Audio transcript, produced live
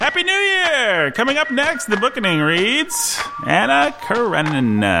here. Coming up next, the Bookening reads Anna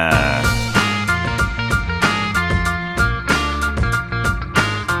Karenina.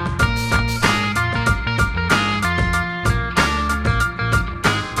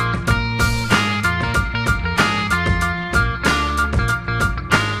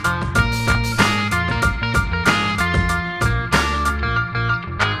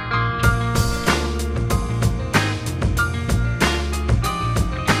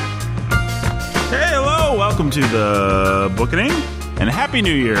 Welcome to the Bookening, and Happy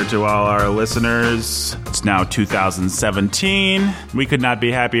New Year to all our listeners. It's now 2017. We could not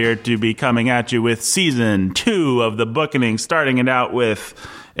be happier to be coming at you with Season 2 of the Bookening, starting it out with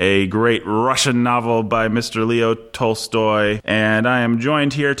a great Russian novel by Mr. Leo Tolstoy. And I am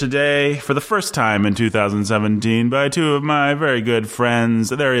joined here today for the first time in 2017 by two of my very good friends.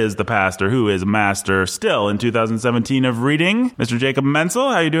 There is the pastor who is a master still in 2017 of reading, Mr. Jacob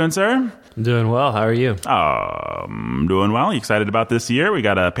Menzel. How you doing, sir? I'm doing well. How are you? I'm doing well. You excited about this year? We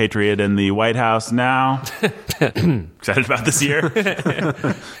got a patriot in the White House now. Excited about this year?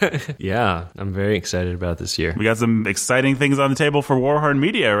 Yeah, I'm very excited about this year. We got some exciting things on the table for Warhorn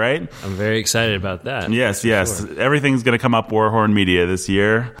Media, right? I'm very excited about that. Yes. Sure. Everything's going to come up Warhorn Media this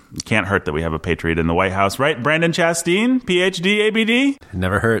year. It can't hurt that we have a patriot in the White House, right? Brandon Chasteen, PhD, ABD? It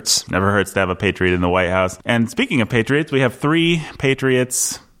never hurts. Never hurts to have a patriot in the White House. And speaking of patriots, we have 3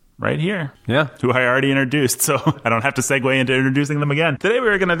 patriots right here. Yeah. Who I already introduced, so I don't have to segue into introducing them again. Today we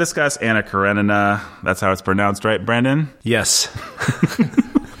are going to discuss Anna Karenina. That's how it's pronounced, right, Brandon? Yes.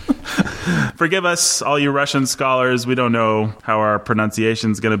 Forgive us, all you Russian scholars. We don't know how our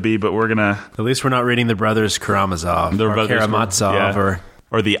pronunciation's going to be, but we're going to... At least we're not reading the brothers Karamazov or Karamazov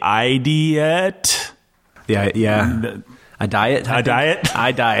or the Idiot. Yeah. A diet? A diet?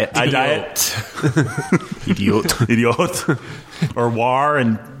 I diet. I diet. Idiot. Idiot. Or War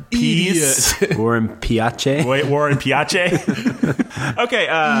and Peace. War and Piace. Wait, War and Piace? Okay.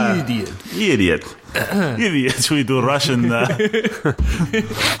 Idiot. Idiot. We do Russian.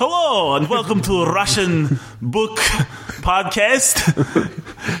 Hello, and welcome to Russian Book Podcast.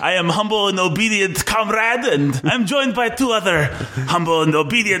 I am humble and obedient comrade, and I'm joined by 2 other humble and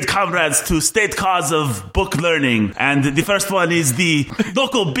obedient comrades to state cause of book learning. And the first one is the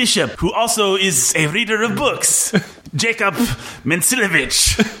local bishop, who also is a reader of books, Jacob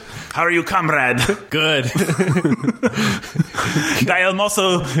Mensilevich. How are you, comrade? Good. I am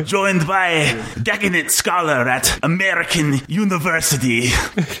also joined by decadent scholar at American University,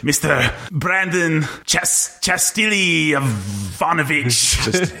 Mr. Brandon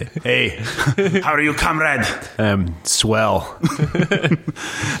Chastiliavonovich. Hey. How are you, comrade? Swell.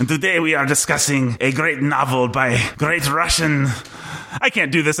 And today we are discussing a great novel by great Russian... I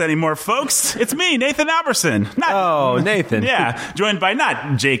can't do this anymore, folks. It's me, Nathan Alberson. Nathan. Yeah, joined by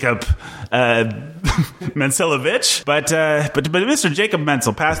not Jacob Mensilevich, but Mr. Jacob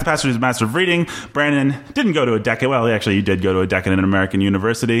Menzel, past pastor who's master of reading. Brandon didn't go to a decade. Well, actually, you did go to a decade in an American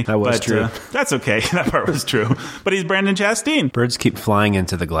university. That was true. That's okay. That part was true. But he's Brandon Chasteen. Birds keep flying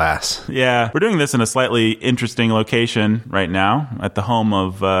into the glass. Yeah, we're doing this in a slightly interesting location right now at the home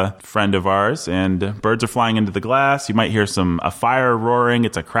of a friend of ours, and birds are flying into the glass. You might hear a fire roaring.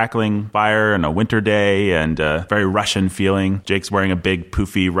 It's a crackling fire on a winter day, and very Russian feeling. Jake's wearing a big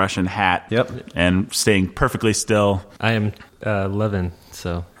poofy Russian hat. Yep. And staying perfectly still. I am 11,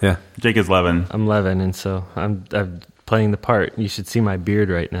 so... Yeah. Jake is 11. I'm 11, and so I'm playing the part. You should see my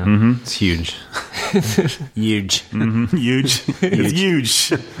beard right now. Mm-hmm. It's huge. Huge. Mm-hmm. Huge. It's huge.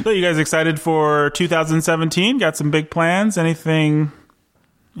 So you guys excited for 2017? Got some big plans? Anything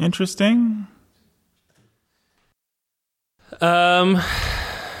interesting? No.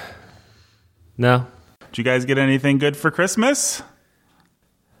 Did you guys get anything good for Christmas?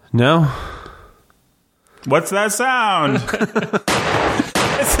 No. What's that sound?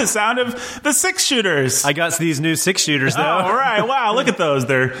 It's the sound of the 6-shooters. I got these new 6-shooters, though. Oh, right. Wow, look at those.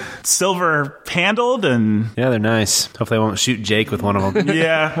 They're silver-handled and... Yeah, they're nice. Hopefully I won't shoot Jake with one of them.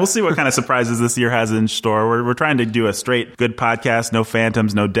 Yeah, we'll see what kind of surprises this year has in store. We're trying to do a straight good podcast. No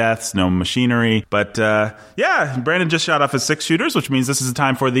phantoms, no deaths, no machinery. But, yeah, Brandon just shot off his 6-shooters, which means this is the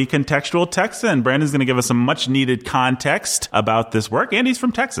time for the contextual Texan. Brandon's going to give us some much-needed context about this work. And he's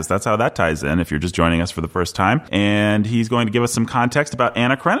from Texas. That's how that ties in, if you're just joining us for the first time. And he's going to give us some context about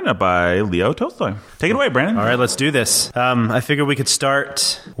Anna Karenina by Leo Tolstoy. Take it away, Brandon. All right, let's do this. I figured we could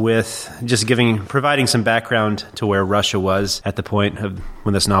start with just providing some background to where Russia was at the point of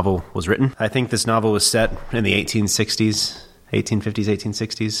when this novel was written. I think this novel was set in the 1860s, 1850s,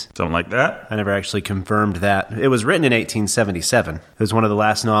 1860s. Something like that. I never actually confirmed that. It was written in 1877. It was one of the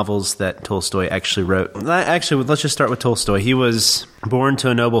last novels that Tolstoy actually wrote. Actually, let's just start with Tolstoy. He was born to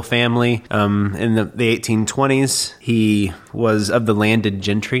a noble family in the 1820s. He was of the landed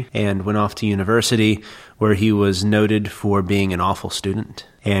gentry and went off to university, where he was noted for being an awful student,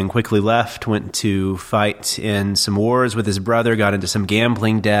 and quickly left, went to fight in some wars with his brother, got into some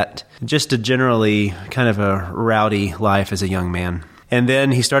gambling debt, just a generally kind of a rowdy life as a young man. And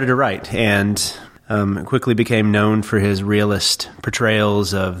then he started to write, and quickly became known for his realist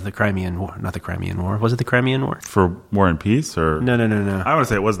portrayals of the Crimean War. Not the Crimean War. Was it the Crimean War? For War and Peace? Or No. I want to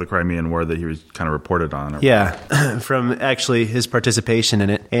say it was the Crimean War that he was kind of reported on. Yeah, from actually his participation in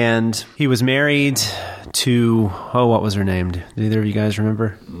it. And he was married to, what was her name? Do either of you guys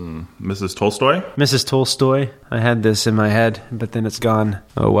remember? Mrs. Tolstoy? Mrs. Tolstoy. I had this in my head, but then it's gone.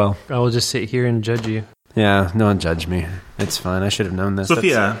 Oh, well. I will just sit here and judge you. Yeah, no one judge me. It's fine. I should have known this.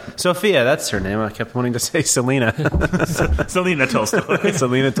 Sophia, that's her name. I kept wanting to say Selena. Selena Tolstoy.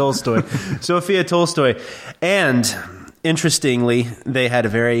 Selena Tolstoy. Sophia Tolstoy. And interestingly, they had a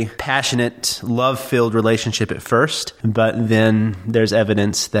very passionate, love-filled relationship at first, but then there's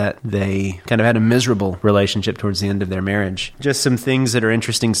evidence that they kind of had a miserable relationship towards the end of their marriage. Just some things that are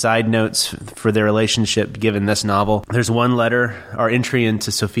interesting side notes for their relationship given this novel. There's one letter, our entry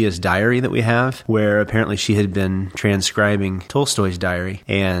into Sophia's diary that we have, where apparently she had been transcribing Tolstoy's diary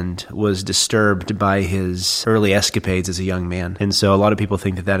and was disturbed by his early escapades as a young man. And so a lot of people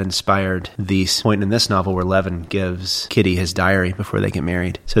think that inspired the point in this novel where Levin gives Kitty his diary before they get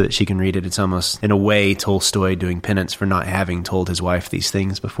married so that she can read it. It's almost, in a way, Tolstoy doing penance for not having told his wife these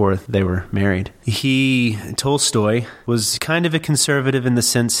things before they were married. Tolstoy, was kind of a conservative in the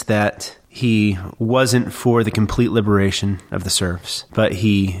sense that he wasn't for the complete liberation of the serfs,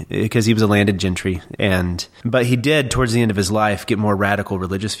 because he was a landed gentry, but he did, towards the end of his life, get more radical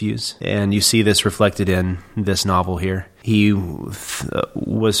religious views, and you see this reflected in this novel here. He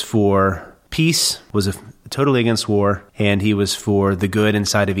was for peace, was totally against war, and he was for the good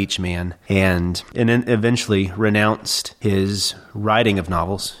inside of each man, and then eventually renounced his writing of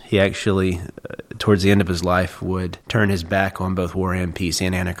novels. He actually, towards the end of his life, would turn his back on both War and Peace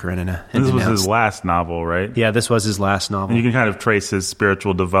and Anna Karenina. And this was his last novel, right? Yeah, this was his last novel. And you can kind of trace his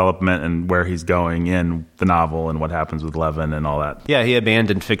spiritual development and where he's going in the novel and what happens with Levin and all that. Yeah, he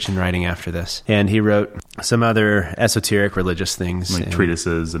abandoned fiction writing after this, and he wrote some other esoteric religious things. Like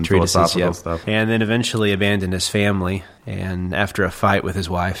treatises and philosophical stuff. And then eventually abandoned his family, and after a fight with his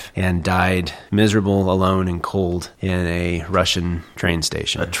wife, and died miserable, alone, and cold in a Russian train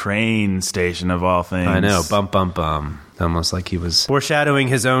station. A train station of all things. I know, bum, bum, bum. Almost like he was foreshadowing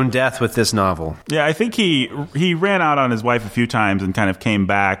his own death with this novel. Yeah, I think he ran out on his wife a few times and kind of came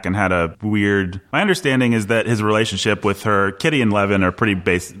back and had a weird... My understanding is that his relationship with her, Kitty and Levin, are pretty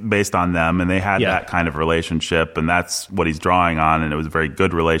based on them, and they had that kind of relationship, and that's what he's drawing on, and it was a very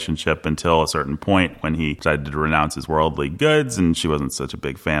good relationship until a certain point when he decided to renounce his worldly goods, and she wasn't such a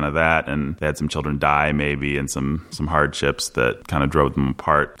big fan of that, and they had some children die maybe, and some hardships that kind of drove them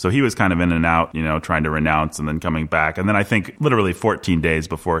apart. So he was kind of in and out, trying to renounce and then coming back, and then I think literally 14 days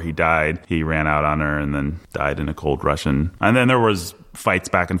before he died, he ran out on her and then died in a cold Russian. And then there was fights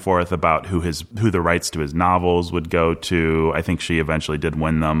back and forth about who the rights to his novels would go to. I think she eventually did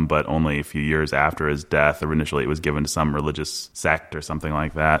win them, but only a few years after his death. Initially, it was given to some religious sect or something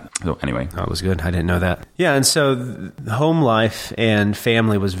like that. So anyway. That was good. I didn't know that. Yeah, and so home life and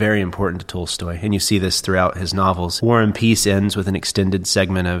family was very important to Tolstoy, and you see this throughout his novels. War and Peace ends with an extended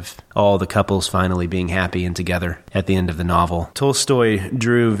segment of all the couples finally being happy and together at the end of the novel. Tolstoy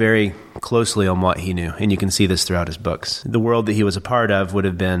drew very closely on what he knew, and you can see this throughout his books. The world that he was a part of would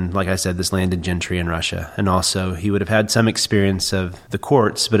have been, like I said, this landed gentry in Russia, and also he would have had some experience of the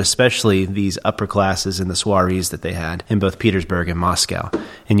courts, but especially these upper classes and the soirees that they had in both Petersburg and Moscow,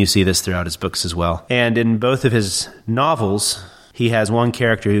 and you see this throughout his books as well. And in both of his novels, he has one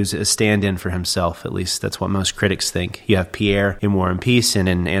character who's a stand-in for himself. At least that's what most critics think. You have Pierre in War and Peace, and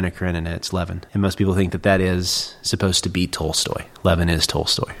in Anna Karenina, it's Levin. And most people think that is supposed to be Tolstoy. Levin is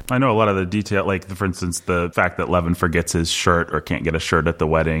Tolstoy. I know a lot of the detail, like, for instance, the fact that Levin forgets his shirt or can't get a shirt at the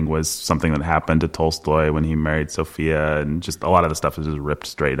wedding was something that happened to Tolstoy when he married Sophia, and just a lot of the stuff is just ripped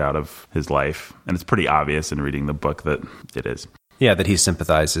straight out of his life. And it's pretty obvious in reading the book that it is. Yeah, that he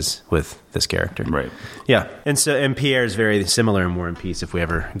sympathizes with this character. Right. Yeah. And Pierre is very similar in War and Peace, if we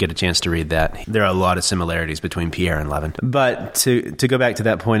ever get a chance to read that. There are a lot of similarities between Pierre and Levin. But to go back to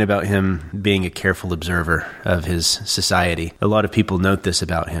that point about him being a careful observer of his society, a lot of people note this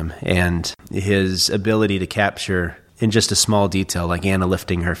about him, and his ability to capture in just a small detail, like Anna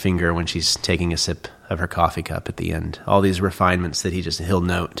lifting her finger when she's taking a sip of her coffee cup at the end. All these refinements that he'll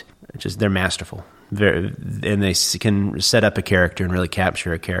note. They're masterful. And they can set up a character and really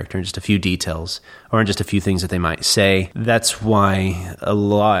capture a character in just a few details or in just a few things that they might say. That's why a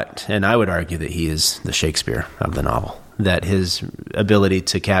lot, and I would argue that he is the Shakespeare of the novel, that his ability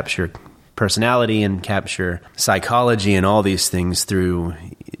to capture personality and capture psychology and all these things through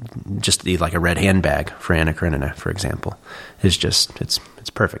just like a red handbag for Anna Karenina, for example, is just, it's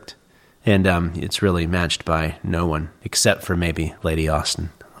perfect. And it's really matched by no one except for maybe Lady Austen,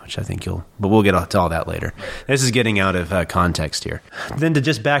 which I think but we'll get to all that later. This is getting out of context here. Then to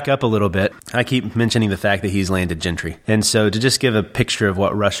just back up a little bit, I keep mentioning the fact that he's landed gentry. And so to just give a picture of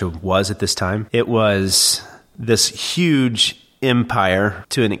what Russia was at this time, it was this huge empire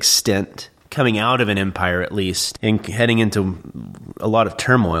to an extent, coming out of an empire at least, and heading into a lot of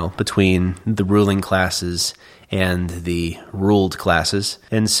turmoil between the ruling classes and the ruled classes.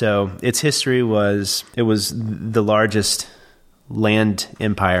 And so its history was the largest land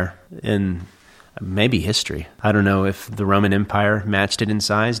empire in maybe history. I don't know if the Roman Empire matched it in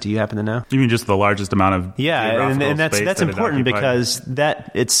size. Do you happen to know? You mean just the largest amount of and that's important because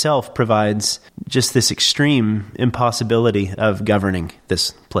that itself provides just this extreme impossibility of governing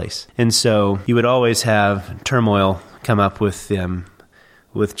this place. And so you would always have turmoil come up with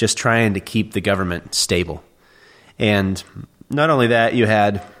just trying to keep the government stable. And not only that, you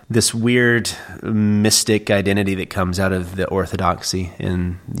had this weird mystic identity that comes out of the Orthodoxy,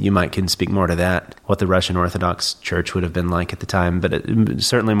 and you can speak more to that, what the Russian Orthodox Church would have been like at the time, but it,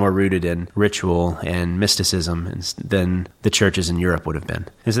 certainly more rooted in ritual and mysticism than the churches in Europe would have been.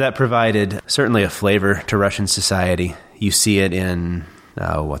 And so that provided certainly a flavor to Russian society. You see it in,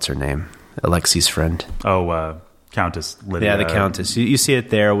 what's her name? Alexei's friend. Countess Lydia. Yeah, the Countess. You see it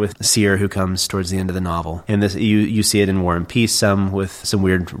there with Seer, who comes towards the end of the novel. And you see it in War and Peace, some with some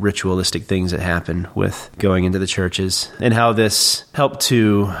weird ritualistic things that happen with going into the churches, and how this helped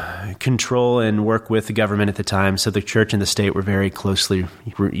to control and work with the government at the time. So the church and the state were very closely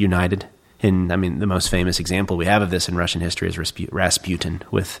united. And I mean, the most famous example we have of this in Russian history is Rasputin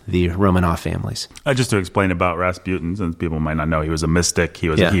with the Romanov families. Just to explain about Rasputin, since people might not know, he was a mystic, he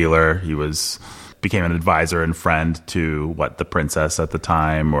was a healer, became an advisor and friend to the princess at the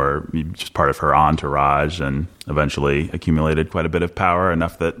time, or just part of her entourage, and eventually accumulated quite a bit of power,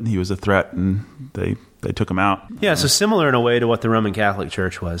 enough that he was a threat, and they took him out. Yeah, so similar in a way to what the Roman Catholic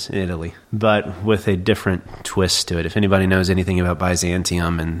Church was in Italy, but with a different twist to it. If anybody knows anything about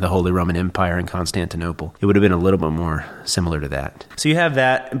Byzantium and the Holy Roman Empire in Constantinople, it would have been a little bit more similar to that. So you have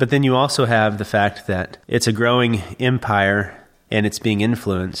that, but then you also have the fact that it's a growing empire, and it's being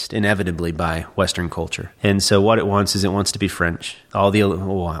influenced inevitably by Western culture. And so what it wants to be French.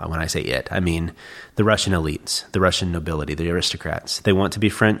 When I say it, I mean the Russian elites, the Russian nobility, the aristocrats. They want to be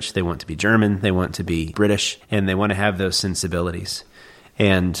French, they want to be German, they want to be British, and they want to have those sensibilities.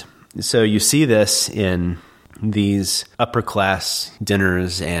 And so you see this in these upper class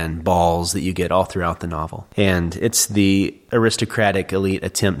dinners and balls that you get all throughout the novel. And it's the aristocratic elite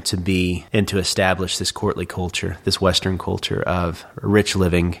attempt to establish this courtly culture, this Western culture of rich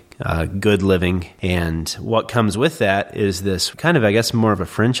living, good living. And what comes with that is this kind of, I guess, more of a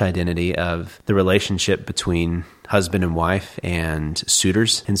French identity of the relationship between husband and wife and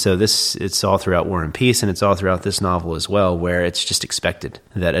suitors. And so it's all throughout War and Peace, and it's all throughout this novel as well, where it's just expected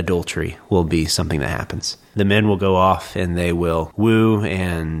that adultery will be something that happens. The men will go off and they will woo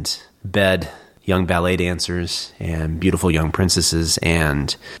and bed young ballet dancers and beautiful young princesses,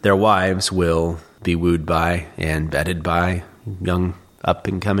 and their wives will be wooed by and bedded by young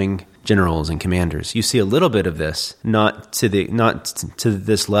up-and-coming generals and commanders. You see a little bit of this, not to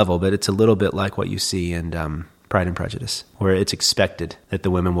this level, but it's a little bit like what you see in Pride and Prejudice, where it's expected that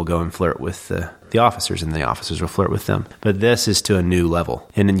the women will go and flirt with the officers, and the officers will flirt with them. But this is to a new level.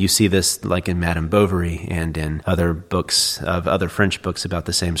 And then you see this like in Madame Bovary and in other French books about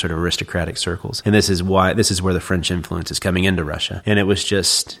the same sort of aristocratic circles. And this is where the French influence is coming into Russia. And it was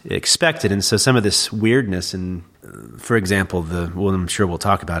just expected. And so some of this weirdness, and for example, I'm sure we'll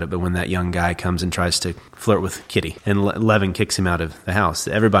talk about it, but when that young guy comes and tries to flirt with Kitty and Levin kicks him out of the house,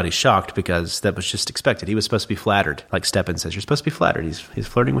 everybody's shocked because that was just expected. He was supposed to be flattered. Like Stepan says, you're supposed to be flattered. He's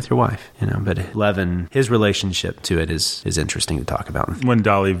flirting with your wife, but Levin, his relationship to it is interesting to talk about. When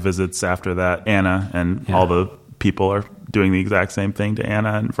Dolly visits after that, Anna and all the people are doing the exact same thing to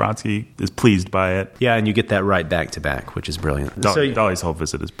Anna, and Vronsky is pleased by it. Yeah, and you get that right back to back, which is brilliant. Dolly's whole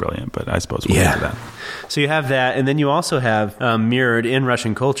visit is brilliant, but I suppose we'll get to that. So you have that, and then you also have mirrored in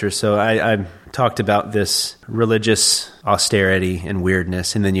Russian culture. So I talked about this religious austerity and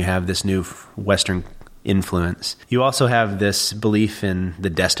weirdness, and then you have this new Western influence. You also have this belief in the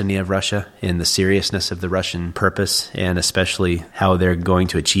destiny of Russia, in the seriousness of the Russian purpose, and especially how they're going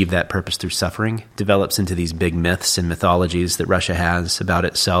to achieve that purpose through suffering. It develops into these big myths and mythologies that Russia has about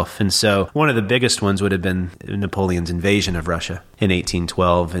itself. And so one of the biggest ones would have been Napoleon's invasion of Russia in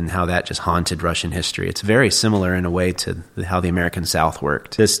 1812 and how that just haunted Russian history. It's very similar in a way to how the American South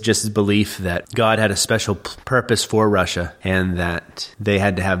worked. This just belief that God had a special purpose for Russia and that they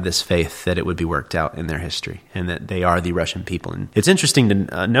had to have this faith that it would be worked out in their history and that they are the Russian people. And it's interesting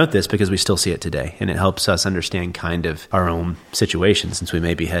to note this because we still see it today, and it helps us understand kind of our own situation since we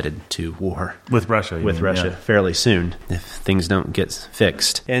may be headed to war with Russia fairly soon if things don't get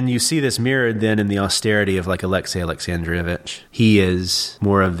fixed. And you see this mirrored then in the austerity of like Alexei Alexandrovich. He is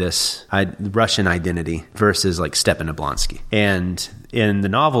more of this Russian identity versus like Stepan Oblonsky. And in the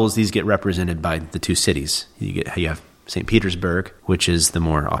novels, these get represented by the two cities. You have St. Petersburg, which is the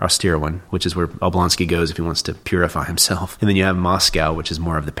more austere one, which is where Oblonsky goes if he wants to purify himself. And then you have Moscow, which is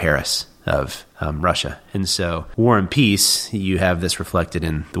more of the Paris of Russia. And so War and Peace, you have this reflected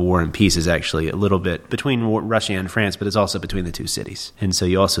in the War and Peace is actually a little bit between Russia and France, but it's also between the two cities. And so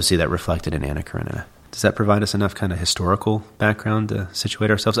you also see that reflected in Anna Karenina. Does that provide us enough kind of historical background to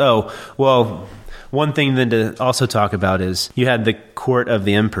situate ourselves? Oh, well, one thing then to also talk about is you had the court of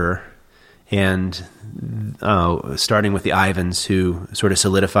the emperor, and starting with the Ivans, who sort of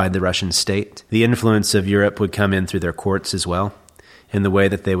solidified the Russian state. The influence of Europe would come in through their courts as well, in the way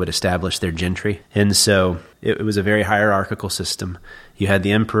that they would establish their gentry. And so it was a very hierarchical system. You had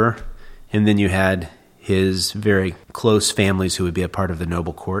the emperor, and then you had his very close families who would be a part of the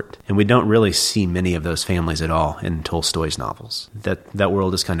noble court. And we don't really see many of those families at all in Tolstoy's novels. That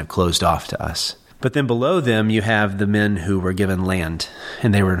world is kind of closed off to us. But then below them, you have the men who were given land,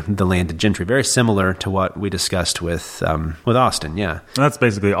 and they were the landed gentry, very similar to what we discussed with Austen, yeah. And that's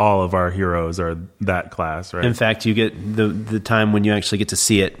basically all of our heroes are that class, right? In fact, you get the time when you actually get to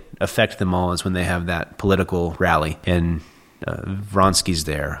see it affect them all is when they have that political rally, and Vronsky's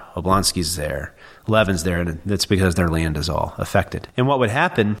there, Oblonsky's there, Levin's there, and that's because their land is all affected. And what would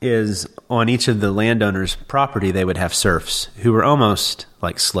happen is on each of the landowners' property, they would have serfs who were almost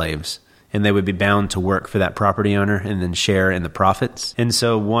like slaves. And they would be bound to work for that property owner and then share in the profits. And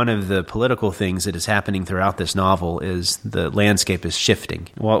so one of the political things that is happening throughout this novel is the landscape is shifting.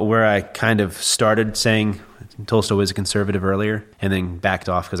 Well, where I kind of started saying Tolstoy was a conservative earlier and then backed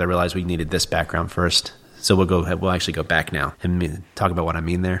off because I realized we needed this background first. So we'll actually go back now and talk about what I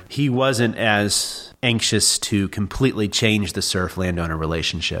mean there. He wasn't as anxious to completely change the serf-landowner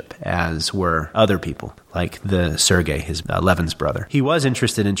relationship as were other people, like the Sergei, his Levin's brother. He was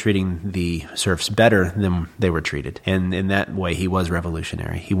interested in treating the serfs better than they were treated, and in that way, he was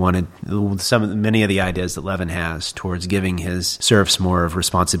revolutionary. He wanted many of the ideas that Levin has towards giving his serfs more of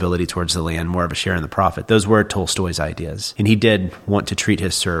responsibility towards the land, more of a share in the profit. Those were Tolstoy's ideas, and he did want to treat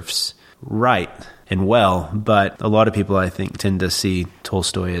his serfs right and well, but a lot of people, I think, tend to see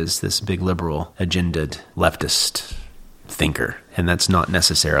Tolstoy as this big liberal, agendaed, leftist thinker, and that's not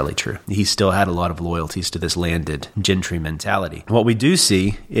necessarily true. He still had a lot of loyalties to this landed gentry mentality. What we do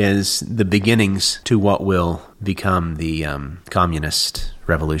see is the beginnings to what will become the communist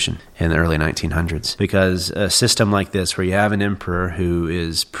revolution in the early 1900s, because a system like this where you have an emperor who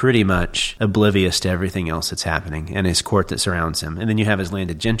is pretty much oblivious to everything else that's happening and his court that surrounds him, and then you have his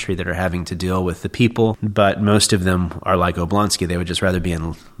landed gentry that are having to deal with the people, but most of them are like Oblonsky. They would just rather be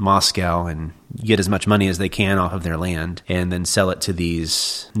in Moscow and get as much money as they can off of their land and then sell it to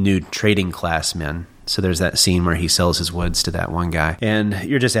these new trading class men. So there's that scene where he sells his woods to that one guy, and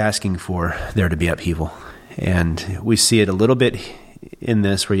you're just asking for there to be upheaval. And we see it a little bit in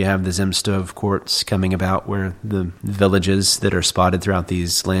this where you have the Zemstvo courts coming about, where the villages that are spotted throughout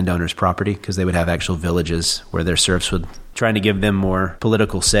these landowners' property, because they would have actual villages where their serfs would trying to give them more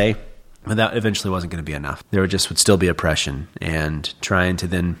political say. But that eventually wasn't going to be enough. There would still be oppression, and trying to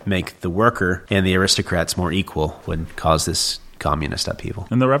then make the worker and the aristocrats more equal would cause this communist upheaval.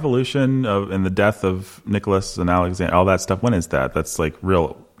 And the revolution and the death of Nicholas and Alexander, all that stuff, when is that? That's like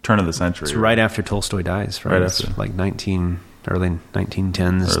real turn of the century. It's right after Tolstoy dies, right? It's like early 1910s.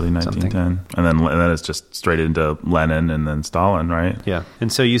 Early 1910. And then it's just straight into Lenin and then Stalin, right? Yeah.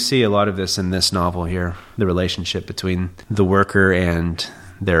 And so you see a lot of this in this novel here, the relationship between the worker and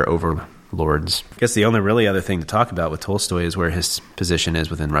their overlords. I guess the only really other thing to talk about with Tolstoy is where his position is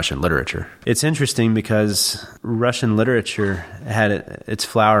within Russian literature. It's interesting because Russian literature had its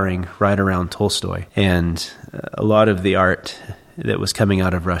flowering right around Tolstoy, and a lot of the art that was coming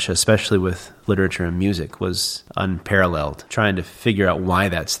out of Russia, especially with literature and music, was unparalleled. Trying to figure out why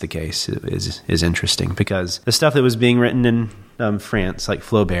that's the case is interesting, because the stuff that was being written in France, like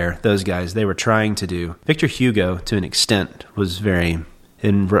Flaubert, those guys, they were trying to do. Victor Hugo, to an extent, was very...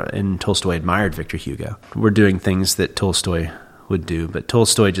 And Tolstoy admired Victor Hugo. We're doing things that Tolstoy would do, but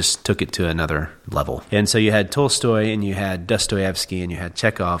Tolstoy just took it to another level. And so you had Tolstoy and you had Dostoevsky and you had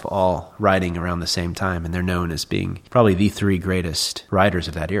Chekhov all writing around the same time, and they're known as being probably the three greatest writers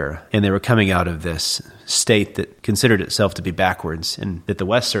of that era. And they were coming out of this state that considered itself to be backwards, and that the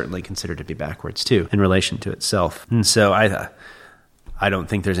West certainly considered to be backwards too in relation to itself. And so I don't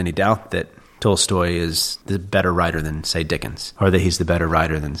think there's any doubt that Tolstoy is the better writer than, say, Dickens, or that he's the better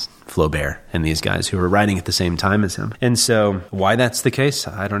writer than Flaubert and these guys who were writing at the same time as him. And so why that's the case,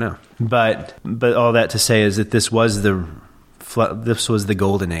 I don't know. But all that to say is that this was the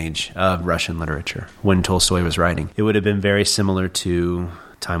golden age of Russian literature when Tolstoy was writing. It would have been very similar to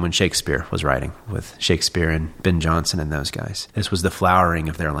time when Shakespeare was writing, with Shakespeare and Ben Jonson and those guys. This was the flowering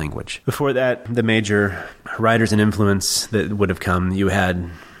of their language. Before that, the major writers and influence that would have come, you had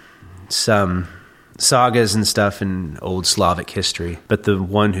some sagas and stuff in old Slavic history, but the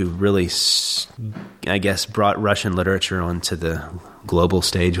one who really, I guess, brought Russian literature onto the global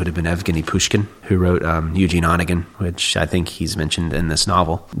stage would have been Evgeny Pushkin, who wrote Eugene Onegin, which I think he's mentioned in this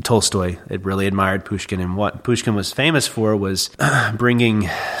novel. Tolstoy had really admired Pushkin, and what Pushkin was famous for was bringing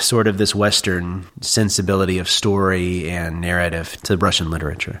sort of this Western sensibility of story and narrative to Russian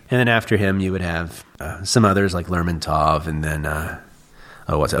literature. And then after him, you would have some others like Lermontov, and then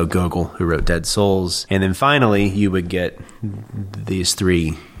Gogol, who wrote Dead Souls. And then finally, you would get these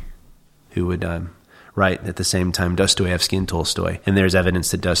three who would write at the same time, Dostoevsky and Tolstoy. And there's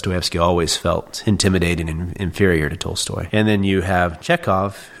evidence that Dostoevsky always felt intimidating and inferior to Tolstoy. And then you have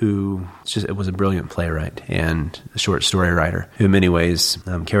Chekhov, who was a brilliant playwright and a short story writer, who in many ways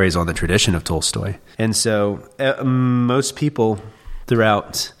carries on the tradition of Tolstoy. And so most people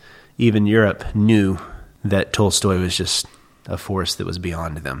throughout even Europe knew that Tolstoy was just a force that was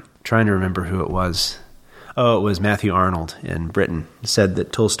beyond them. I'm trying to remember who it was. Oh, it was Matthew Arnold in Britain, said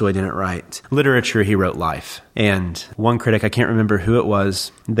that Tolstoy didn't write literature, he wrote life. And one critic, I can't remember who it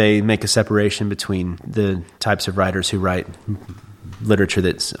was, they make a separation between the types of writers who write literature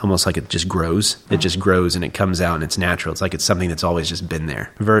that's almost like it just grows. It just grows and it comes out and it's natural. It's like it's something that's always just been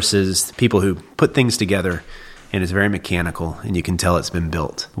there. Versus people who put things together and it's very mechanical, and you can tell it's been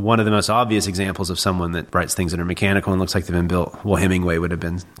built. One of the most obvious examples of someone that writes things that are mechanical and looks like they've been built, well, Hemingway would have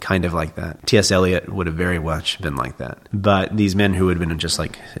been kind of like that. T.S. Eliot would have very much been like that. But these men who would have been just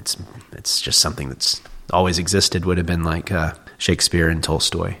like, it's just something that's always existed, would have been like Shakespeare and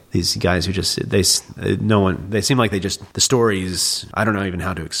Tolstoy. These guys who just, they seem like they just, the stories, I don't know even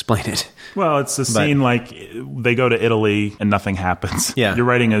how to explain it. Well, it's a scene like they go to Italy and nothing happens. Yeah. You're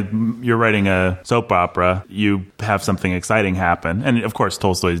writing a soap opera, you have something exciting happen. And of course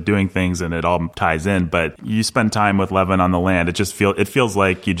Tolstoy is doing things and it all ties in, but you spend time with Levin on the land. It feels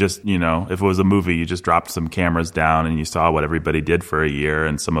like you just, if it was a movie, you just dropped some cameras down and you saw what everybody did for a year,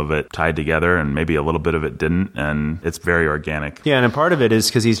 and some of it tied together and maybe a little bit of it didn't, and it's very organic. Yeah, and a part of it is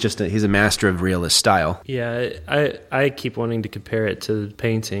because he's a master of realist style. Yeah, I keep wanting to compare it to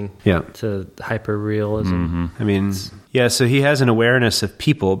painting. Yeah. To hyper-realism. Mm-hmm. I mean, yeah, so he has an awareness of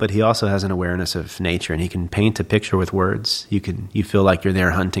people, but he also has an awareness of nature, and he can paint a picture with words. You feel like you're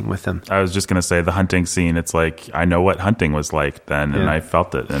there hunting with them. I was just going to say the hunting scene, it's like, I know what hunting was like then, and I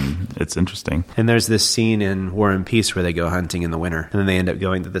felt it, and it's interesting. And there's this scene in War and Peace where they go hunting in the winter, and then they end up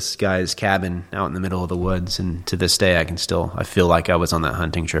going to this guy's cabin out in the middle of the woods, and to this day I feel like I was on that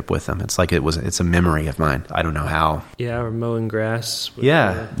hunting trip with them. It's like it's a memory of mine. I don't know how. Yeah, or mowing grass.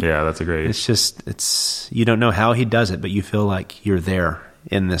 Yeah, that's a great... You don't know how he does it, but you feel like you're there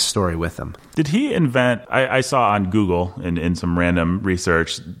in this story with them. Did he invent... I saw on Google in some random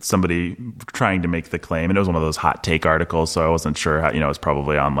research somebody trying to make the claim, and it was one of those hot take articles, so I wasn't sure how, it was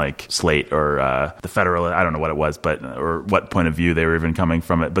probably on like Slate or the Federal, I don't know what it was, or what point of view they were even coming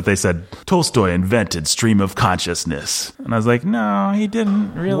from it, but they said Tolstoy invented stream of consciousness, and I was like, no, he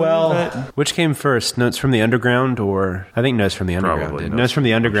didn't really. Well, which came first, Notes from the Underground, or I think Notes from the Underground. Notes from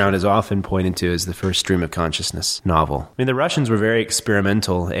the Underground is often pointed to as the first stream of consciousness novel. I mean, the Russians were very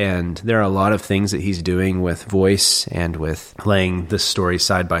experimental, and there are a lot of things that he's doing with voice and with playing the story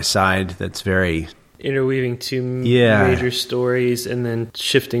side by side that's very... interweaving two major stories and then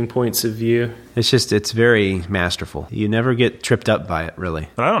shifting points of view. It's very masterful. You never get tripped up by it, really.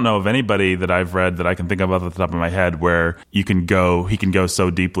 But I don't know of anybody that I've read that I can think of off the top of my head where he can go so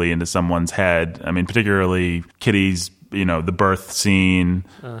deeply into someone's head. I mean, particularly Kitty's, the birth scene,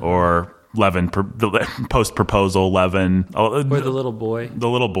 or Levin, the post-proposal Levin. Or the little boy. The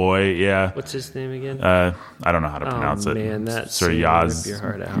little boy, yeah. What's his name again? I don't know how to pronounce it. Oh, man, that Sir scene Yaz. rip your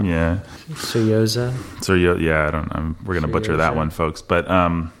heart out. Yeah. Suryoza? Yeah, I don't know. We're going to butcher that one, folks. But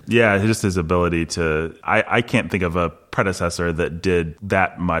yeah, just his ability to... I can't think of a predecessor that did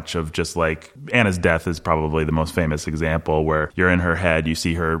that much of just like... Anna's death is probably the most famous example where you're in her head, you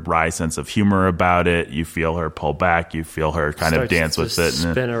see her wry sense of humor about it, you feel her pull back, you feel her kind of dance with it.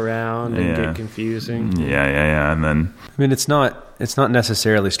 Spin around and get confusing. Yeah. And then... I mean, it's not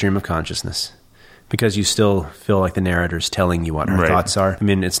necessarily stream of consciousness, because you still feel like the narrator's telling you what her thoughts are. I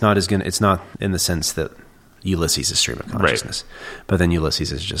mean, it's not in the sense that Ulysses is stream of consciousness, but then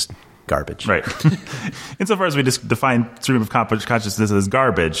Ulysses is just garbage. Right. Insofar as we just define stream of consciousness as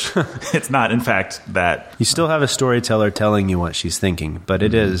garbage, it's not, in fact, that. You still have a storyteller telling you what she's thinking, but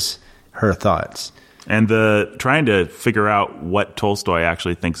it is her thoughts. And the trying to figure out what Tolstoy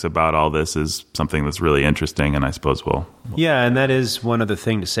actually thinks about all this is something that's really interesting, and I suppose we'll... Yeah, and that is one other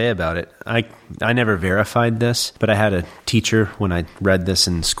thing to say about it. I never verified this, but I had a teacher when I read this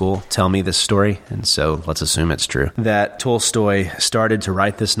in school tell me this story, and so let's assume it's true, that Tolstoy started to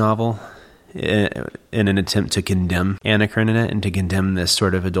write this novel in an attempt to condemn Anna Karenina and to condemn this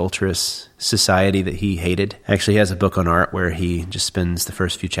sort of adulterous society that he hated. Actually, he has a book on art where he just spends the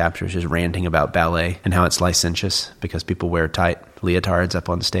first few chapters just ranting about ballet and how it's licentious because people wear tight leotards up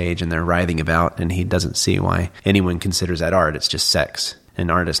on stage and they're writhing about, and he doesn't see why anyone considers that art. It's just sex,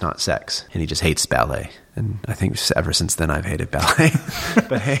 and art is not sex, and he just hates ballet. And I think ever since then I've hated ballet.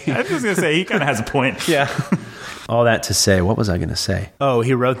 But hey, I was going to say, he kind of has a point. Yeah. All that to say, what was I going to say? Oh,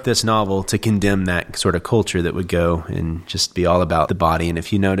 he wrote this novel to condemn that sort of culture that would go and just be all about the body. And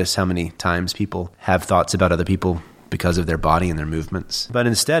if you notice how many times people have thoughts about other people because of their body and their movements. But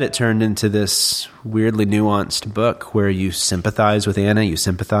instead, it turned into this weirdly nuanced book where you sympathize with Anna, you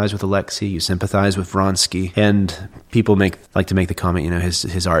sympathize with Alexei, you sympathize with Vronsky. And people like to make the comment,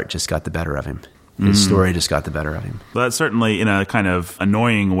 his art just got the better of him. His story just got the better of him. Well, that certainly, in a kind of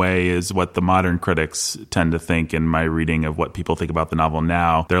annoying way, is what the modern critics tend to think in my reading of what people think about the novel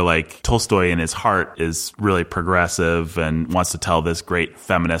now. They're like, Tolstoy in his heart is really progressive and wants to tell this great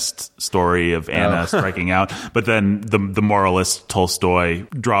feminist story of Anna striking out. But then the moralist Tolstoy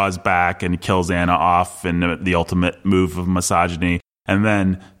draws back and kills Anna off in the ultimate move of misogyny. And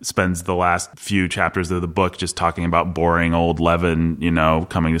then spends the last few chapters of the book just talking about boring old Levin,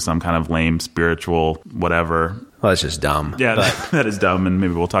 coming to some kind of lame spiritual whatever. Well, it's just dumb. Yeah, that is dumb, and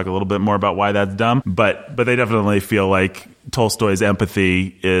maybe we'll talk a little bit more about why that's dumb. But they definitely feel like Tolstoy's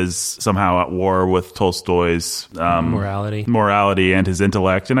empathy is somehow at war with Tolstoy's morality and his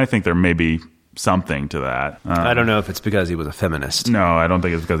intellect, and I think there may be something to that. I don't know if it's because he was a feminist. No, I don't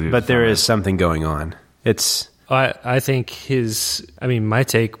think it's because he was a feminist. But there is something going on. I think my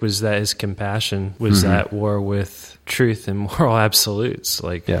take was that his compassion was at war with truth and moral absolutes.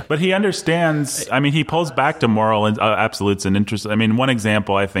 But he understands. I mean, he pulls back to moral absolutes and interest. I mean, one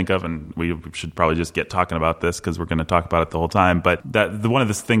example I think of, and we should probably just get talking about this because we're going to talk about it the whole time. But one of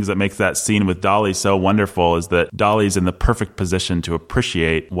the things that makes that scene with Dolly so wonderful is that Dolly's in the perfect position to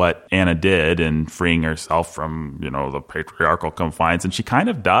appreciate what Anna did in freeing herself from the patriarchal confines, and she kind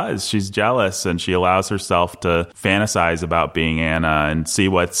of does. She's jealous, and she allows herself to fantasize about being Anna and see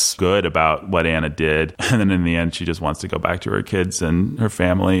what's good about what Anna did, and then in the end she just wants to go back to her kids and her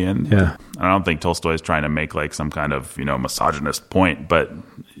family. And I don't think Tolstoy is trying to make some kind of misogynist point, but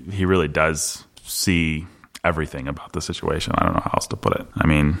he really does see everything about the situation. I don't know how else to put it. I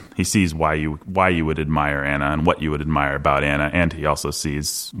mean, he sees why you would admire Anna and what you would admire about Anna, and he also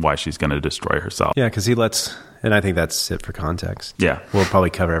sees why she's going to destroy herself. Yeah, because he lets... And I think that's it for context. Yeah. We'll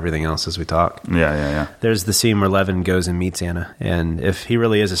probably cover everything else as we talk. Yeah. There's the scene where Levin goes and meets Anna. And if he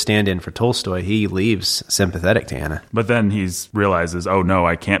really is a stand-in for Tolstoy, he leaves sympathetic to Anna. But then he realizes, oh, no,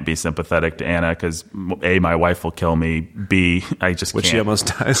 I can't be sympathetic to Anna because, A, my wife will kill me. B, I just Which can't. she almost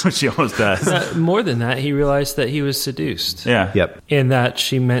does. Which she almost does. More than that, he realized that he was seduced. Yeah. Yep. And that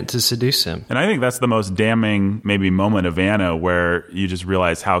she meant to seduce him. And I think that's the most damning maybe moment of Anna, where you just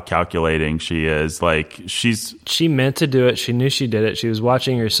realize how calculating she is. She meant to do it. She knew she did it. She was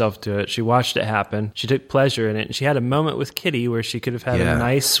watching herself do it. She watched it happen. She took pleasure in it. And she had a moment with Kitty where she could have had a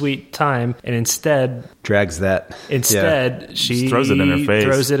nice, sweet time, and instead drags that. She throws it in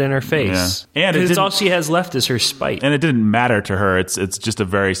her face. Yeah. And because all she has left is her spite. And it didn't matter to her. It's just a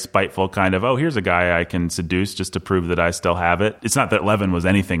very spiteful kind of, here's a guy I can seduce just to prove that I still have it. It's not that Levin was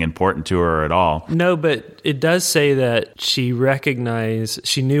anything important to her at all. No, but it does say that she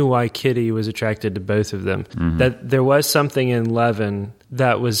knew why Kitty was attracted to both of them. Mm-hmm. That there was something in Levin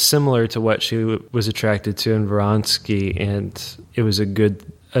that was similar to what she was attracted to in Vronsky, and it was a good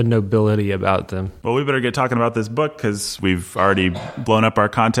a nobility about them. Well, we better get talking about this book because we've already blown up our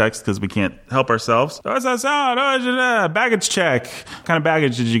context because we can't help ourselves. Baggage check. What kind of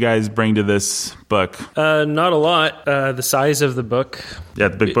baggage did you guys bring to this book? Not a lot. The size of the book. Yeah,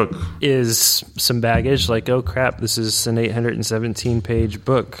 the big book. Is some baggage. Like, oh crap, this is an 817-page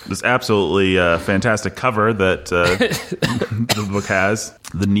book. This absolutely fantastic cover that the book has.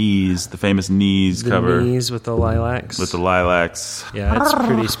 The famous knees cover. The knees with the lilacs. Yeah, it's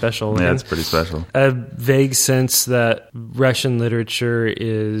pretty special. Yeah, it's pretty special. A vague sense that Russian literature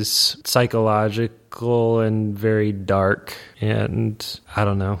is psychological and very dark, and I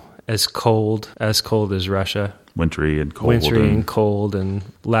don't know, as cold as Russia. Wintry and cold and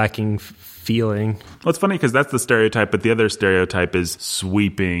lacking feeling. Well, it's funny because that's the stereotype, but the other stereotype is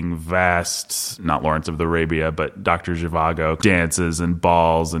sweeping, vast, not Lawrence of Arabia, but Dr. Zhivago, dances and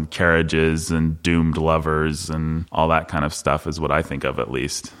balls and carriages and doomed lovers and all that kind of stuff is what I think of, at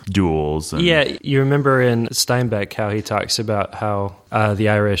least. Duels. And yeah, you remember in Steinbeck how he talks about how the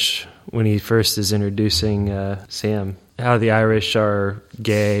Irish, when he first is introducing Sam, how the Irish are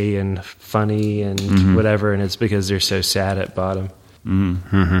gay and funny and whatever, and it's because they're so sad at bottom.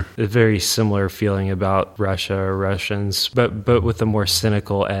 A very similar feeling about Russia or Russians, but with a more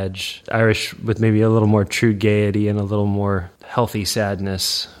cynical edge. Irish with maybe a little more true gaiety and a little more healthy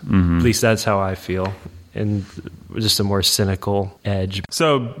sadness. At least that's how I feel. And just a more cynical edge.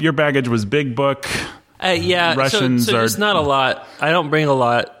 So your baggage was big book. Yeah, Russians so it's not a lot. I don't bring a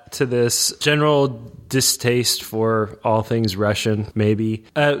lot to this. General distaste for all things Russian, maybe.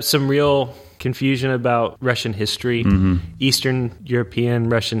 Some real confusion about Russian history. Eastern European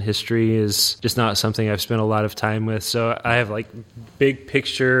Russian history is just not something I've spent a lot of time with. So I have like big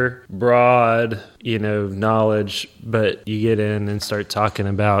picture, broad, knowledge, but you get in and start talking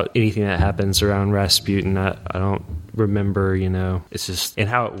about anything that happens around Rasputin. I don't remember, it's just and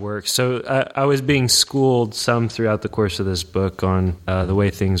how it works. So I was being schooled some throughout the course of this book on the way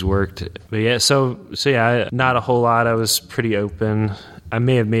things worked. But yeah, so yeah, not a whole lot. I was pretty open. I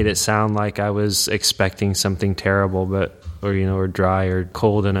may have made it sound like I was expecting something terrible, or dry or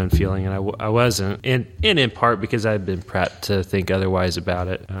cold and unfeeling, and I wasn't. And in part because I'd been prepped to think otherwise about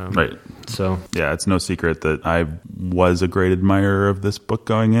it. Right. So yeah, it's no secret that I was a great admirer of this book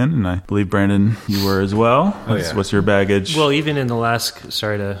going in, and I believe, Brandon, you were as well. Oh, yeah. What's your baggage? Well, even in the last, in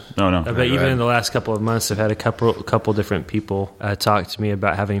the last couple of months, I've had a couple different people talk to me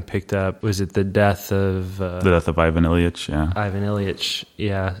about having picked up. Was it the death of Ivan Ilyich? Yeah, Ivan Ilyich.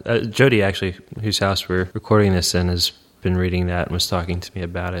 Yeah, Jody, actually, whose house we're recording this in, has been reading that and was talking to me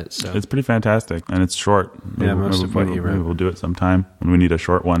about it. So it's pretty fantastic, and it's short. Most of what you wrote. Maybe we'll do it sometime when we need a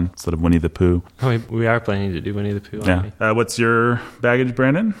short one instead of Winnie the Pooh. We are planning to do Winnie the Pooh. Yeah. What's your baggage,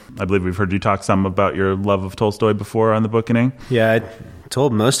 Brandon? I believe we've heard you talk some about your love of Tolstoy before on the Bookening. Yeah, I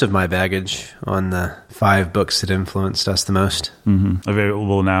told most of my baggage on the 5 books that influenced us the most.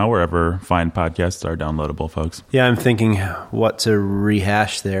 Available now wherever fine podcasts are downloadable, folks. Yeah, I'm thinking what to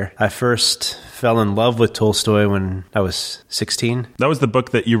rehash there. I first fell in love with Tolstoy when I was 16. That was the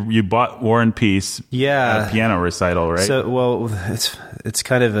book that you bought War and Peace at a piano recital, right? So, well, it's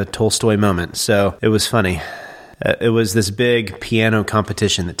kind of a Tolstoy moment. So it was funny. It was this big piano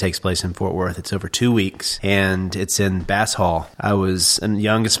competition that takes place in Fort Worth. It's over 2 weeks, and it's in Bass Hall. I was a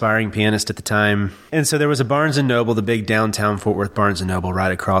young, aspiring pianist at the time, and so there was a Barnes & Noble, the big downtown Fort Worth Barnes & Noble,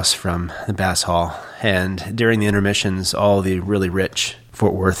 right across from the Bass Hall. And during the intermissions, all the really rich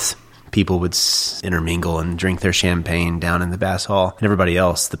Fort Worth people would intermingle and drink their champagne down in the Bass Hall. And everybody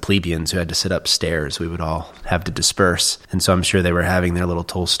else, the plebeians who had to sit upstairs, we would all have to disperse. And so I'm sure they were having their little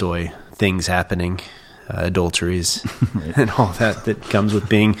Tolstoy things happening. Adulteries and all that comes with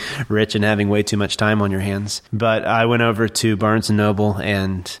being rich and having way too much time on your hands. But I went over to Barnes & Noble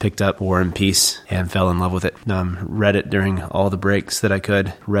and picked up War and Peace and fell in love with it. Read it during all the breaks that I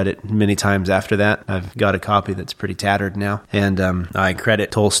could. Read it many times after that. I've got a copy that's pretty tattered now. And I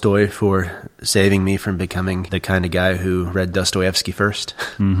credit Tolstoy for saving me from becoming the kind of guy who read Dostoevsky first.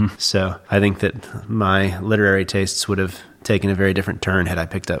 So I think that my literary tastes would have taken a very different turn had I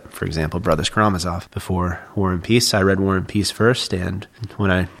picked up, for example, Brothers Karamazov before War and Peace. I read War and Peace first, and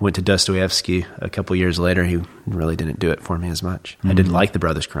when I went to Dostoevsky a couple years later, he really didn't do it for me as much. I did like the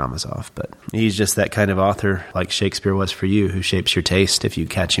Brothers Karamazov, but he's just that kind of author, like Shakespeare was for you, who shapes your taste if you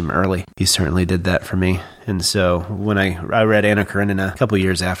catch him early. He certainly did that for me. And so when I read Anna Karenina a couple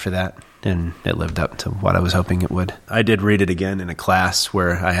years after that, and it lived up to what I was hoping it would. I did read it again in a class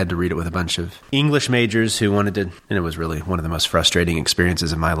where I had to read it with a bunch of English majors who wanted to, and it was really one of the most frustrating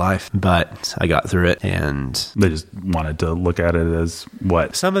experiences of my life, but I got through it, and they just wanted to look at it as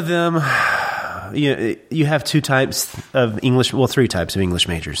what? Some of them you have two types of English, well, three types of English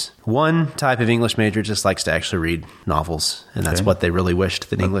majors. One type of English major just likes to actually read novels, and that's what they really wished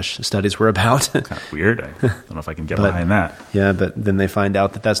that English studies were about. Kind of weird. I don't know if I can get behind that. Yeah, but then they find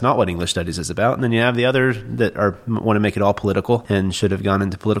out that that's not what English studies is about. And then you have the other that want to make it all political and should have gone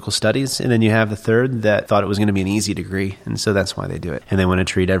into political studies. And then you have the third that thought it was going to be an easy degree, and so that's why they do it. And they want to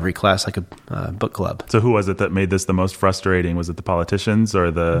treat every class like a book club. So who was it that made this the most frustrating? Was it the politicians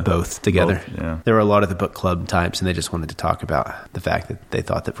or the... Both together. Both, yeah. There were a lot of the book club types, and they just wanted to talk about the fact that they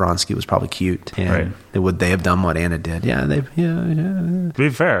thought that Vronsky was probably cute. And would they have done what Anna did? Yeah, To be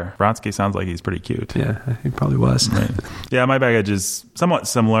fair, Vronsky sounds like he's pretty cute. Yeah, he probably was. Right. Yeah, my baggage is somewhat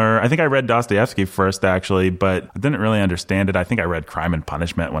similar. I think I read Dostoevsky first, actually, but I didn't really understand it. I think I read Crime and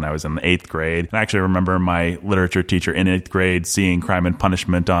Punishment when I was in the 8th grade. And I actually remember my literature teacher in 8th grade seeing Crime and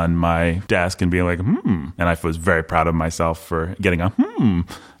Punishment on my desk and being like, And I was very proud of myself for getting a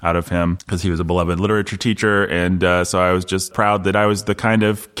out of him because he was a beloved literature teacher. And so I was just proud that I was the kind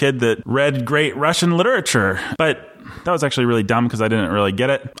of kid that read great Russian literature. But that was actually really dumb because I didn't really get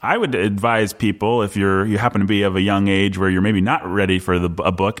it. I would advise people, if you happen to be of a young age where you're maybe not ready for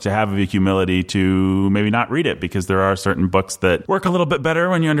a book, to have the humility to maybe not read it, because there are certain books that work a little bit better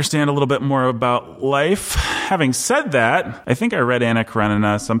when you understand a little bit more about life. Having said that, I think I read Anna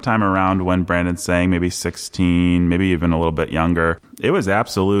Karenina sometime around when Brandon's saying maybe 16, maybe even a little bit younger. It was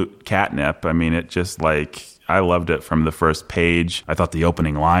absolute catnip. I mean, it just I loved it from the first page. I thought the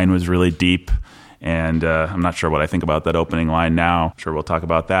opening line was really deep. And I'm not sure what I think about that opening line now. I'm sure we'll talk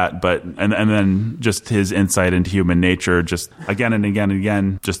about that. But and then just his insight into human nature, just again and again and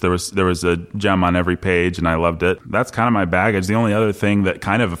again. Just there was a gem on every page, and I loved it. That's kind of my baggage. The only other thing that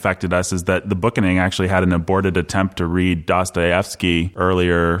kind of affected us is that the Bookening actually had an aborted attempt to read Dostoevsky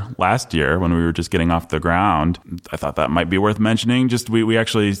earlier last year when we were just getting off the ground. I thought that might be worth mentioning. Just we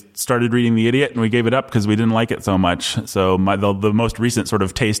actually started reading The Idiot, and we gave it up because we didn't like it so much. So the most recent sort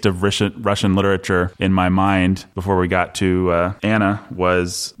of taste of Russian literature in my mind before we got to Anna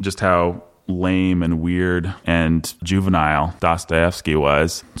was just how lame and weird and juvenile Dostoevsky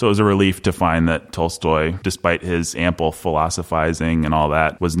was. So it was a relief to find that Tolstoy, despite his ample philosophizing and all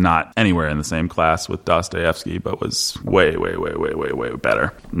that, was not anywhere in the same class with Dostoevsky, but was way, way, way, way, way, way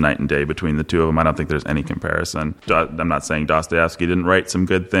better. Night and day between the two of them. I don't think there's any comparison. I'm not saying Dostoevsky didn't write some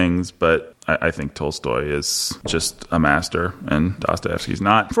good things, but I think Tolstoy is just a master and Dostoevsky's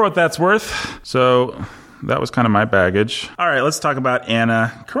not, for what that's worth. So that was kind of my baggage. All right, let's talk about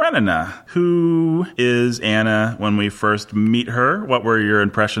Anna Karenina. Who is Anna when we first meet her? What were your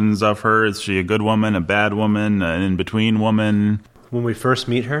impressions of her? Is she a good woman, a bad woman, an in-between woman? When we first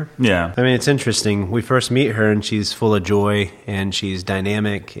meet her? Yeah. I mean, it's interesting. We first meet her, and she's full of joy, and she's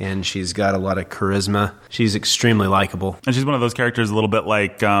dynamic, and she's got a lot of charisma. She's extremely likable. And she's one of those characters a little bit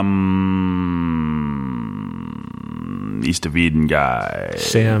like East of Eden guy.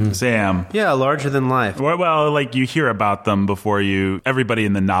 Sam. Yeah, larger than life. Well, like you hear about them before everybody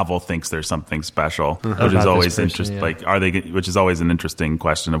in the novel thinks there's something special, which is always interesting. Yeah. Like, which is always an interesting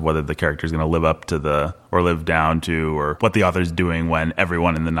question of whether the character's going to live up to or live down to, or what the author's doing when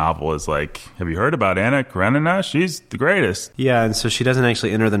everyone in the novel is like, have you heard about Anna Karenina? She's the greatest. Yeah, and so she doesn't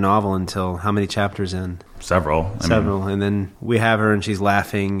actually enter the novel until how many chapters in? Several. And then we have her, and she's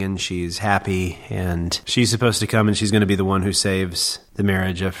laughing, and she's happy, and she's supposed to come, and she's going to be the one who saves the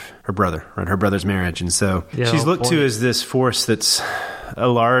marriage of her brother, right? Her brother's marriage. And so she's looked to as this force that's a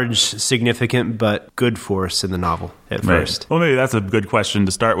large, significant, but good force in the novel at first. Well, maybe that's a good question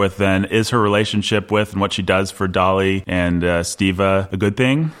to start with then. Is her relationship with and what she does for Dolly and Stiva a good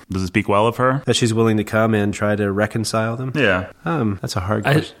thing? Does it speak well of her? That she's willing to come and try to reconcile them? Yeah. That's a hard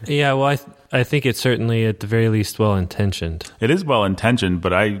question. I think it's certainly at the very least well-intentioned. It is well-intentioned,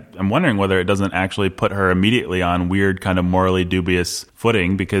 but I'm wondering whether it doesn't actually put her immediately on weird, kind of morally dubious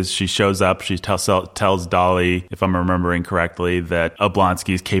footing, because she shows up, she tells Dolly, if I'm remembering correctly, that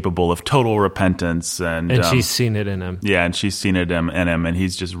Oblonsky is capable of total repentance. And she's seen it in him. Yeah, and she's seen it in him, and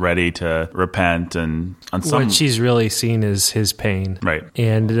he's just ready to repent. And what she's really seen is his pain. Right.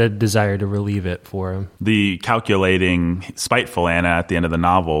 And the desire to relieve it for him. The calculating, spiteful Anna at the end of the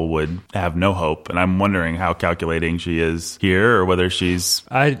novel would have no hope, and I'm wondering how calculating she is here, or whether she's...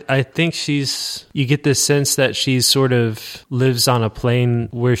 I think you get this sense that she sort of lives on a plane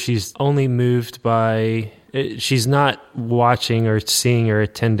where she's only moved by... She's not watching or seeing or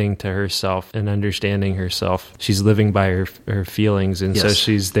attending to herself and understanding herself. She's living by her feelings. And so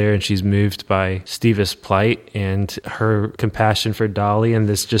she's there, and she's moved by Stiva's plight and her compassion for Dolly, and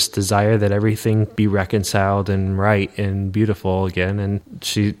this just desire that everything be reconciled and right and beautiful again. And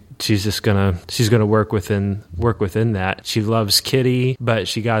she she's gonna work within that. She loves Kitty, but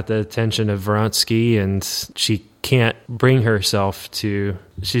she got the attention of Vronsky, and she can't bring herself to.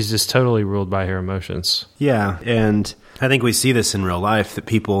 She's just totally ruled by her emotions. Yeah, and I think we see this in real life, that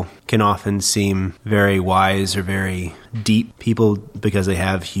people can often seem very wise or very deep people because they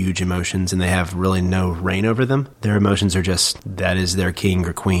have huge emotions and they have really no reign over them. Their emotions are just, that is their king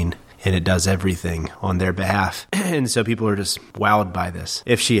or queen, and it does everything on their behalf. And so people are just wowed by this.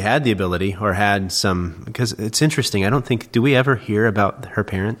 If she had the ability or had some, because it's interesting, I don't think, do we ever hear about her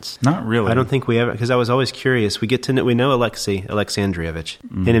parents? Not really. I don't think we ever, because I was always curious. We know Alexei Alexandrievich,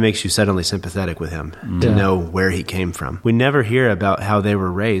 and it makes you suddenly sympathetic with him to know where he came from. We never hear about how they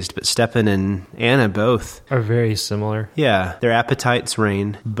were raised, but Stepan and Anna both are very similar. Yeah, their appetites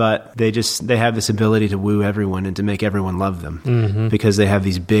reign, but they have this ability to woo everyone and to make everyone love them because they have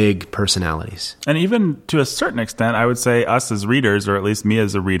these big personalities. And even to a certain extent, I would say us as readers, or at least me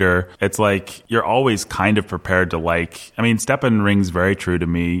as a reader, it's like you're always kind of prepared to like. I mean, Stepan rings very true to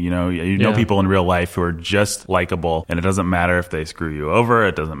me. You know people in real life who are just likable, and it doesn't matter if they screw you over.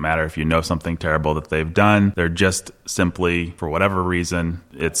 It doesn't matter if you know something terrible that they've done. They're just simply, for whatever reason,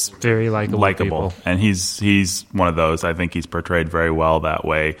 it's very likable. And he's one of those. I think he's portrayed very well that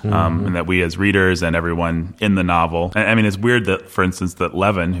way, and that we as readers and everyone in the novel. I mean, it's weird that, for instance, that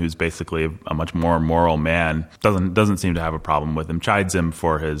Levin, who's basically a much more moral man, doesn't seem to have a problem with him. Chides him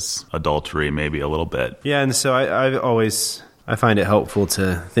for his adultery maybe a little bit. Yeah, and so I find it helpful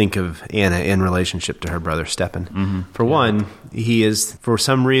to think of Anna in relationship to her brother Stepan. For one, he is, for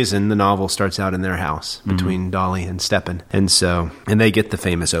some reason, the novel starts out in their house between Dolly and Stepan. And they get the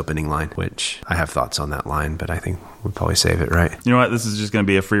famous opening line, which I have thoughts on that line, but I think we'll probably save it, right? You know what? This is just going to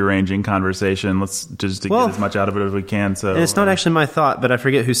be a free-ranging conversation. Let's just get as much out of it as we can. So, and it's not actually my thought, but I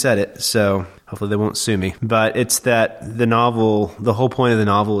forget who said it, so hopefully they won't sue me. But it's that the whole point of the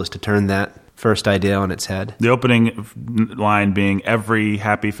novel is to turn that first idea on its head. The opening line being, every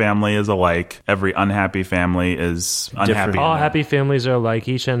happy family is alike, every unhappy family is unhappy. All happy families are alike,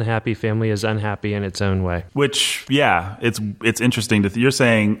 each unhappy family is unhappy in its own way. Which, yeah, it's interesting. You're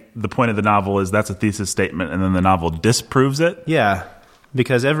saying the point of the novel is that's a thesis statement, and then the novel disproves it? Yeah.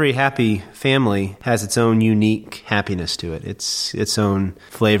 Because every happy family has its own unique happiness to it. It's its own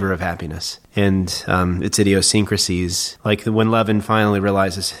flavor of happiness. And its idiosyncrasies. Like when Levin finally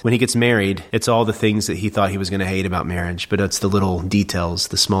realizes, when he gets married, it's all the things that he thought he was going to hate about marriage, but it's the little details,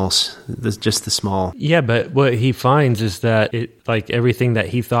 just the small. Yeah, but what he finds is that everything that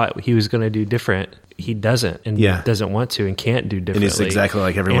he thought he was going to do different, he doesn't, and doesn't want to, and can't do differently. And he's exactly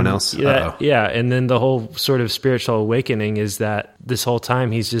like everyone else. Yeah, and then the whole sort of spiritual awakening is that this whole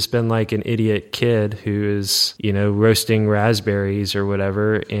time he's just been like an idiot kid who is, roasting raspberries or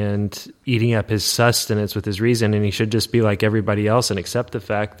whatever and eating up his sustenance with his reason, and he should just be like everybody else and accept the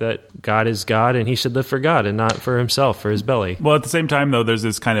fact that God is God and he should live for God and not for himself, for his belly. Well, at the same time, though, there's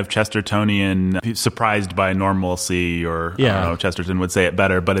this kind of Chestertonian surprised by normalcy, or I don't know, Chesterton would say it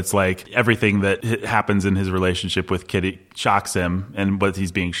better, but it's like everything that happens in his relationship with Kitty shocks him, and what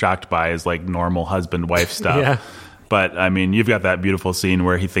he's being shocked by is like normal husband-wife stuff. Yeah. But, I mean, you've got that beautiful scene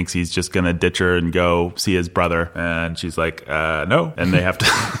where he thinks he's just going to ditch her and go see his brother. And she's like, no. And they have to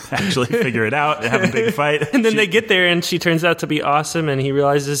actually figure it out and have a big fight. And then they get there and she turns out to be awesome and he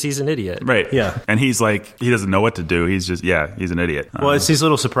realizes he's an idiot. Right. Yeah. And he's like, he doesn't know what to do. He's just, he's an idiot. Well, it's these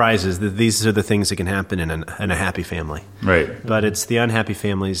little surprises that these are the things that can happen in a happy family. Right. But it's the unhappy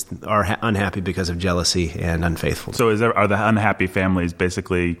families are unhappy because of jealousy and unfaithfulness. So are the unhappy families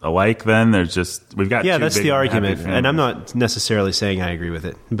basically alike then? We've got two that's big the argument. families. And I'm not necessarily saying I agree with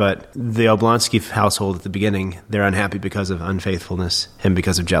it, but the Oblonsky household at the beginning, they're unhappy because of unfaithfulness and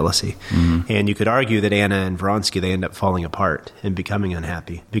because of jealousy. And you could argue that Anna and Vronsky, they end up falling apart and becoming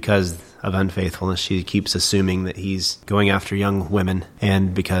unhappy because of unfaithfulness. She keeps assuming that he's going after young women,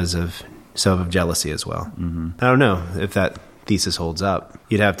 and because of jealousy as well. I don't know if that thesis holds up.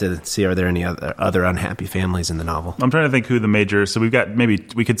 You'd have to see, are there any other unhappy families in the novel? I'm trying to think who the major... So we've got, maybe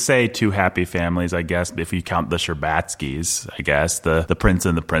we could say two happy families, I guess, if you count the Sherbatskys, I guess. The prince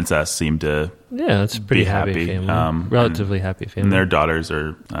and the princess seem to... Yeah, it's a pretty happy family. Relatively happy family. And their daughters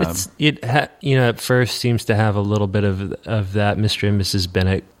are... at first seems to have a little bit of that Mr. and Mrs.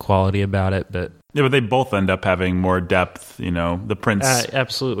 Bennett quality about it, but Yeah, but they both end up having more depth. The prince.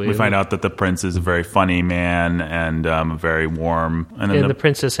 Absolutely. We find out that the prince is a very funny man and very warm. And the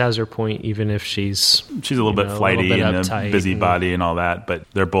princess has her point, even if she's a little bit flighty and a busybody and all that. But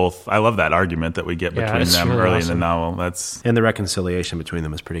they're both. I love that argument that we get between them really early in the novel. And the reconciliation between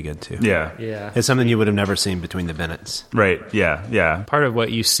them is pretty good too. Yeah. It's something you would have never seen between the Bennets. Right. Yeah. Part of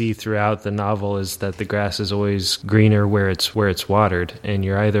what you see throughout the novel is that the grass is always greener where it's watered, and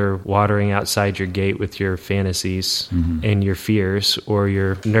you're either watering outside your gate with your fantasies and your fears, or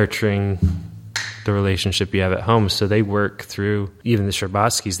you're nurturing the relationship you have at home. So they work through, even the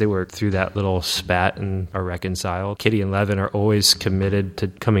Sherbatskys, they work through that little spat and are reconciled. Kitty and Levin are always committed to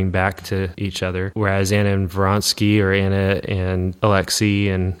coming back to each other, whereas Anna and Vronsky, or Anna and Alexei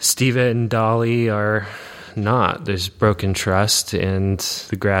and Stiva and Dolly are not. There's broken trust, and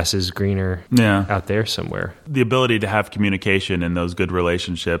the grass is greener out there somewhere. The ability to have communication in those good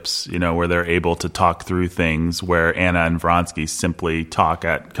relationships, where they're able to talk through things, where Anna and Vronsky simply talk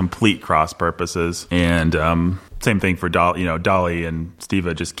at complete cross purposes. And same thing for Dolly. Dolly and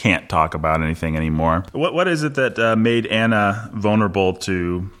Stiva just can't talk about anything anymore. What is it that made Anna vulnerable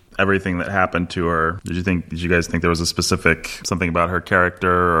to everything that happened to her? Did you guys think there was a specific something about her character,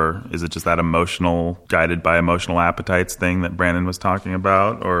 or is it just that guided by emotional appetites thing that Brandon was talking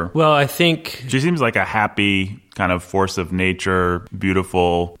about? Or, well, I think she seems like a happy kind of force of nature,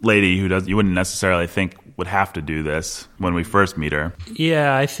 beautiful lady who you wouldn't necessarily think would have to do this when we first meet her.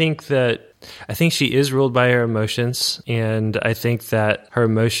 Yeah, I think she is ruled by her emotions, and I think that her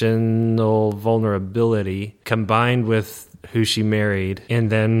emotional vulnerability combined with who she married, and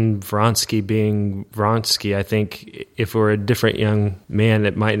then Vronsky being Vronsky, I think if it were a different young man,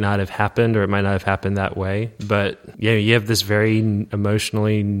 it might not have happened, or it might not have happened that way. But yeah, you have this very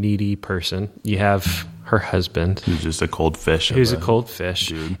emotionally needy person. You have her husband, who's just a cold fish. Who's a cold fish.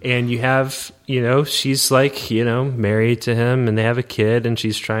 Dude. And you have, she's like, married to him, and they have a kid, and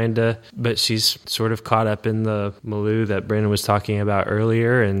but she's sort of caught up in the milieu that Brandon was talking about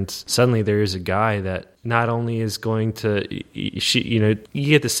earlier. And suddenly there is a guy that not only is going to, you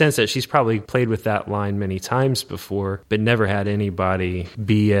get the sense that she's probably played with that line many times before, but never had anybody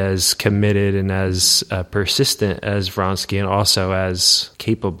be as committed and as persistent as Vronsky, and also as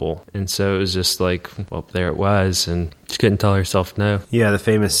capable. And so it was just like, well, there it was, and she couldn't tell herself no. Yeah, the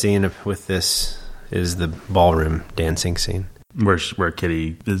famous scene with this is the ballroom dancing scene. Where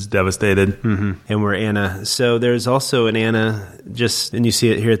Kitty is devastated. Mm-hmm. And where Anna... So there's also an Anna, and you see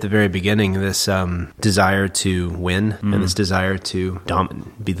it here at the very beginning, this desire to win, and this desire to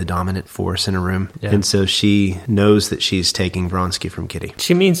be the dominant force in a room. Yeah. And so she knows that she's taking Vronsky from Kitty.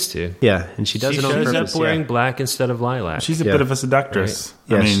 She means to. Yeah, and she does it on purpose. She shows up wearing black instead of lilac. She's a bit of a seductress.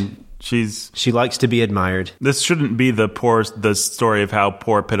 Right? Yes. I mean... She likes to be admired. This shouldn't be the story of how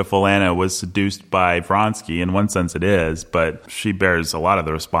poor, pitiful Anna was seduced by Vronsky. In one sense, it is, but she bears a lot of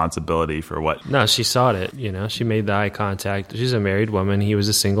the responsibility for what. No, she sought it. She made the eye contact. She's a married woman. He was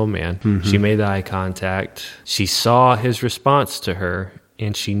a single man. Mm-hmm. She made the eye contact. She saw his response to her.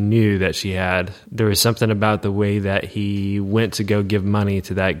 And she knew that there was something about the way that he went to go give money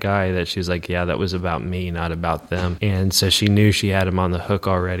to that guy that she was like, yeah, that was about me, not about them. And so she knew she had him on the hook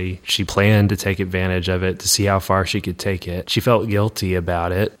already. She planned to take advantage of it, to see how far she could take it. She felt guilty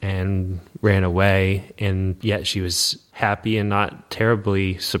about it and ran away, and yet she was happy and not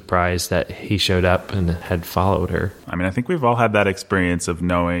terribly surprised that he showed up and had followed her. I mean, I think we've all had that experience of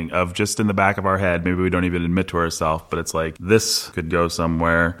knowing, of just in the back of our head, maybe we don't even admit to ourselves, but it's like, this could go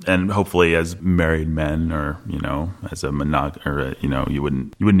somewhere. And hopefully as married men, or, as a or, you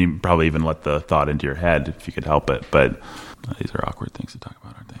wouldn't even probably even let the thought into your head if you could help it. But these are awkward things to talk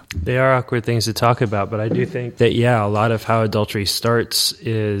about, aren't they? They are awkward things to talk about, but I do think that, a lot of how adultery starts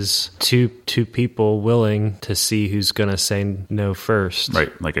is two people willing to see who's going to say no first.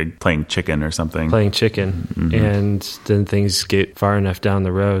 Right, like playing chicken or something. Playing chicken. Mm-hmm. And then things get far enough down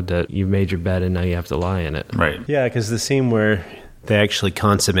the road that you've made your bed and now you have to lie in it. Right. Yeah, because the scene where they actually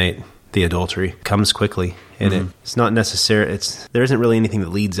consummate the adultery comes quickly. And it's not necessary. There isn't really anything that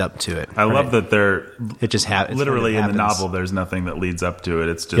leads up to it. I love that it just happens. Literally in the novel, there's nothing that leads up to it.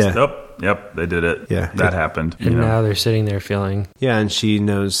 It's just, yep, they did it. Yeah, that happened. And now they're sitting there feeling. Yeah, and she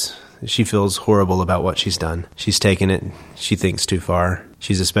feels horrible about what she's done. She's taken it. She thinks too far.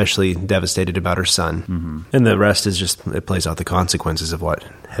 She's especially devastated about her son. Mm-hmm. And the rest is just, it plays out the consequences of what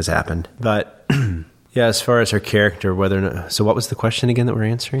has happened. But yeah, as far as her character, whether or not... So what was the question again that we're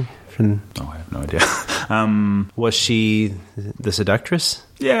answering? I have no idea. Was she the seductress?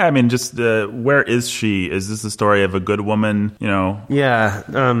 Yeah, I mean, just where is she? Is this the story of a good woman, Yeah.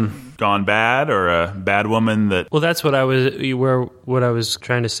 gone bad, or a bad woman that... Well, that's what I was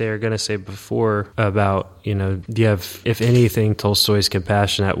trying to say or going to say before about, do you have, if anything, Tolstoy's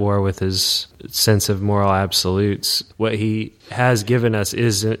compassion at war with his sense of moral absolutes. What he has given us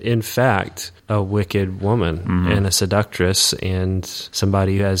is, in fact, a wicked woman and a seductress and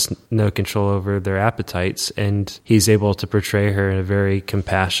somebody who has no control over their appetites. And he's able to portray her in a very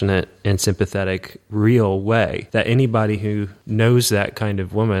compassionate and sympathetic, real way that anybody who knows that kind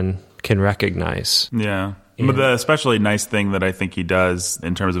of woman can recognize. Yeah. But the especially nice thing that I think he does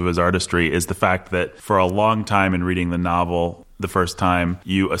in terms of his artistry is the fact that for a long time in reading the novel, the first time,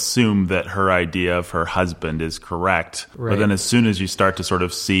 you assume that her idea of her husband is correct. Right. But then as soon as you start to sort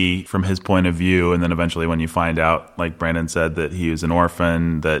of see from his point of view, and then eventually when you find out, like Brandon said, that he was an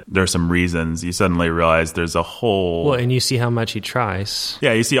orphan, that there's some reasons, you suddenly realize there's a whole... Well, and you see how much he tries.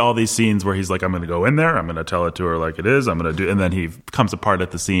 Yeah, you see all these scenes where he's like, I'm going to go in there, I'm going to tell it to her like it is, I'm going to do... And then he comes apart at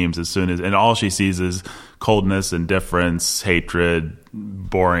the seams as soon as... And all she sees is coldness, indifference, hatred,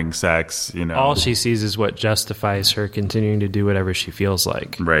 boring sex, All she sees is what justifies her continuing to do whatever she feels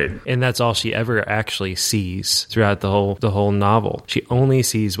like. Right. And that's all she ever actually sees throughout the whole novel. She only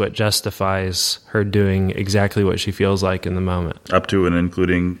sees what justifies her doing exactly what she feels like in the moment. Up to and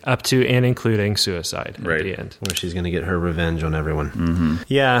including suicide at the end. Where she's going to get her revenge on everyone. Mm-hmm.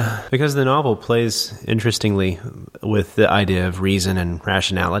 Yeah, because the novel plays interestingly with the idea of reason and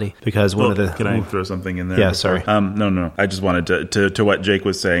rationality. Because Can I throw something in there? Yeah, sorry. No. I just wanted to what Jake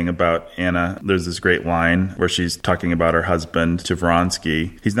was saying about Anna. There's this great line where she's talking about her husband to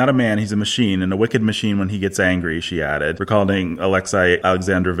Vronsky. He's not a man, he's a machine, and a wicked machine when he gets angry, she added, recalling Alexei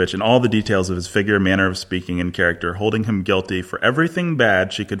Alexandrovich and all the details of his figure, manner of speaking, and character, holding him guilty for everything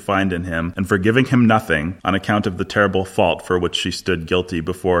bad she could find in him, and forgiving him nothing on account of the terrible fault for which she stood guilty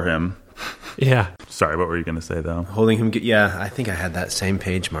before him. Yeah. Sorry, what were you going to say, though? Holding him... Yeah, I think I had that same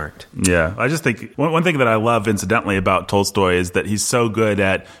page marked. Yeah, I just think... One thing that I love, incidentally, about Tolstoy is that he's so good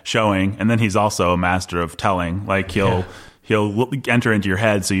at showing, and then he's also a master of telling. Like, he'll enter into your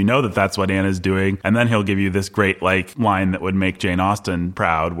head so you know that that's what Anna's doing, and then he'll give you this great line that would make Jane Austen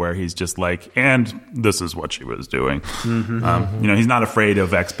proud, where he's just like, and this is what she was doing. Mm-hmm. He's not afraid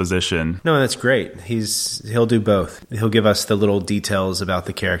of exposition. No, that's great. He'll do both. He'll give us the little details about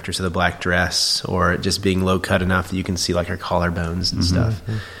the characters of the black dress, or just being low cut enough that you can see her collarbones and stuff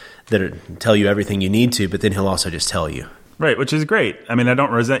that tell you everything you need to, but then he'll also just tell you. Right, which is great. I mean, I don't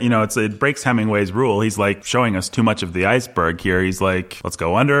resent, it breaks Hemingway's rule. He's showing us too much of the iceberg here. He's like, let's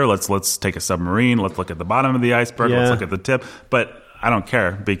go under, let's take a submarine, let's look at the bottom of the iceberg, let's look at the tip. But I don't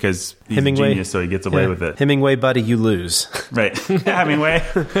care because he's a genius, so he gets away with it. Hemingway, buddy, you lose. Right. Hemingway.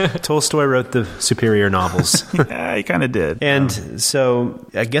 Tolstoy wrote the superior novels. Yeah, he kind of did. And so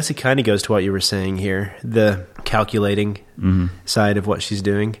I guess it kind of goes to what you were saying here, the calculating side of what she's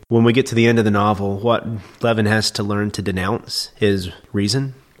doing. When we get to the end of the novel, what Levin has to learn to denounce is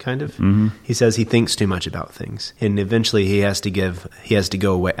reason. Kind of. Mm-hmm. He says he thinks too much about things, and eventually he has to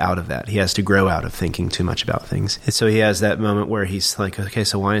go away out of that. He has to grow out of thinking too much about things. And so he has that moment where he's like, okay,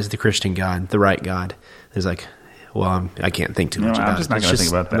 so why is the Christian God the right God? There's well, I can't think too much about it. I'm just not going to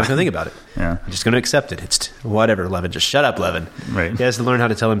think about that. I'm not going to think about it. Yeah. I'm just going to accept it. It's whatever, Levin. Just shut up, Levin. Right. He has to learn how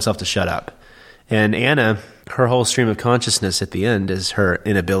to tell himself to shut up. And Anna, her whole stream of consciousness at the end is her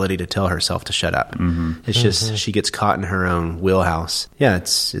inability to tell herself to shut up. Mm-hmm. It's just she gets caught in her own wheelhouse. Yeah,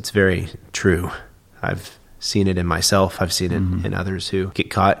 it's very true. I've seen it in myself. I've seen it in others who get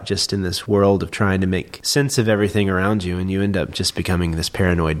caught just in this world of trying to make sense of everything around you, and you end up just becoming this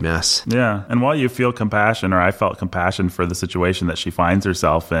paranoid mess. Yeah, and while you feel compassion, or I felt compassion for the situation that she finds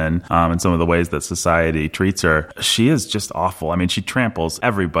herself in, and some of the ways that society treats her, she is just awful. I mean, she tramples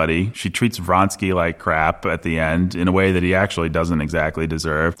everybody. She treats Vronsky like crap at the end in a way that he actually doesn't exactly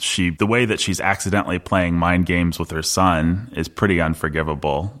deserve. The way that she's accidentally playing mind games with her son is pretty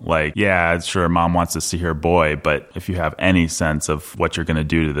unforgivable. Yeah, sure, mom wants to see her boy, but if you have any sense of what you're going to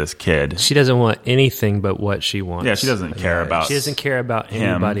do to this kid... She doesn't want anything but what she wants. Yeah, she doesn't care about... She doesn't care about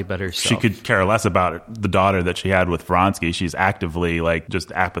anybody but herself. She could care less about the daughter that she had with Vronsky. She's actively,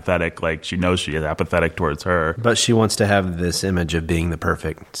 just apathetic. She knows she is apathetic towards her. But she wants to have this image of being the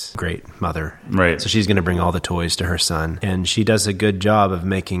perfect, great mother. Right. So she's going to bring all the toys to her son. And she does a good job of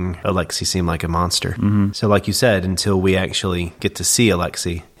making Alexei seem like a monster. Mm-hmm. So like you said, until we actually get to see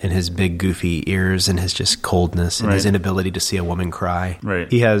Alexei and his big goofy ears and his just coldness and his inability to see a woman cry.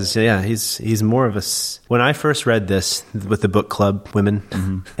 Right. He has, he's more of a... When I first read this with the book club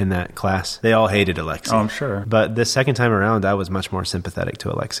women in that class, they all hated Alexei. Oh, I'm sure. But the second time around, I was much more sympathetic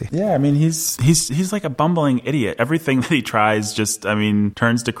to Alexei. Yeah, I mean, he's like a bumbling idiot. Everything that he tries just,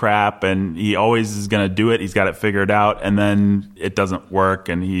 turns to crap, and he always is going to do it. He's got it figured out, and then it doesn't work,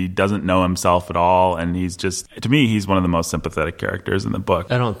 and he doesn't know himself at all, and he's just, to me, he's one of the most sympathetic characters in the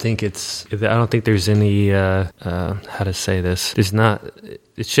book. I don't think there's any, how to say this.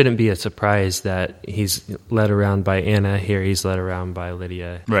 It shouldn't be a surprise that he's led around by Anna. Here he's led around by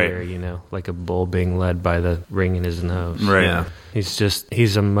Lydia. Right. Here, like a bull being led by the ring in his nose. Right. Yeah.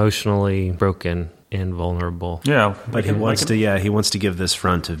 He's emotionally broken and vulnerable. Yeah. But he wants to give this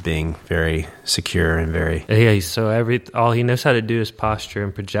front of being very secure and very... Yeah, so all he knows how to do is posture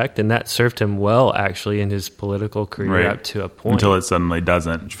and project, and that served him well, actually, in his political career up to a point. Until it suddenly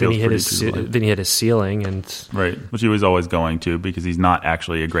doesn't. Then he hit a ceiling. Right, which he was always going to, because he's not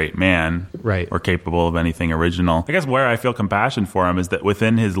actually a great man. Right. Or capable of anything original. I guess where I feel compassion for him is that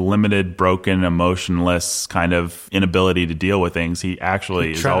within his limited, broken, emotionless kind of inability to deal with things, he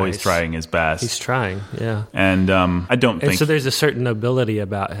actually is always trying his best. He's trying. Yeah. And I don't think... And so there's a certain nobility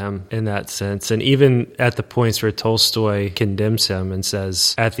about him in that sense. And even at the points where Tolstoy condemns him and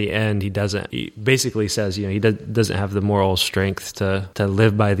says, at the end, he basically says, he doesn't have the moral strength to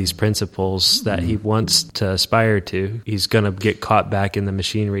live by these principles that he wants to aspire to. He's going to get caught back in the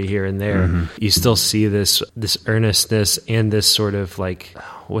machinery here and there. You still see this earnestness and this sort of like...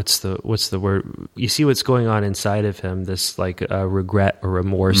 What's the word? You see what's going on inside of him, this like regret or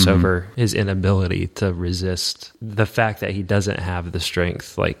remorse over his inability to resist the fact that he doesn't have the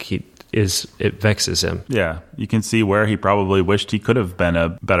strength. It vexes him. Yeah, you can see where he probably wished he could have been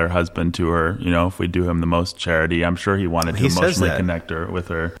a better husband to her. If we do him the most charity, I'm sure he wanted to emotionally connect her with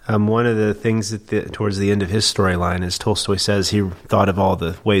her. One of the things towards the end of his storyline is Tolstoy says he thought of all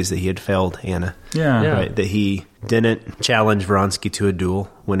the ways that he had failed Anna. Yeah. Right, that he didn't challenge Vronsky to a duel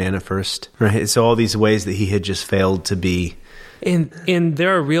when Anna first. Right, so all these ways that he had just failed to be. And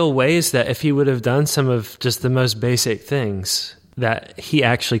there are real ways that if he would have done some of just the most basic things, that he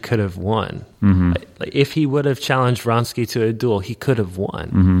actually could have won. Like if he would have challenged Vronsky to a duel, he could have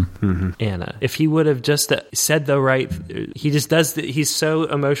won Anna. If he would have just said the right... He just does... He's so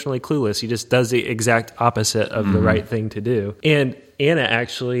emotionally clueless. He just does the exact opposite of the right thing to do. And Anna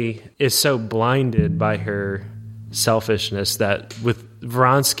actually is so blinded by her selfishness that with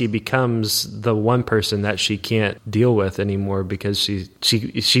Vronsky becomes the one person that she can't deal with anymore because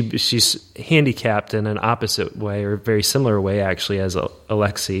she's handicapped in an opposite way or a very similar way actually as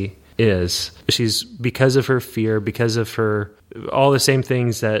Alexei is. She's, because of her fear, because of her all the same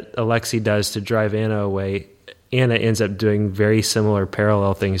things that Alexei does to drive Anna away, Anna ends up doing very similar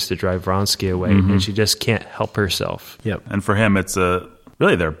parallel things to drive Vronsky away, and she just can't help herself. Yep. And for him, it's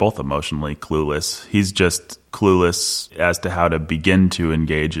really they're both emotionally clueless. He's just clueless as to how to begin to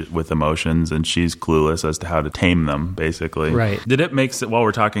engage with emotions, and she's clueless as to how to tame them, basically. Right. Did it make sense, while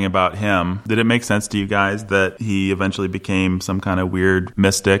we're talking about him, did it make sense to you guys that he eventually became some kind of weird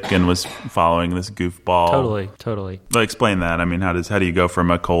mystic and was following this goofball? Totally. But explain that. I mean, how do you go from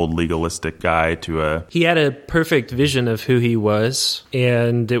a cold legalistic guy to a... He had a perfect vision of who he was,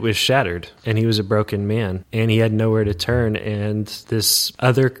 and it was shattered, and he was a broken man, and he had nowhere to turn, and this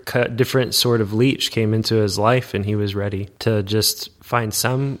other different sort of leech came into his life, and he was ready to just find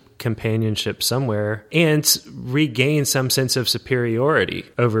some companionship somewhere and regain some sense of superiority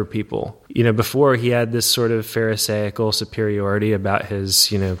over people. Before he had this sort of pharisaical superiority about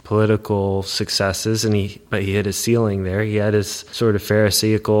his, political successes, but he hit a ceiling there. He had his sort of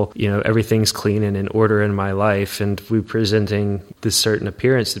pharisaical, everything's clean and in order in my life, and we presenting this certain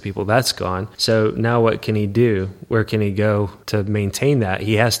appearance to people. That's gone. So now what can he do? Where can he go to maintain that?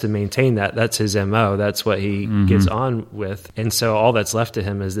 He has to maintain that. That's his MO. That's what he gets on with. And so all that's left to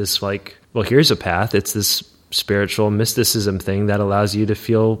him is this here's a path. It's this spiritual mysticism thing that allows you to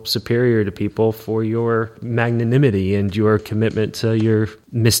feel superior to people for your magnanimity and your commitment to your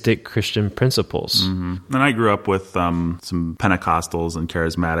mystic Christian principles. And I grew up with some Pentecostals and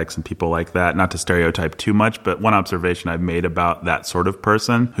charismatics and people like that, not to stereotype too much, but one observation I've made about that sort of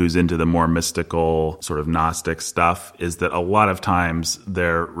person who's into the more mystical sort of Gnostic stuff is that a lot of times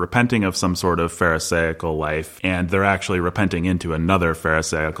they're repenting of some sort of pharisaical life, and they're actually repenting into another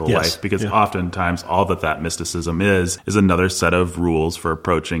pharisaical life, because oftentimes all that mysticism is another set of rules for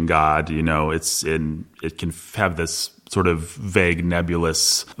approaching God. It can have this sort of vague,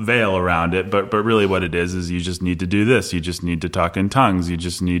 nebulous veil around it. But really what it is you just need to do this. You just need to talk in tongues. You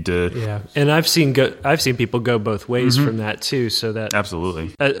just need to... Yeah. And I've seen people go both ways from that too. So that...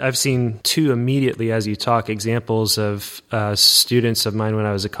 Absolutely. I've seen two immediately as you talk examples of students of mine when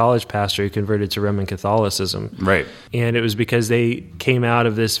I was a college pastor who converted to Roman Catholicism. Right. And it was because they came out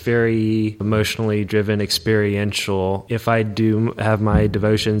of this very emotionally driven, experiential, if I do have my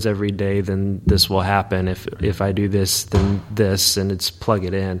devotions every day, then this will happen. If I do this, then this, and it's plug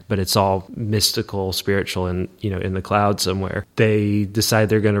it in. But it's all mystical, spiritual, and in the cloud somewhere. They decide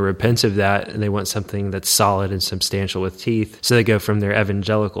they're going to repent of that, and they want something that's solid and substantial with teeth. So they go from their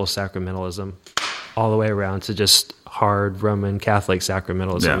evangelical sacramentalism all the way around to just hard Roman Catholic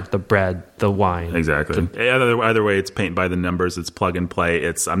sacramentalism, with the bread, the wine. Exactly. Either way, it's paint by the numbers. It's plug and play.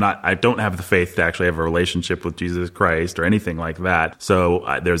 I don't have the faith to actually have a relationship with Jesus Christ or anything like that. So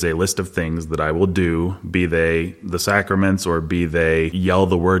there's a list of things that I will do, be they the sacraments or be they yell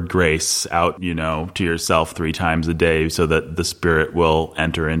the word grace out, to yourself 3 times a day so that the Spirit will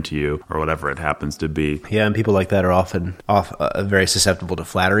enter into you or whatever it happens to be. Yeah, and people like that are often very susceptible to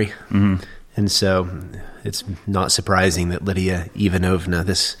flattery. Mm-hmm. And so it's not surprising that Lydia Ivanovna,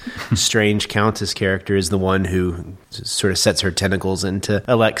 this strange countess character, is the one who sort of sets her tentacles into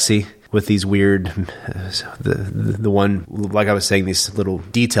Alexei with these weird, the one, like I was saying, these little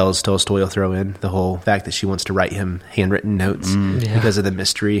details Tolstoy will throw in. The whole fact that she wants to write him handwritten notes because of the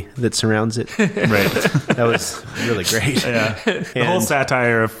mystery that surrounds it. Right. That was really great. Yeah. The whole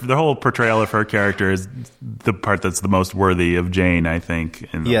satire, the whole portrayal of her character is the part that's the most worthy of Jane, I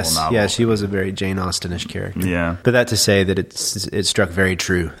think, in the whole novel. Yeah, she was a very Jane Austenish character. Yeah. But that to say that it struck very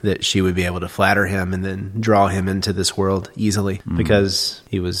true that she would be able to flatter him and then draw him into this world easily because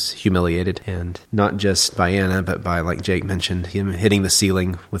he was humiliated, and not just by Anna, but by, like Jake mentioned, him hitting the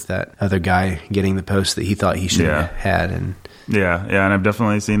ceiling with that other guy getting the post that he thought he should have had. And yeah, and I've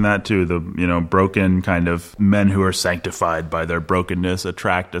definitely seen that too. The broken kind of men who are sanctified by their brokenness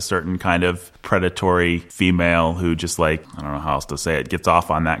attract a certain kind of predatory female who just I don't know how else to say it, gets off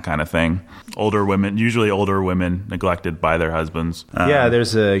on that kind of thing. Usually older women neglected by their husbands.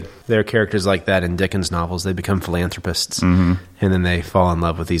 There are characters like that in Dickens novels. They become philanthropists, and then they fall in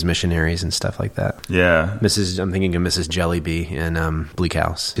love with these missionaries and stuff like that. Yeah, I'm thinking of Mrs. Jellyby in Bleak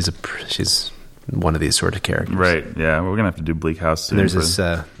House. She's one of these sort of characters. Right, yeah. We're going to have to do Bleak House soon. And there's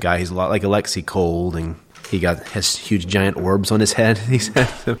this guy, he's a lot like Alexei Cold, and he has huge giant orbs on his head, he said.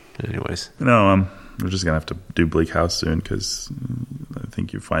 So, anyways. We're just going to have to do Bleak House soon because I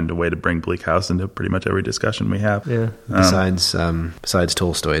think you find a way to bring Bleak House into pretty much every discussion we have. Yeah. Besides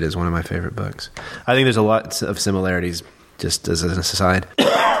Tolstoy, it is one of my favorite books. I think there's a lot of similarities, just as an aside,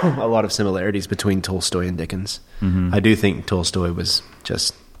 a lot of similarities between Tolstoy and Dickens. Mm-hmm. I do think Tolstoy was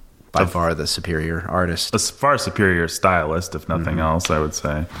just by far the superior artist. A far superior stylist, if nothing else, I would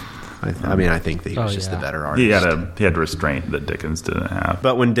say. I think that he was just the better artist. He had restraint that Dickens didn't have.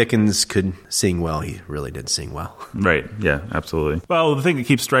 But when Dickens could sing well, he really did sing well. Right, yeah, absolutely. Well, the thing that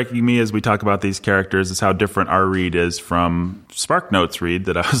keeps striking me as we talk about these characters is how different our read is from SparkNotes read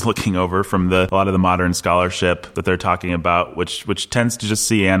that I was looking over from a lot of the modern scholarship that they're talking about, which tends to just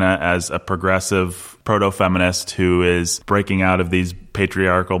see Anna as a progressive proto-feminist who is breaking out of these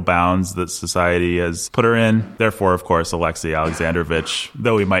patriarchal bounds that society has put her in. Therefore, of course, Alexei Alexandrovich,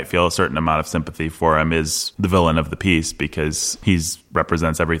 though we might feel a certain amount of sympathy for him, is the villain of the piece because he's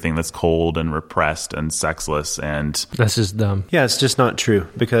represents everything that's cold and repressed and sexless, and that's just dumb. Yeah, it's just not true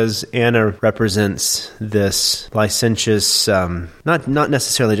because Anna represents this licentious, not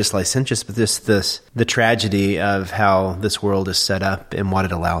necessarily just licentious, but the tragedy of how this world is set up and what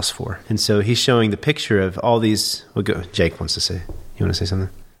it allows for. And so he's showing the picture of all these. Jake wants to say. You want to say something?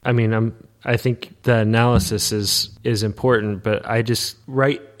 I think the analysis is important, but I just,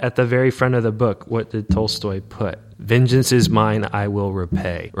 right at the very front of the book, what did Tolstoy put? Vengeance is mine, I will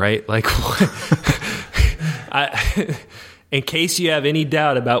repay, right? Like, in case you have any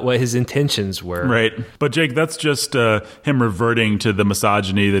doubt about what his intentions were. Right. But Jake, that's just him reverting to the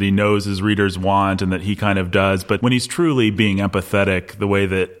misogyny that he knows his readers want and that he kind of does. But when he's truly being empathetic the way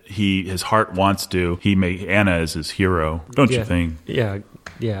that his heart wants to, Anna is his hero, don't you think?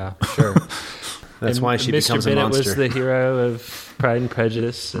 Yeah, sure. That's why she becomes a monster. Mr. Bennett was the hero of Pride and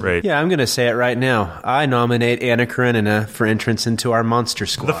Prejudice. Right. Yeah, I'm going to say it right now. I nominate Anna Karenina for entrance into our monster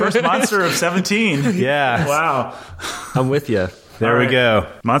squad. The first monster of 17. Yeah. Wow. I'm with you. There we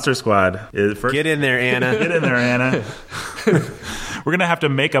go. Monster Squad. Get in there, Anna. Get in there, Anna. We're gonna have to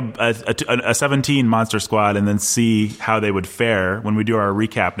make a 17 monster squad and then see how they would fare when we do our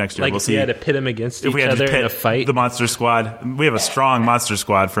recap next year. Like we'll if see we had to pit them against each we had other to pit in a fight. the monster squad. We have a strong monster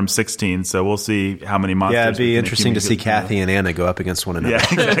squad from 16, so we'll see how many monsters. Yeah, it'd we be can interesting to see accumulate. Kathy and Anna go up against one another. Yeah,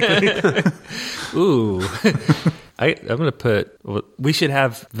 exactly. Ooh. I'm going to put... We should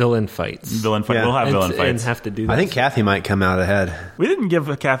have villain fights. Villain fight. Yeah. We'll have villain And fights. have to do that. I think Kathy might come out ahead. We didn't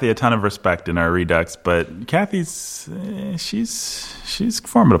give Kathy a ton of respect in our Redux, but Kathy's she's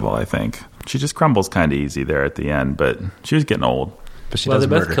formidable. I think she just crumbles kind of easy there at the end, but she was getting old. But she Well, they does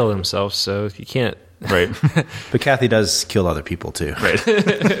both murder. kill themselves, so you can't... Right. But Kathy does kill other people, too. Right.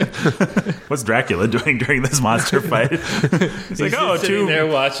 What's Dracula doing during this monster fight? He's like, oh, sitting two there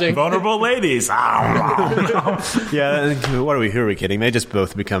watching. vulnerable ladies. Yeah, what are we? Who are we kidding? They just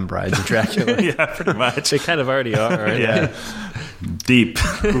both become brides of Dracula. Yeah, pretty much. They kind of already are, right? Yeah. Deep.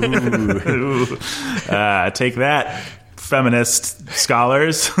 Ooh. Take that, feminist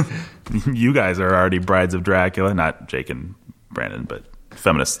scholars. You guys are already brides of Dracula. Not Jake and Brandon, but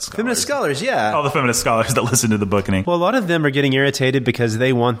feminist scholars. Feminist scholars, yeah. All the feminist scholars that listen to the bookening. Well, a lot of them are getting irritated because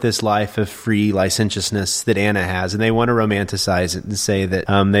they want this life of free licentiousness that Anna has, and they want to romanticize it and say that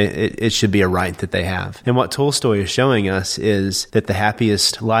it should be a right that they have. And what Tolstoy is showing us is that the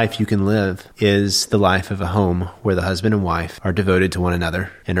happiest life you can live is the life of a home where the husband and wife are devoted to one another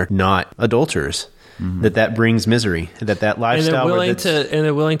and are not adulterers. Mm-hmm. That brings misery. That And lifestyle.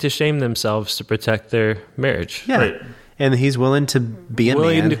 they're willing to shame themselves to protect their marriage. Yeah. Right. And he's willing to be a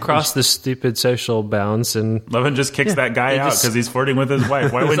Willing man. to cross the stupid social bounds, and Levin just kicks that guy out because he's flirting with his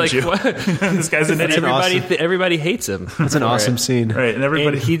wife. Why wouldn't like, you? what? This guy's an idiot. everybody hates him. That's an awesome scene. Right, and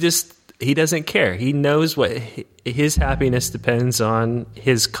everybody. And he doesn't care. He knows what his happiness depends on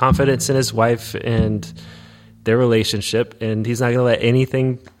his confidence in his wife and their relationship, and he's not going to let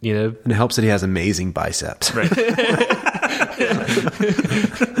anything, And it helps that he has amazing biceps. Right.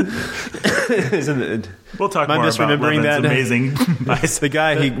 Isn't it? We'll talk Am I more about misremembering Levin's that? amazing biceps. The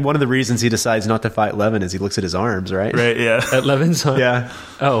guy, one of the reasons he decides not to fight Levin is he looks at his arms, right? Right, yeah. at Levin's on. Yeah.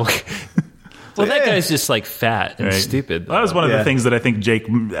 Oh. Well, that Yeah. guy's just like fat and Right. stupid. Well, that was one of Yeah. the things that I think Jake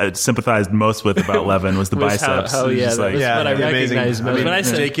sympathized most with about Levin was the Was biceps. how- It was yeah, just that like, was- what I amazing. recognize most. mean, When I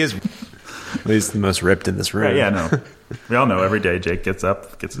said- Jake is he's the most ripped in this room. right, yeah, no. We all know every day Jake gets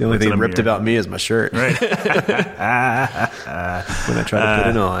up, The only thing ripped about me is my shirt Right. when I try to put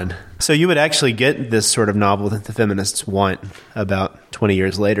it on. So you would actually get this sort of novel that the feminists want about 20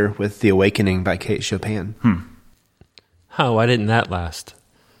 years later with The Awakening by Kate Chopin. Oh, why didn't that last?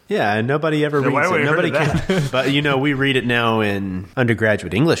 Yeah, and nobody ever why reads would it. we Nobody heard of can. But we read it now in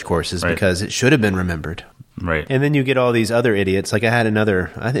undergraduate English courses Right. because it should have been remembered. Right. And then you get all these other idiots. Like I had another,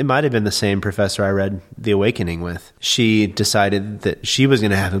 I think it might have been the same professor I read The Awakening with. She decided that she was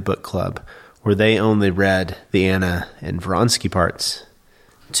going to have a book club where they only read the Anna and Vronsky parts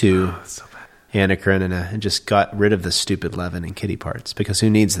to Anna Karenina and just got rid of the stupid Levin and Kitty parts because who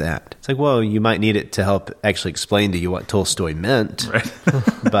needs that? It's like, well, you might need it to help actually explain to you what Tolstoy meant. Right.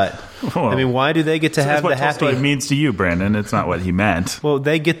 But, I mean, why do they get to have That's what the happy... Tolstoy means to you, Brandon. It's not what he meant. Well,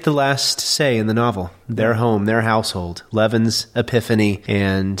 they get the last say in the novel. Their home, their household, Levin's epiphany,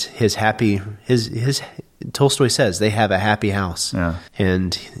 and his happy. His Tolstoy says they have a happy house, Yeah.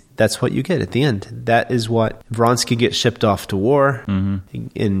 and that's what you get at the end. That is what Vronsky gets shipped off to war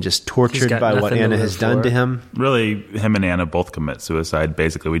and just He's tortured got by what nothing to Anna live has done for. to him. Really, him and Anna both commit suicide.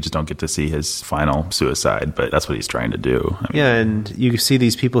 Basically, we just don't get to see his final suicide, but that's what he's trying to do. I mean, Yeah, and you see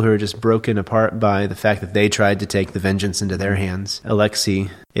these people who are just broken apart by the fact that they tried to take the vengeance into their hands.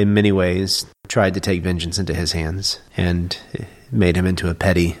 Alexei, in many ways, tried to take vengeance into his hands and made him into a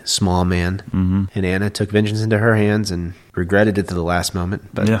petty, small man. Mm-hmm. And Anna took vengeance into her hands and regretted it to the last moment.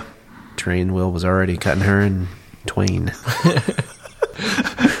 But Yeah. train wheel was already cutting her in twain.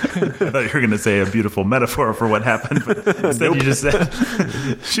 I thought you were going to say a beautiful metaphor for what happened, but instead you just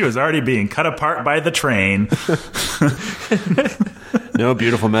said she was already being cut apart by the train. No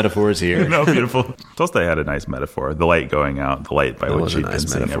beautiful metaphors here. No, beautiful. Tolstoy had a nice metaphor. The light going out, the light by That which was a he'd nice been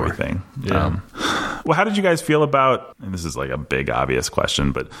seeing metaphor. everything. Yeah. Well, how did you guys feel about, and this is like a big obvious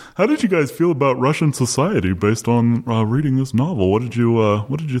question, but how did you guys feel about Russian society based on reading this novel? What did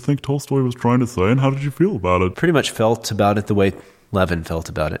you think Tolstoy was trying to say, and how did you feel about it? Pretty much felt about it the way Levin felt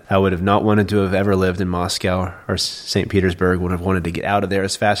about it. I would have not wanted to have ever lived in Moscow or St. Petersburg, would have wanted to get out of there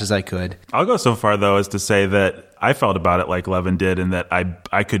as fast as I could. I'll go so far, though, as to say that I felt about it like Levin did, in that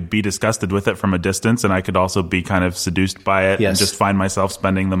I could be disgusted with it from a distance, and I could also be kind of seduced by it and just find myself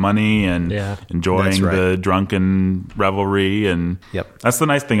spending the money and enjoying the drunken revelry. And that's the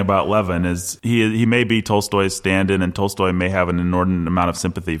nice thing about Levin, is he may be Tolstoy's stand-in, and Tolstoy may have an inordinate amount of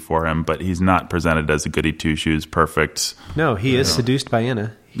sympathy for him, but he's not presented as a goody two-shoes perfect. No, he is seduced by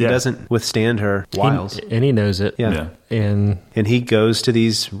Anna. He doesn't withstand her wiles. And he knows it. Yeah. And he goes to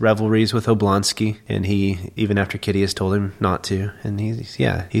these revelries with Oblonsky, and he, even after Kitty has told him not to, and he's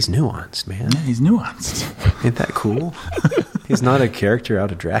nuanced, man. Yeah, he's nuanced. Ain't that cool? He's not a character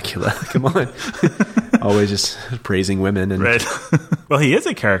out of Dracula. Come on. Always just praising women. And right. Well, he is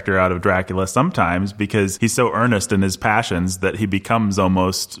a character out of Dracula sometimes, because he's so earnest in his passions that he becomes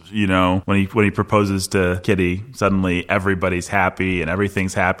almost, when he proposes to Kitty, suddenly everybody's happy and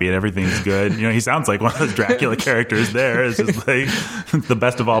everything's good. He sounds like one of those Dracula characters there. It's just like the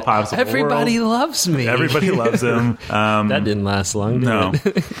best of all possible Everybody world. loves me. Everybody loves him. That didn't last long, did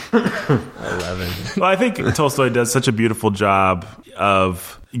it? 11. Well, I think Tolstoy does such a beautiful job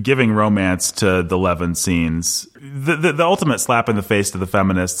of giving romance to the Levin scenes. The ultimate slap in the face to the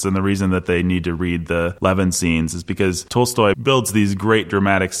feminists, and the reason that they need to read the Levin scenes, is because Tolstoy builds these great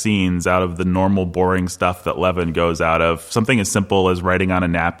dramatic scenes out of the normal boring stuff that Levin goes out of. Something as simple as writing on a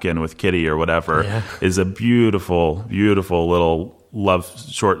napkin with Kitty or whatever is a beautiful, beautiful little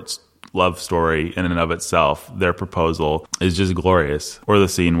short love story in and of itself. Their proposal is just glorious. Or the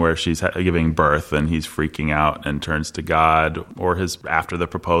scene where she's giving birth and he's freaking out and turns to God, or after the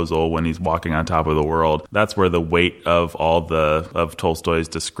proposal when he's walking on top of the world. That's where the weight of of Tolstoy's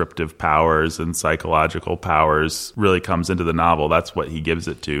descriptive powers and psychological powers really comes into the novel. That's what he gives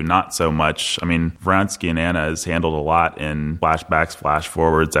it to. Not so much, Vronsky and Anna is handled a lot in flashbacks, flash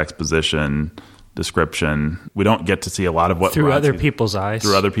forwards, exposition, description. We don't get to see a lot of what through other people's eyes.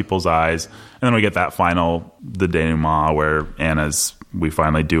 And then we get that final, the denouement, where we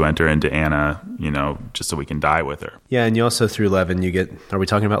finally do enter into Anna, just so we can die with her. Yeah, and you also, through Levin, you get... Are we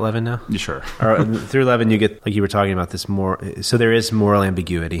talking about Levin now? Yeah, sure. Through Levin, you get, like you were talking about, this more... So there is moral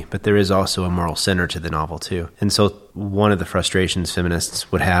ambiguity, but there is also a moral center to the novel, too. And so one of the frustrations feminists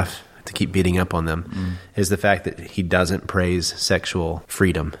would have to keep beating up on them is the fact that he doesn't praise sexual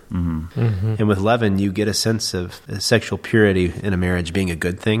freedom. And with Levin, you get a sense of sexual purity in a marriage being a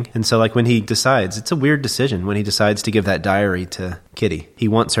good thing. And so when he decides, it's a weird decision when he decides to give that diary to Kitty. He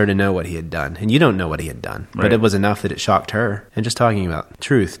wants her to know what he had done. And you don't know what he had done. Right. But it was enough that it shocked her. And just talking about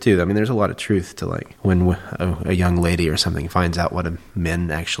truth, too. There's a lot of truth to when a young lady or something finds out what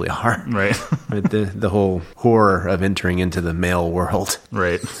men actually are. Right. The whole horror of entering into the male world.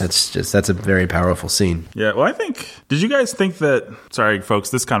 Right. That's a very powerful scene. Yeah, well, did you guys think that, sorry, folks,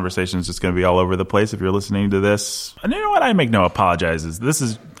 this conversation is just going to be all over the place if you're listening to this. And you know what? I make no apologizes.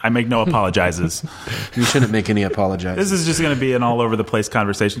 I make no apologizes. You shouldn't make any apologizes. This is just going to be an all over the place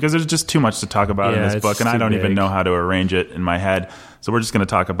conversation, because there's just too much to talk about in this book, and I don't even know how to arrange it in my head. So we're just going to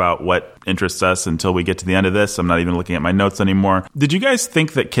talk about what interests us until we get to the end of this. I'm not even looking at my notes anymore. Did you guys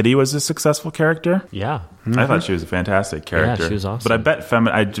think that Kitty was a successful character? Yeah. I thought she was a fantastic character. Yeah, she was awesome. But I bet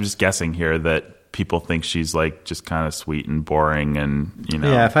I'm just guessing here that people think she's just kind of sweet and boring, and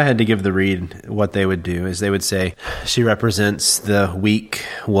Yeah, if I had to give the read, what they would do is they would say she represents the weak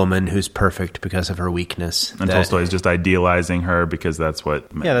woman who's perfect because of her weakness. And Tolstoy is just idealizing her because that's what...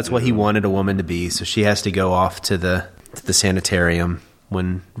 Yeah, that's what he wanted a woman to be. So she has to go off to the sanitarium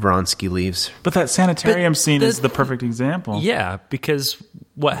when Vronsky leaves. But that sanitarium scene is the perfect example. Yeah, because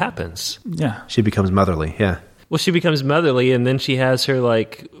what happens? Yeah. She becomes motherly, yeah. Well, she becomes motherly, and then she has her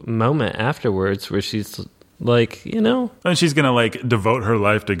moment afterwards where she's and she's gonna devote her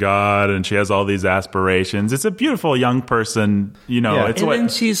life to God, and she has all these aspirations. It's a beautiful young person, Yeah. It's then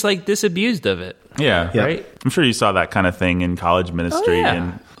she's disabused of it. Yeah, right. I'm sure you saw that kind of thing in college ministry.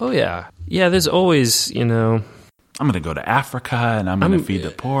 Oh yeah. There's always I'm going to go to Africa, and I'm going to feed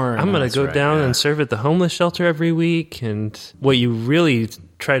the poor. I'm going to go down and serve at the homeless shelter every week. And what you really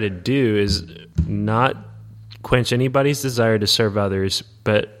try to do is not quench anybody's desire to serve others,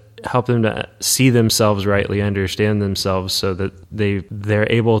 but help them to see themselves rightly, understand themselves, so that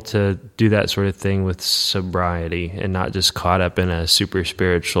they're able to do that sort of thing with sobriety and not just caught up in a super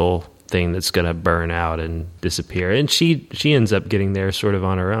spiritual thing that's going to burn out and disappear. And she ends up getting there sort of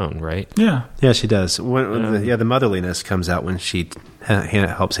on her own, right? Yeah. Yeah, she does. The motherliness comes out when she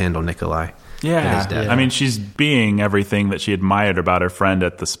helps handle Nikolai. Yeah. She's being everything that she admired about her friend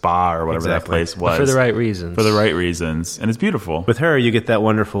at the spa or whatever that place was. For the right reasons. And it's beautiful. With her, you get that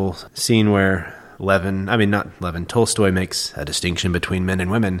wonderful scene where Tolstoy makes a distinction between men and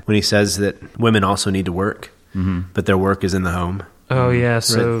women when he says that women also need to work, but their work is in the home. Oh yeah,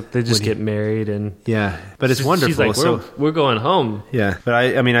 so Right. they just get married, and Yeah, but it's wonderful. She's like, So we're going home. yeah, but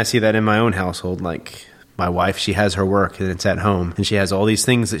I mean, I see that in my own household. Like my wife, she has her work and it's at home, and she has all these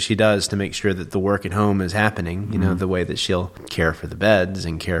things that she does to make sure that the work at home is happening. You know, the way that she'll care for the beds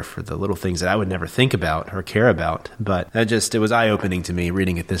and care for the little things that I would never think about or care about. But it was eye opening to me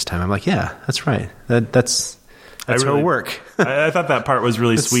reading it this time. I'm like, yeah, that's right. That's her work. I thought that part was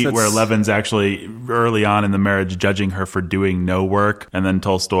really sweet, where Levin's actually early on in the marriage judging her for doing no work, and then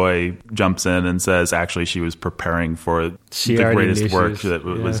Tolstoy jumps in and says actually she was preparing for the greatest work that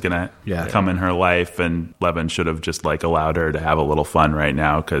was going to come in her life, and Levin should have just like allowed her to have a little fun right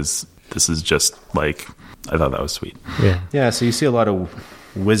now, because this is just like, I thought that was sweet. Yeah, so you see a lot of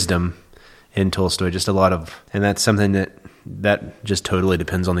wisdom in Tolstoy, just a lot of, and that's something that just totally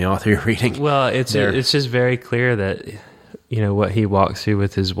depends on the author you're reading. Well, it's just very clear that, you know, what he walked through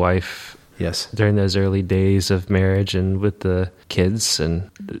with his wife during those early days of marriage, and with the kids, and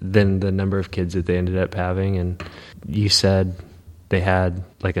then the number of kids that they ended up having. And you said they had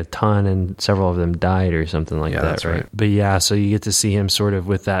like a ton, and several of them died or something like that, that's right? But yeah, so you get to see him sort of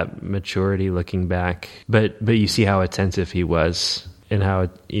with that maturity looking back, but you see how attentive he was, and how,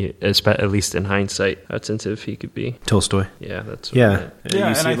 at least in hindsight, how attentive he could be. Tolstoy. Yeah, that's what I meant.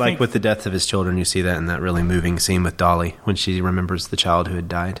 You see, like with the death of his children, you see that in that really moving scene with Dolly when she remembers the child who had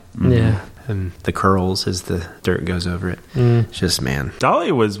died. Yeah. And the curls as the dirt goes over it. It's just, man.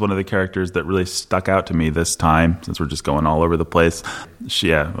 Dolly was one of the characters that really stuck out to me this time, since we're just going all over the place.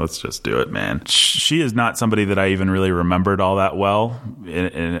 Let's just do it, man. She is not somebody that I even really remembered all that well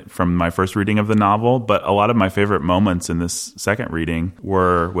from my first reading of the novel, but a lot of my favorite moments in this second reading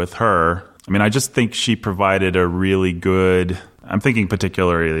were with her. I mean, I just think she provided a really good... I'm thinking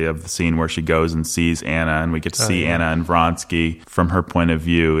particularly of the scene where she goes and sees Anna, and we get to see Anna and Vronsky from her point of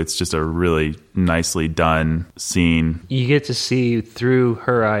view. It's just a really nicely done scene. You get to see through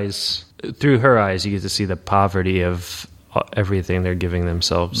her eyes, you get to see the poverty of everything they're giving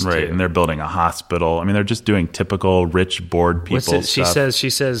themselves right, to. And they're building a hospital. I mean, they're just doing typical rich, bored people stuff. She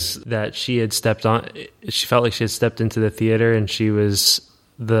says that she felt like she had stepped into the theater, and she was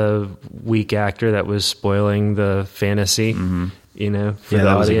the weak actor that was spoiling the fantasy, you know, for the that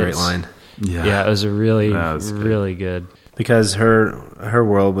audience. Was a great line. Yeah, it was really good. Because her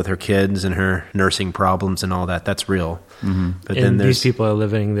world with her kids and her nursing problems and all that's real. But then these people are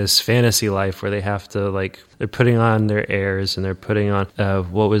living this fantasy life where they have to, they're putting on their airs, and they're putting on,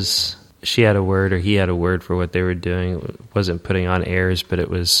 she had a word, or he had a word for what they were doing. It wasn't putting on airs, but it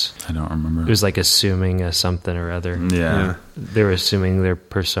was... I don't remember. It was like assuming a something or other. Yeah. They were assuming their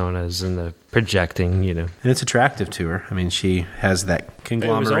personas and the projecting, you know. And it's attractive to her. I mean, she has that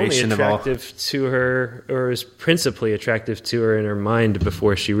conglomeration of all... It was only attractive to her, or it was principally attractive to her in her mind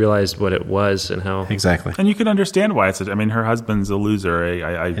before she realized what it was and how... Exactly. And you can understand why it's... I mean, her husband's a loser.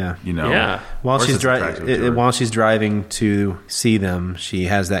 You know... Yeah. While she's driving to see them, she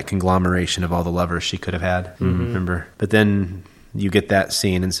has that conglomeration of all the lovers she could have had. Remember? But then... you get that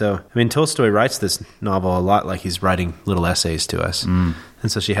scene. And so, I mean, Tolstoy writes this novel a lot like he's writing little essays to us.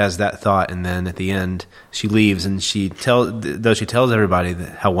 And so she has that thought, and then at the end, she leaves, and though she tells everybody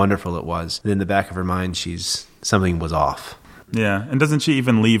how wonderful it was, in the back of her mind, something was off. Yeah, and doesn't she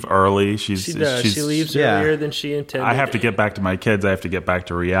even leave early? She does. She leaves earlier than she intended. I have to get back to my kids. I have to get back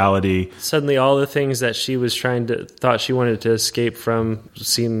to reality. Suddenly, all the things that she was thought she wanted to escape from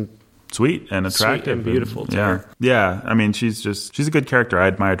seem sweet and attractive, sweet and beautiful to her. Yeah. I mean, she's a good character. I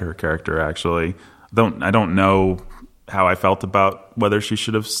admired her character, actually. I don't know how I felt about whether she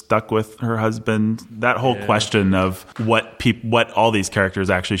should have stuck with her husband. That whole question of what all these characters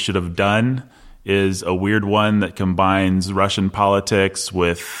actually should have done is a weird one that combines Russian politics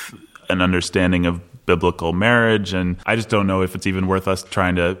with an understanding of biblical marriage, and I just don't know if it's even worth us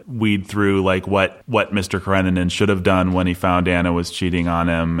trying to weed through what Mr. Karenina should have done when he found Anna was cheating on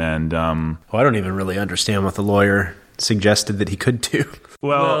him. And I don't even really understand what the lawyer suggested that he could do.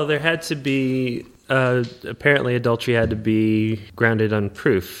 Well, there had to be apparently adultery had to be grounded on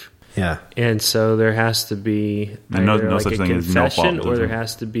proof. Yeah, and so there has to be no such thing as no fault, or there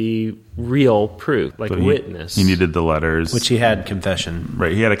has to be real proof, like witness. He needed the letters, which he had confession.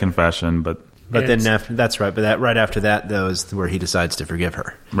 Right, he had a confession, but then that's right. But right after that, though, is where he decides to forgive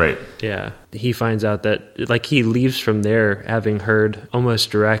her. Right. Yeah, he finds out that he leaves from there having heard almost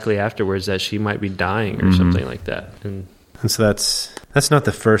directly afterwards that she might be dying or something like that, and so that's not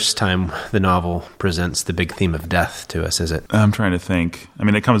the first time the novel presents the big theme of death to us, is it? I'm trying to think. I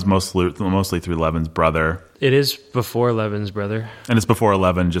mean, it comes mostly through Levin's brother. It is before Levin's brother. And it's before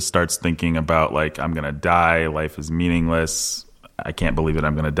Levin just starts thinking about, I'm going to die, life is meaningless. I can't believe it,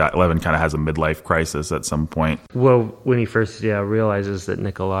 I'm going to die. Levin kind of has a midlife crisis at some point. Well, when he first realizes that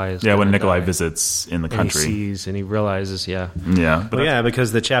Nikolai is when Nikolai die. Visits in the And country. he sees and he realizes, Yeah. But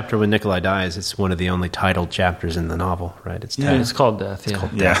because the chapter when Nikolai dies, it's one of the only titled chapters in the novel, right? It's it's called Death.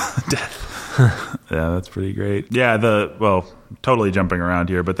 Death. Yeah, that's pretty great. Yeah, totally jumping around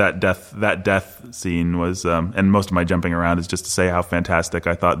here, but that death scene was, and most of my jumping around is just to say how fantastic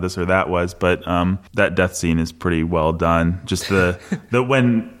I thought this or that was, but that death scene is pretty well done. Just the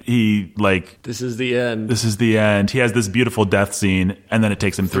when he this is the end. This is the end. He has this beautiful death scene, and then it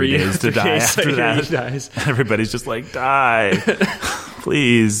takes him 3 days to die after that. He dies. Everybody's just like, die.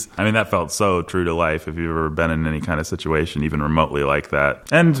 Please. I mean, that felt so true to life if you've ever been in any kind of situation, even remotely like that.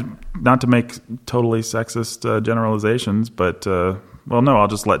 And not to make totally sexist generalizations, but no, I'll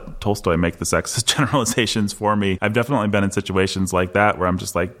just let Tolstoy make the sexist generalizations for me. I've definitely been in situations like that where I'm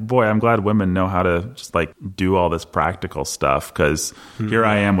just like, boy, I'm glad women know how to just like do all this practical stuff, because here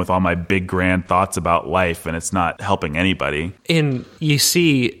I am with all my big grand thoughts about life and it's not helping anybody. And you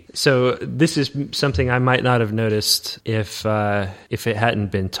see, so this is something I might not have noticed if it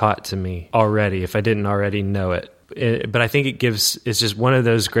hadn't been taught to me already, if I didn't already know it. But I think it's just one of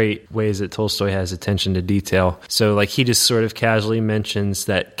those great ways that Tolstoy has attention to detail. So like he just sort of casually mentions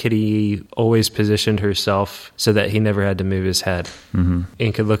that Kitty always positioned herself so that he never had to move his head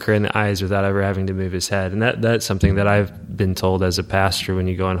and could look her in the eyes without ever having to move his head. And that's something that I've been told as a pastor when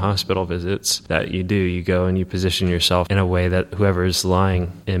you go on hospital visits that you do. You go and you position yourself in a way that whoever is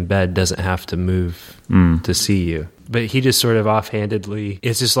lying in bed doesn't have to move to see you. But he just sort of offhandedly,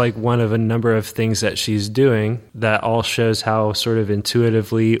 it's just like one of a number of things that she's doing that all shows how sort of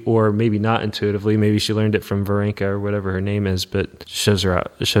intuitively, or maybe not intuitively, maybe she learned it from Varenka or whatever her name is, but shows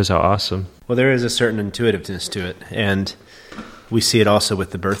how awesome. Well, there is a certain intuitiveness to it, and we see it also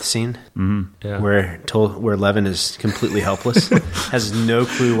with the birth scene, where Levin is completely helpless, has no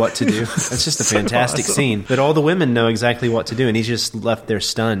clue what to do. It's just a fantastic scene. But all the women know exactly what to do, and he's just left there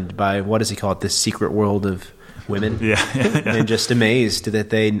stunned by, what does he call it, this secret world of women. And just amazed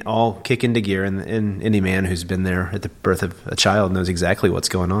that they all kick into gear, and any man who's been there at the birth of a child knows exactly what's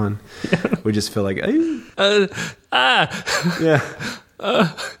going on. We just feel like, I'm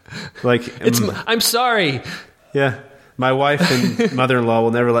sorry. Yeah. My wife and mother-in-law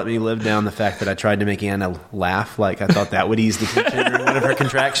will never let me live down the fact that I tried to make Anna laugh. Like, I thought that would ease the tension during one of her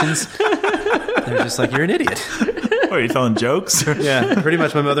contractions. They're just like, you're an idiot. What, are you telling jokes? Yeah, pretty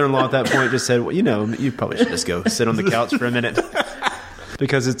much my mother-in-law at that point just said, well, you probably should just go sit on the couch for a minute.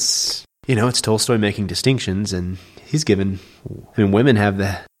 Because it's Tolstoy making distinctions, and he's given, women have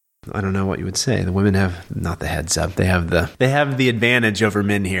I don't know what you would say. The women have not the heads up. They have the advantage over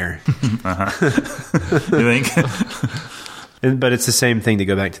men here. You think? But it's the same thing to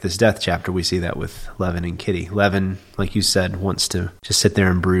go back to this death chapter. We see that with Levin and Kitty. Levin, like you said, wants to just sit there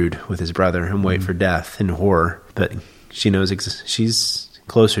and brood with his brother and wait for death in horror. But she knows she's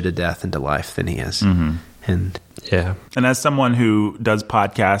closer to death and to life than he is. And as someone who does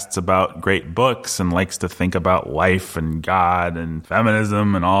podcasts about great books and likes to think about life and God and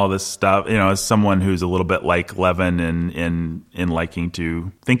feminism and all this stuff, as someone who's a little bit like Levin in liking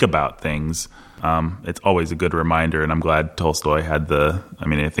to think about things, it's always a good reminder. And I'm glad Tolstoy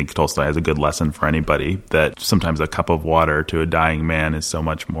I think Tolstoy has a good lesson for anybody, that sometimes a cup of water to a dying man is so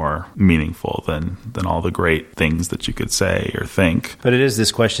much more meaningful than all the great things that you could say or think. But it is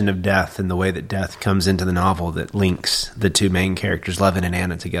this question of death and the way that death comes into the novel that links the two main characters, Levin and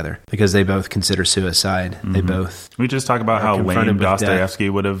Anna, together, because they both consider suicide. They both. We just talk about how lame Dostoevsky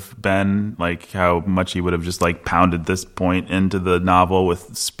would have been, like how much he would have just like pounded this point into the novel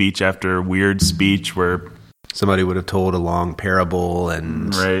with speech after weird speech where somebody would have told a long parable,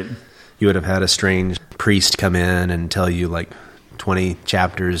 and you would have had a strange priest come in and tell you like 20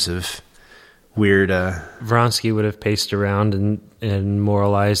 chapters of weird. Vronsky would have paced around and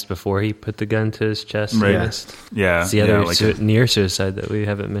moralized before he put the gun to his chest. Yeah. It's the other near suicide that we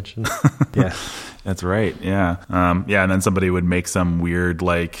haven't mentioned. Yeah. That's right. Yeah. And then somebody would make some weird,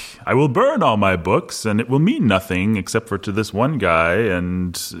 like, I will burn all my books and it will mean nothing except for to this one guy.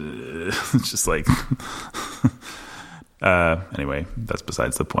 And it's just like, anyway, that's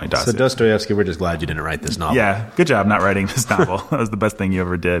besides the point. So Dostoevsky, we're just glad you didn't write this novel. Yeah. Good job not writing this novel. That was the best thing you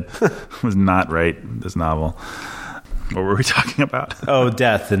ever did, was not write this novel. What were we talking about?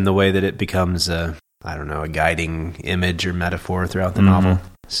 Death, and the way that it becomes a guiding image or metaphor throughout the novel.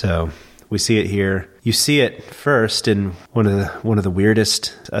 So we see it here. You see it first in one of the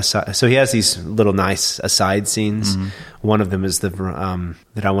weirdest aside. So he has these little nice aside scenes. One of them is that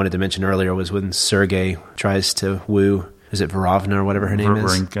I wanted to mention earlier was when Sergei tries to woo. Is it Varovna or whatever her name is?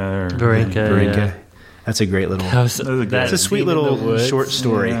 Varenka. Varenka. That's a great little... That was It's a sweet little short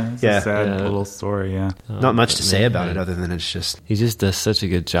story. It's a sad little story, yeah. Not much to say about it other than it's just... He just does such a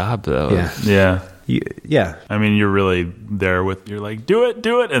good job, though. Yeah. Yeah. I mean, you're really there with, you're like, do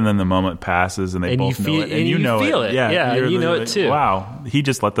it. And then the moment passes and they both know it. And you know feel it. Yeah, you know like, it too. Wow. He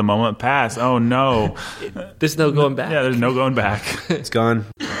just let the moment pass. Oh, no. There's no going back. Yeah, there's no going back. It's gone.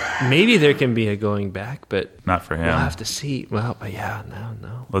 Maybe there can be a going back, but not for him. We'll have to see. Well, yeah,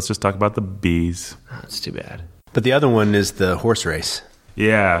 no. Let's just talk about the bees. Oh, it's too bad. But the other one is the horse race.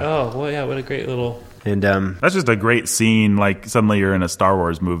 Yeah. Oh, well, yeah, what a great little... And that's just a great scene. Like suddenly you're in a Star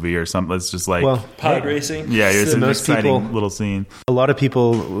Wars movie or something. It's just like pod racing. Yeah, it's an exciting people, little scene. A lot of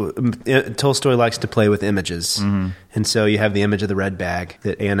people, Tolstoy likes to play with images, and so you have the image of the red bag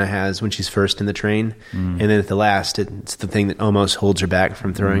that Anna has when she's first in the train, and then at the last, it's the thing that almost holds her back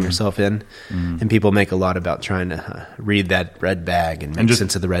from throwing herself in. And people make a lot about trying to read that red bag and make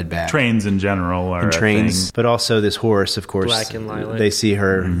sense of the red bag. Trains in general are and trains, but also this horse, of course. Black and lilac. They see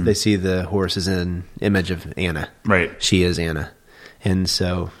her. They see the horse as an image of Anna. Right. She is Anna. And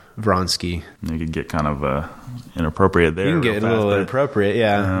so Vronsky... You could get kind of inappropriate there. You can get a little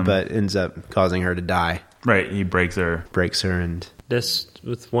inappropriate, but ends up causing her to die. Right. He breaks her. And... Just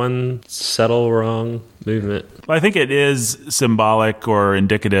with one subtle wrong movement. Well, I think it is symbolic or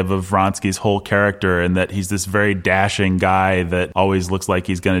indicative of Vronsky's whole character in that he's this very dashing guy that always looks like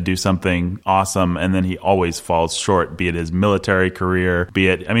he's going to do something awesome, and then he always falls short, be it his military career,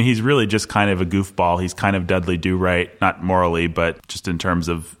 he's really just kind of a goofball. He's kind of Dudley Do-Right, not morally, but just in terms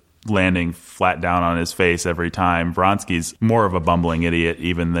of landing flat down on his face every time. Vronsky's more of a bumbling idiot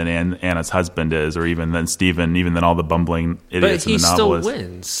even than Anna's husband is, or even than Stephen, even than all the bumbling idiots in the novel. But he still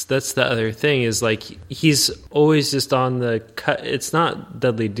wins. That's the other thing, is like he's always just on the it's not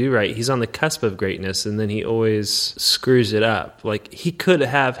Dudley Do-Right. He's on the cusp of greatness, and then he always screws it up. Like, he could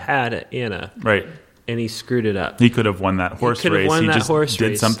have had Anna. Right. And he screwed it up. He could have won that horse race. He just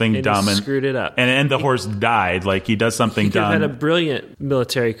did something dumb and screwed it up. And the horse died. Like, he does something dumb. He could have had a brilliant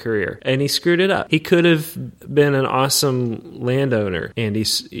military career, and he screwed it up. He could have been an awesome landowner, and he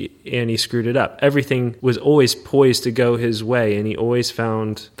screwed it up. Everything was always poised to go his way, and he always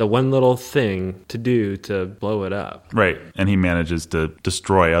found the one little thing to do to blow it up. Right. And he manages to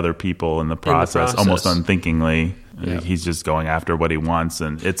destroy other people in the process. Almost unthinkingly. Yep. He's just going after what he wants,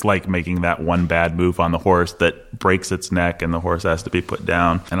 and it's like making that one bad move on the horse that breaks its neck, and the horse has to be put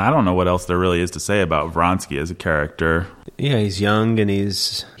down. And I don't know what else there really is to say about Vronsky as a character. Yeah, he's young, and he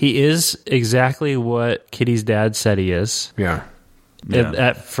is exactly what Kitty's dad said he is. Yeah.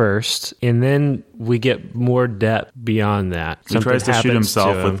 At first, and then we get more depth beyond that. He tries to shoot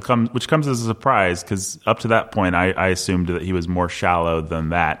himself, which comes as a surprise, because up to that point, I assumed that he was more shallow than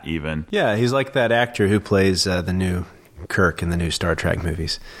that, even. Yeah, he's like that actor who plays the new Kirk in the new Star Trek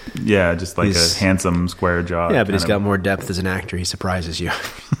movies. Yeah, just like a handsome, square jaw. Yeah, but he's got more depth as an actor. He surprises you.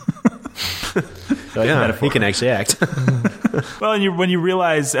 He can actually act. Well, and when you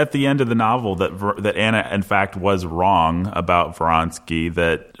realize at the end of the novel that Anna, in fact, was wrong about Vronsky,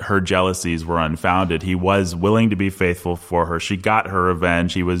 that her jealousies were unfounded, he was willing to be faithful for her. She got her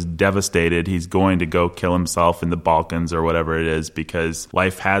revenge. He was devastated. He's going to go kill himself in the Balkans or whatever it is, because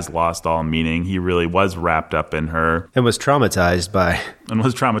life has lost all meaning. He really was wrapped up in her. And was traumatized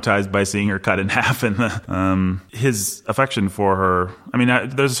by seeing her cut in half. And his affection for her, I mean,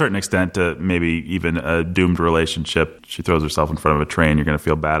 there's a certain extent to maybe even a doomed relationship. She throws herself in front of a train, you're going to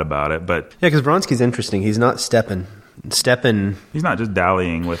feel bad about it. But yeah, because Vronsky's interesting. He's not Stepan. He's not just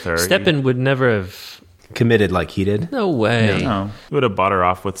dallying with her. Stepan would never have committed like he did. No way. No. He would have bought her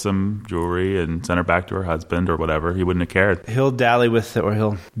off with some jewelry and sent her back to her husband or whatever. He wouldn't have cared. He'll dally with, or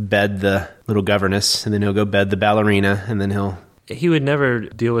he'll bed the little governess, and then he'll go bed the ballerina, and then he would never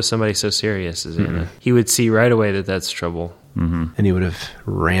deal with somebody so serious as Anna. He would see right away that that's trouble. And he would have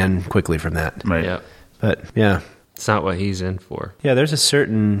ran quickly from that. Right. Yeah. But, yeah. It's not what he's in for. Yeah, there's a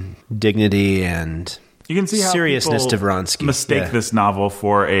certain dignity and you can see how seriousness to Vronsky. Mistake this novel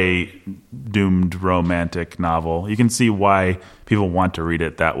for a doomed romantic novel. You can see why people want to read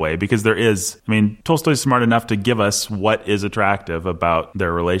it that way, because there is, I mean, Tolstoy's smart enough to give us what is attractive about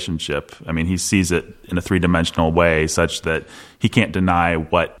their relationship. I mean, he sees it in a three-dimensional way such that he can't deny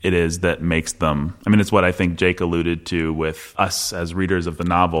what it is that makes them. I mean, it's what I think Jake alluded to with us as readers of the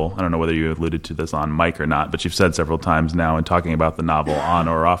novel. I don't know whether you alluded to this on mic or not, but you've said several times now in talking about the novel on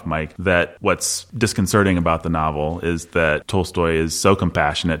or off mic that what's disconcerting about the novel is that Tolstoy is so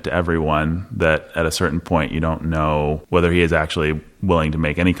compassionate to everyone that at a certain point you don't know whether he is actually willing to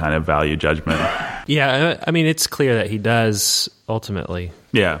make any kind of value judgment. Yeah, I mean, it's clear that he does ultimately.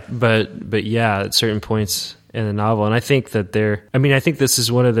 Yeah. But yeah, at certain points, in the novel. And I think that I think this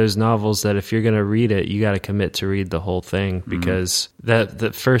is one of those novels that if you're going to read it, you got to commit to read the whole thing, because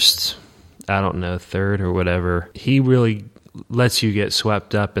the first, I don't know, third or whatever, he really lets you get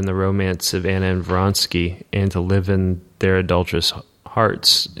swept up in the romance of Anna and Vronsky and to live in their adulterous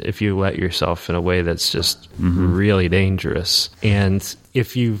hearts if you let yourself in a way that's just really dangerous. And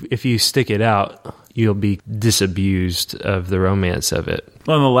if you stick it out, you'll be disabused of the romance of it.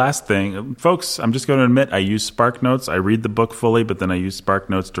 Well, and the last thing, folks, I'm just going to admit I use Spark Notes. I read the book fully, but then I use Spark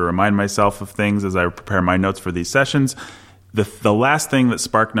Notes to remind myself of things as I prepare my notes for these sessions. The last thing that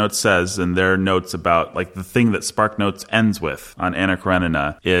Spark Notes says in their notes about, like, the thing that Spark Notes ends with on Anna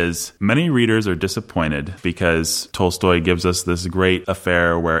Karenina is, many readers are disappointed because Tolstoy gives us this great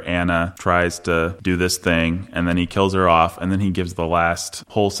affair where Anna tries to do this thing and then he kills her off, and then he gives the last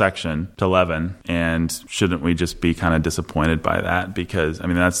whole section to Levin. And shouldn't we just be kind of disappointed by that? Because, I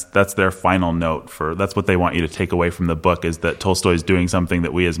mean, that's their final note that's what they want you to take away from the book, is that Tolstoy's doing something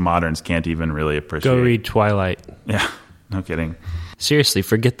that we as moderns can't even really appreciate. Go read Twilight. Yeah. No kidding. Seriously,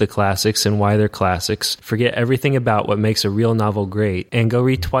 forget the classics and why they're classics. Forget everything about what makes a real novel great, and go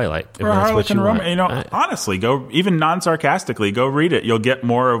read Twilight if that's what you want. Honestly, go, even non-sarcastically, go read it. You'll get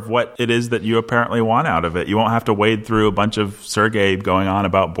more of what it is that you apparently want out of it. You won't have to wade through a bunch of Sergei going on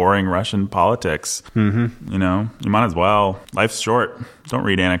about boring Russian politics. Mm-hmm. You might as well. Life's short. Don't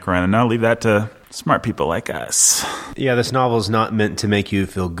read Anna Karenina. Leave that to smart people like us. Yeah, this novel is not meant to make you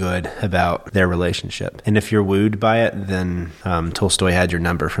feel good about their relationship. And if you're wooed by it, then Tolstoy had your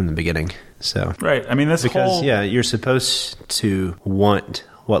number from the beginning. So right. I mean, you're supposed to want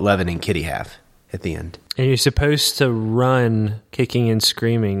what Levin and Kitty have at the end. And you're supposed to run kicking and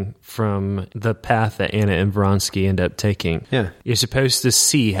screaming from the path that Anna and Vronsky end up taking. Yeah. You're supposed to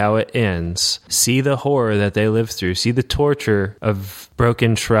see how it ends, see the horror that they live through, see the torture of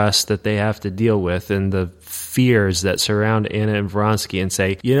broken trust that they have to deal with, and the fears that surround Anna and Vronsky, and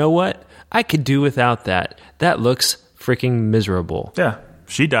say, you know what? I could do without that. That looks freaking miserable. Yeah.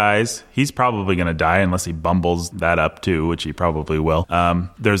 She dies. He's probably going to die unless he bumbles that up too, which he probably will.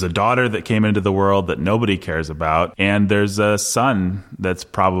 There's a daughter that came into the world that nobody cares about. And there's a son that's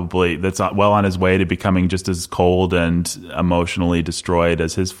well on his way to becoming just as cold and emotionally destroyed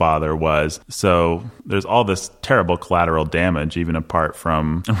as his father was. So there's all this terrible collateral damage, even apart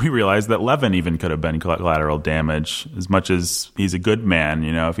from, and we realize that Levin even could have been collateral damage, as much as he's a good man.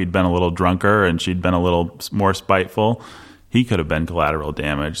 If he'd been a little drunker and she'd been a little more spiteful, he could have been collateral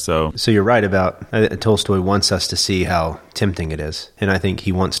damage. So you're right about Tolstoy wants us to see how tempting it is. And I think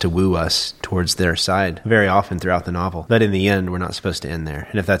he wants to woo us towards their side very often throughout the novel. But in the end, we're not supposed to end there.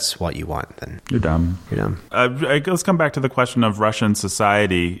 And if that's what you want, then you're dumb. Let's come back to the question of Russian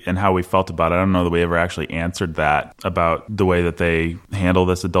society and how we felt about it. I don't know that we ever actually answered that, about the way that they handle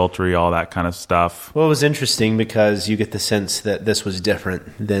this adultery, all that kind of stuff. Well, it was interesting because you get the sense that this was different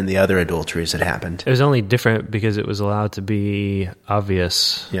than the other adulteries that happened. It was only different because it was allowed to be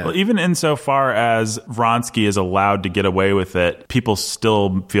obvious. Yeah. Well, even insofar as Vronsky is allowed to get away with it, people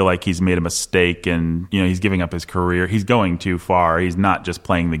still feel like he's made a mistake, and he's giving up his career. He's going too far. He's not just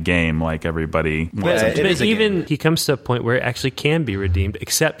playing the game like everybody wants him to. But even he comes to a point where it actually can be redeemed,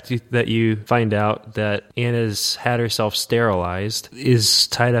 except that you find out that Anna's had herself sterilized, is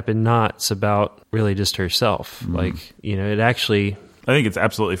tied up in knots about really just herself. It actually... I think it's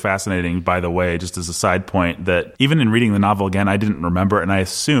absolutely fascinating, by the way, just as a side point, that even in reading the novel again, I didn't remember, and I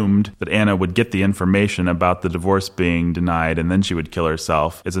assumed that Anna would get the information about the divorce being denied, and then she would kill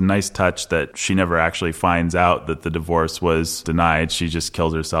herself. It's a nice touch that she never actually finds out that the divorce was denied. She just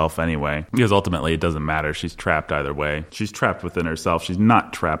kills herself anyway, because ultimately it doesn't matter. She's trapped either way. She's trapped within herself. She's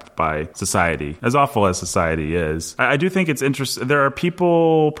not trapped by society, as awful as society is. I do think it's interesting. There are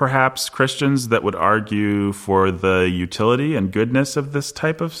people, perhaps Christians, that would argue for the utility and goodness of this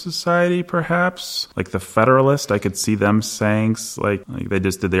type of society, perhaps. Like the Federalist, I could see them saying, like they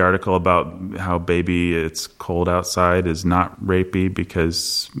just did the article about how baby it's cold outside is not rapey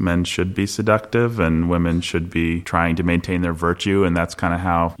because men should be seductive and women should be trying to maintain their virtue, and that's kind of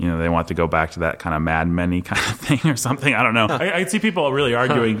how, they want to go back to that kind of Mad Men-y kind of thing or something. I don't know. I can see people really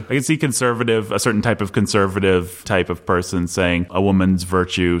arguing. I can see a certain type of conservative type of person saying a woman's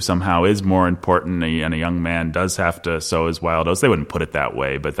virtue somehow is more important, and a young man does have to sow his wild oats. They wouldn't put it that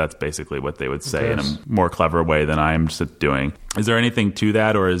way, but that's basically what they would say in a more clever way than I am just doing. Is there anything to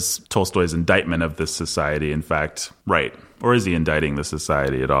that, or is Tolstoy's indictment of this society, in fact, right? Or is he indicting the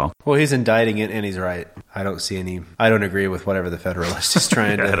society at all? Well, he's indicting it, and he's right. I don't agree with whatever the Federalist is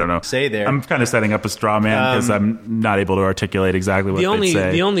trying I don't know. to say there. I'm kind of setting up a straw man because I'm not able to articulate exactly what they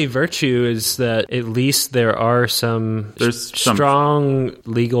say. The only virtue is that at least there are some strong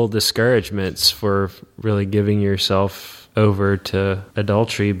legal discouragements for really giving yourself over to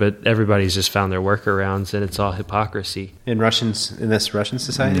adultery, but everybody's just found their workarounds, and it's all hypocrisy. In this Russian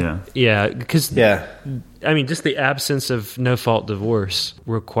society? Yeah, because I mean, just the absence of no-fault divorce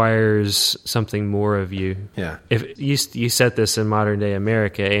requires something more of you. Yeah. If you set this in modern-day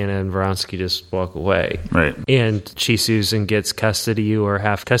America, Anna and Vronsky just walk away. Right. And she sues and gets custody or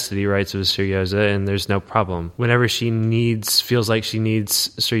half custody rights of Seryoza, and there's no problem. Whenever she feels like she needs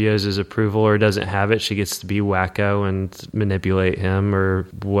Seryoza's approval or doesn't have it, she gets to be wacko and manipulate him or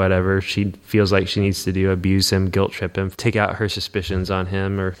whatever she feels like she needs to do, abuse him, guilt trip him, take out her suspicions on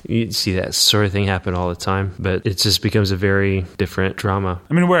him, or you see that sort of thing happen all the time. But it just becomes a very different drama.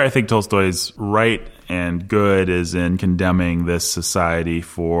 I mean, where I think Tolstoy's right and good is in condemning this society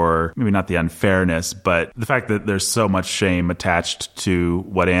for maybe not the unfairness, but the fact that there's so much shame attached to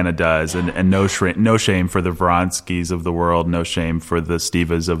what Anna does, and no shame for the Vronskys of the world, no shame for the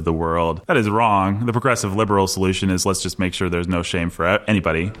Stevas of the world. That is wrong. The progressive liberal solution is let's just make sure there's no shame for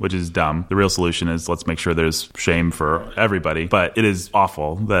anybody, which is dumb. The real solution is let's make sure there's shame for everybody. But it is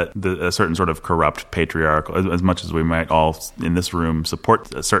awful that a certain sort of corrupt patriarchal, as much as we might all in this room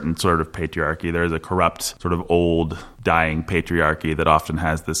support a certain sort of patriarchy, there is a corrupt sort of old dying patriarchy that often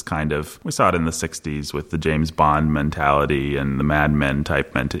has this kind of, we saw it in the 60s with the James Bond mentality and the Mad Men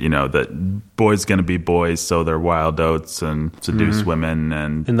type mentality, that boys going to be boys, so they're wild oats and seduce women.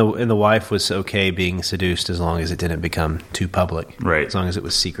 And the wife was okay being seduced as long as it didn't become too public. Right. As long as it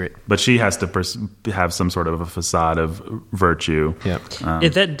was secret. But she has to have some sort of a facade of virtue. Yeah.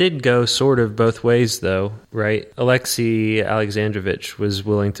 That did go sort of both ways, though, right? Alexei Alexandrovich was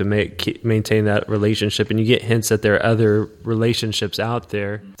willing to maintain that relationship, and you get hints that there are other relationships out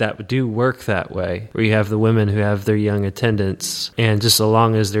there that do work that way, where you have the women who have their young attendants, and just so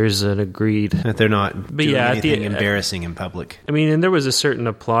long as there's an agreed... That they're not doing anything embarrassing in public. I mean, and there was a certain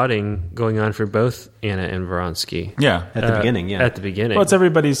applauding going on for both Anna and Vronsky. Yeah. At the beginning, yeah. At the beginning. Well, it's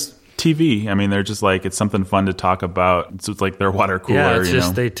everybody's TV. I mean, they're just like, it's something fun to talk about. It's like their water cooler. Yeah, it's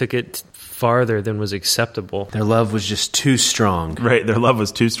just they took it farther than was acceptable. Their love was just too strong. Right, their love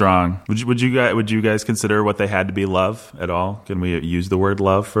was too strong. Would you guys consider what they had to be love at all? Can we use the word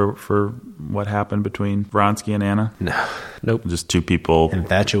love for what happened between Vronsky and Anna? No. Nope. Just two people.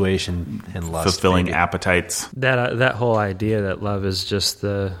 Infatuation and lust. Fulfilling appetites. That whole idea that love is just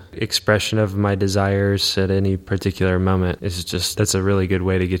the expression of my desires at any particular moment is just, that's a really good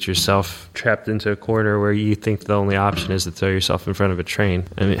way to get yourself trapped into a corner where you think the only option is to throw yourself in front of a train.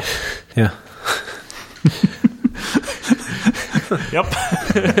 I mean, yeah. Yep.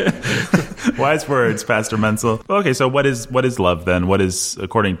 Wise words, Pastor Menzel. Okay, so what is love then? What is,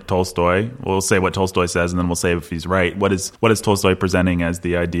 according to Tolstoy, we'll say what Tolstoy says and then we'll say if he's right. What is Tolstoy presenting as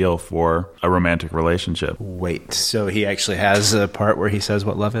the ideal for a romantic relationship? Wait, so he actually has a part where he says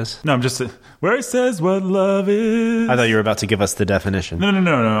what love is? No, I'm just where he says what love is. I thought you were about to give us the definition. No.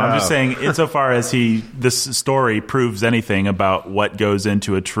 I'm just saying, insofar as this story proves anything about what goes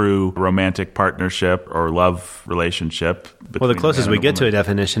into a true romantic partnership or love relationship. Well, the closest we get to a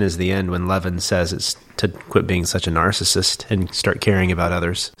definition is the end when Levin says it's to quit being such a narcissist and start caring about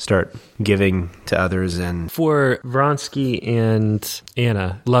others, start giving to others. And for Vronsky and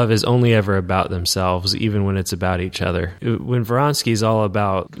Anna, love is only ever about themselves, even when it's about each other. When Vronsky's all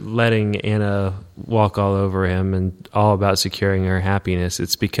about letting Anna walk all over him and all about securing her happiness,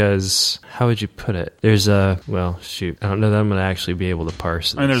 it's because, how would you put it? There's I don't know that I'm going to actually be able to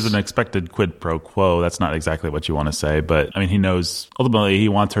parse this. I mean, there's an expected quid pro quo. That's not exactly what you want to say, but I mean, he knows ultimately he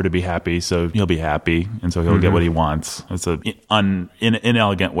wants her to be happy, so he'll be happy, and so he'll get what he wants. It's an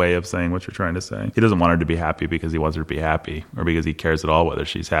inelegant way of saying what you're trying to say. He doesn't want her to be happy because he wants her to be happy or because he cares at all whether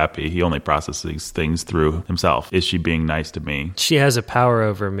she's happy. He only processes things through himself. Is she being nice to me? She has a power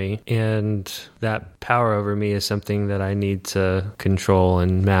over me, and that power over me is something that I need to control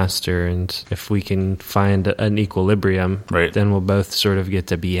and master, and if we can find an equilibrium, right, then we'll both sort of get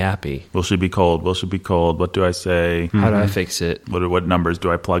to be happy. Will she be cold? Will she be cold? What do I say? How do I fix it? What numbers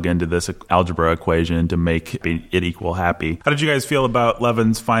do I plug into this algebra equation to make it equal happy? How did you guys feel about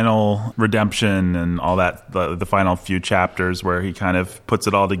Levin's final redemption and all that, the final few chapters where he kind of puts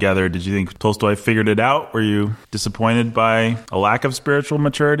it all together? Did you think Tolstoy figured it out? Were you disappointed by a lack of spiritual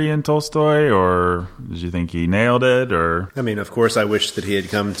maturity in Tolstoy, or did you think he nailed it? Or I mean, of course, I wish that he had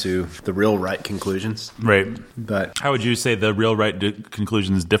come to the real right conclusions. Right. But how would you say the real right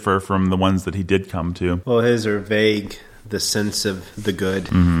conclusions differ from the ones that he did come to? Well, his are vague the sense of the good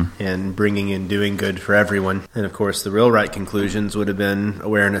and bringing in doing good for everyone. And of course, the real right conclusions would have been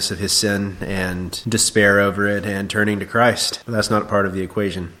awareness of his sin and despair over it and turning to Christ. But that's not part of the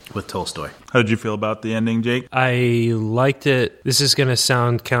equation with Tolstoy. How did you feel about the ending, Jake? I liked it. This is going to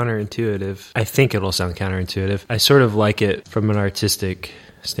sound counterintuitive. I think it'll sound counterintuitive. I sort of like it from an artistic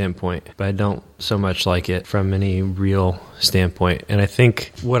standpoint, but I don't so much like it from any real standpoint. And I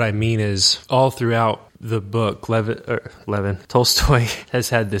think what I mean is all throughout the book, Tolstoy has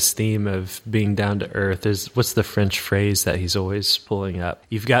had this theme of being down to earth. What's the French phrase that he's always pulling up?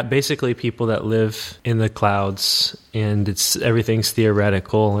 You've got basically people that live in the clouds and everything's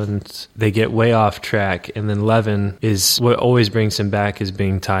theoretical and they get way off track. And then Levin is what always brings him back is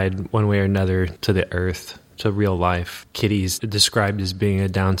being tied one way or another to the earth, to real life. Kitty's described as being a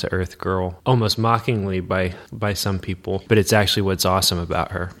down-to-earth girl, almost mockingly by some people, but it's actually what's awesome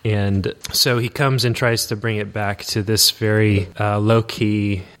about her. And so he comes and tries to bring it back to this very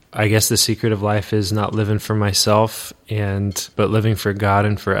low-key, I guess the secret of life is not living for myself, but living for God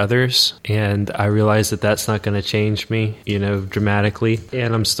and for others. And I realize that that's not going to change me, dramatically.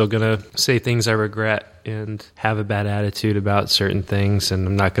 And I'm still going to say things I regret and have a bad attitude about certain things. And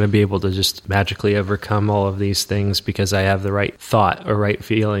I'm not going to be able to just magically overcome all of these things because I have the right thought or right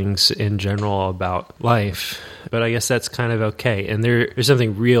feelings in general about life. But I guess that's kind of okay. And there's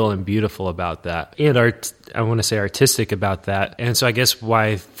something real and beautiful about that. And I want to say artistic about that. And so I guess why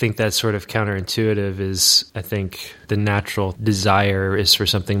I think that's sort of counterintuitive is I think the natural desire is for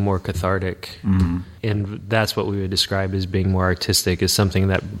something more cathartic. Mm-hmm. And that's what we would describe as being more artistic, is something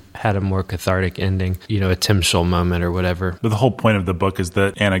that had a more cathartic ending, a Tim Schul moment or whatever. But the whole point of the book is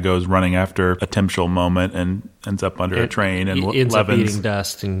that Anna goes running after a Tim Schul moment and ends up under a train. And ends up eating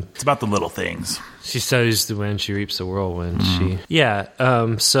dust. And it's about the little things. She sows the wind, she reaps the whirlwind.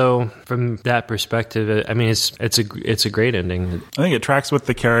 So from that perspective, I mean, it's a great ending. I think it tracks with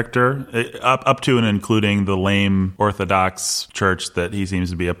the character up to and including the lame Orthodox church that he seems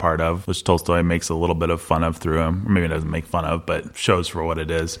to be a part of, which Tolstoy makes a little bit of fun of through him. Or maybe doesn't make fun of, but shows for what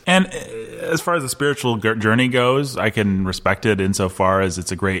it is. And as far as the spiritual journey goes, I can respect it insofar as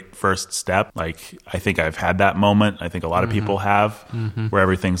it's a great first step. Like, I think I've had that moment. I think a lot of people have, where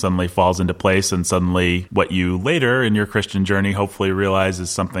everything suddenly falls into place, and suddenly what you later in your Christian journey hopefully realize is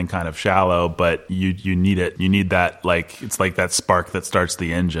something kind of shallow, but you need it. You need that, like, it's like that spark that starts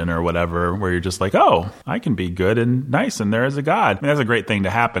the engine or whatever, where you're just like, oh, I can be good and nice, and there is a God. I mean, that's a great thing to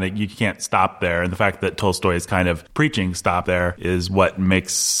happen. You can't stop there. And the fact that Tolstoy is kind of preaching stop there is what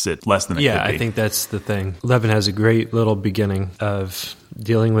makes it less than it could be. I think that's the thing. Levin has a great little beginning of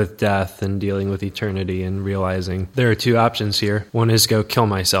dealing with death and dealing with eternity and realizing there are two options here. One is go kill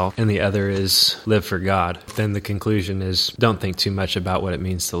myself, and the other is live for God. Then the conclusion is don't think too much about what it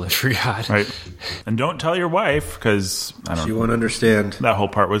means to live for God. Right. And don't tell your wife, because she won't understand. That whole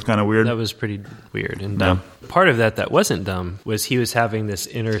part was kind of weird. That was pretty weird and dumb. Part of that wasn't dumb was he was having this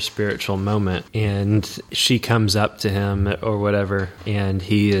inner spiritual moment, and she comes up to him or whatever, and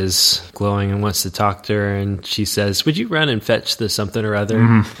he is glowing and wants to talk to her, and she says, would you run and fetch the something or other?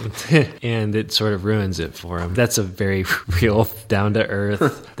 And it sort of ruins it for him. That's a very real,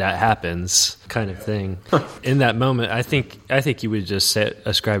 down-to-earth, that happens kind of thing. In that moment, I think you would just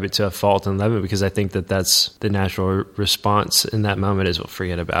ascribe it to a fault in Levin, because I think that's the natural response in that moment is, well,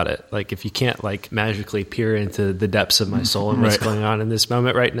 forget about it. Like, if you can't magically peer into the depths of my soul and what's going on in this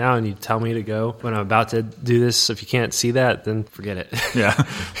moment right now, and you tell me to go when I'm about to do this, if you can't see that, then forget it. Yeah.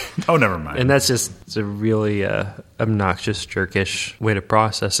 Oh, never mind. And that's just a really obnoxious, jerkish way to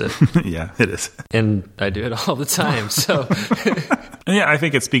process it. Yeah, it is. And I do it all the time, so... Yeah, I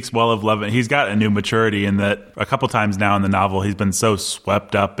think it speaks well of Levin. He's got a new maturity in that a couple times now in the novel, he's been so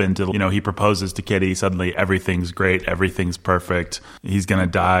swept up into, he proposes to Kitty. Suddenly everything's great. Everything's perfect. He's going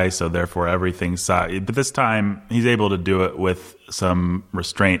to die. So therefore everything's, but this time he's able to do it with some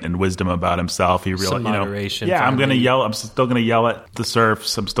restraint and wisdom about himself. He realized, some moderation. I'm going to yell. I'm still going to yell at the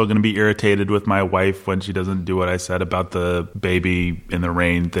serfs. I'm still going to be irritated with my wife when she doesn't do what I said about the baby in the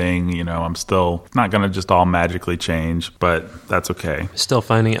rain thing. I'm still not going to just all magically change, but that's okay. Still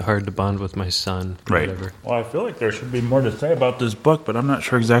finding it hard to bond with my son. Right. Whatever. Well, I feel like there should be more to say about this book, but I'm not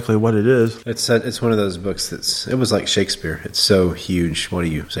sure exactly what it is. It's one of those books it was like Shakespeare. It's so huge. What do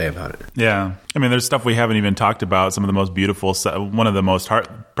you say about it? Yeah. I mean, there's stuff we haven't even talked about. Some of the most beautiful one of the most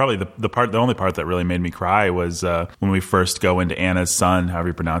probably the only part that really made me cry was when we first go into Anna's son, however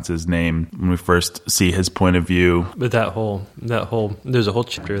you pronounce his name, when we first see his point of view. But there's a whole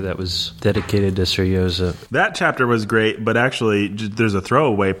chapter that was dedicated to Seryoza. That chapter was great, but actually there's a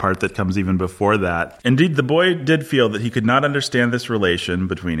throwaway part that comes even before that. Indeed, the boy did feel that he could not understand this relation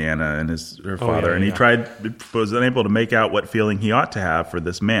between Anna and her father, and he was unable to make out what feeling he ought to have for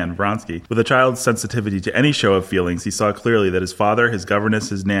this man, Vronsky. With a child's sensitivity to any show of feelings, he saw clearly that his father, his governess,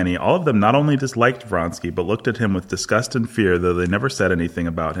 his nanny, all of them not only disliked Vronsky, but looked at him with disgust and fear, though they never said anything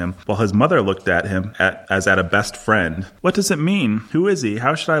about him, while his mother looked at him as at a best friend. What does it mean? Who is he?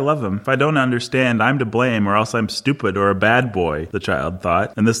 How should I love him? If I don't understand, I'm to blame, or else I'm stupid or a bad boy, the child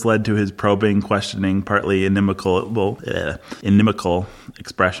thought, and this led to his probing, questioning, partly inimical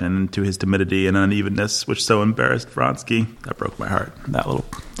expression, to his timidity and unevenness, which so embarrassed Vronsky. That broke my heart. That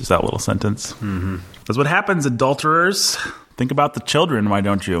little sentence. Mm-hmm. That's what happens, adulterers. Think about the children, why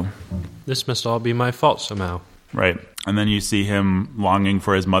don't you? This must all be my fault somehow. Right. And then you see him longing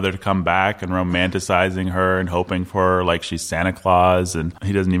for his mother to come back and romanticizing her and hoping for her like she's Santa Claus, and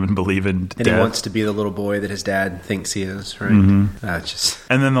he doesn't even believe in death. And he wants to be the little boy that his dad thinks he is, right? Mm-hmm.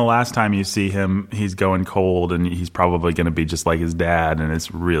 And then the last time you see him, he's going cold, and he's probably going to be just like his dad, and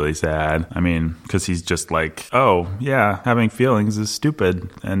it's really sad. I mean, because he's just like, oh, yeah, having feelings is stupid.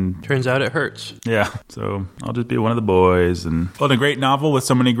 And turns out it hurts. Yeah, so I'll just be one of the boys. And a great novel with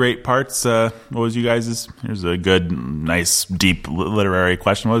so many great parts. What was you guys'? Here's a good, nice, deep literary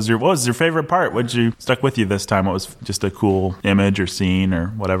question. What was your favorite part? What stuck with you this time? What was just a cool image or scene or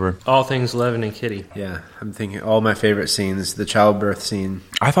whatever? All things Levin and Kitty. Yeah, I'm thinking all my favorite scenes. The childbirth scene.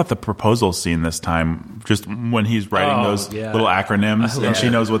 I thought the proposal scene this time, just when he's writing those little acronyms and she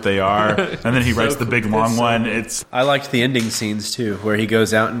knows what they are, and then he writes the big long one. I liked the ending scenes too, where he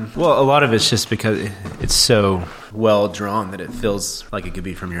goes out and a lot of it's just because it's so well drawn that it feels like it could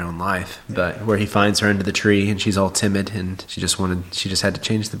be from your own life. But where he finds her under the tree and she's all timid and she just had to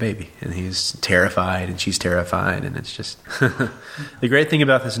change the baby, and he's terrified and she's terrified, and it's just the great thing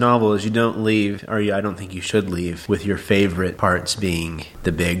about this novel is you don't leave, or I don't think you should leave, with your favorite parts being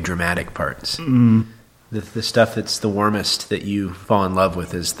the big dramatic parts. The stuff that's the warmest that you fall in love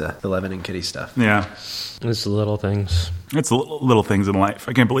with is the Levin and Kitty stuff. Yeah. It's the little things. It's the little things in life.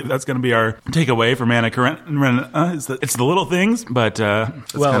 I can't believe that's going to be our takeaway from Anna Karenina. It's the little things, but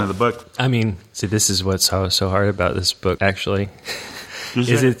that's kind of the book. I mean, see, this is what's so hard about this book, actually.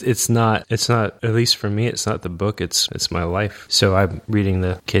 It's not, at least for me, it's not the book, it's my life. So I'm reading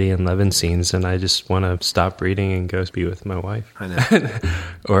the Kitty and Levin scenes, and I just want to stop reading and go be with my wife. I know.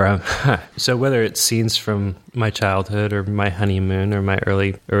 So whether it's scenes from my childhood or my honeymoon or my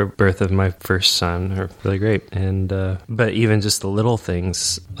birth of my first son are really great. And but even just the little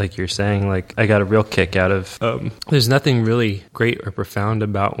things, like you're saying, like I got a real kick out of there's nothing really great or profound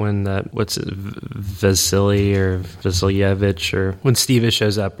about when Vasily or Vasilyevich, or when Steve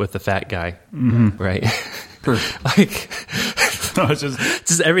shows up with the fat guy, right? Like, no, it's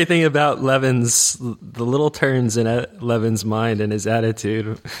just everything about the little turns in Levin's mind and his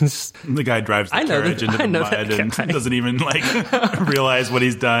attitude. The guy drives the carriage into the mud and doesn't even realize what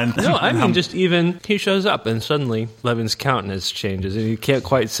he's done. No, I mean, just even he shows up and suddenly Levin's countenance changes and you can't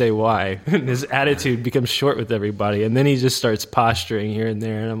quite say why. And his attitude becomes short with everybody, and then he just starts posturing here and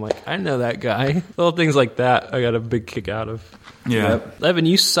there, and I'm like, I know that guy. Little things like that I got a big kick out of. Yeah. Yep. Levin,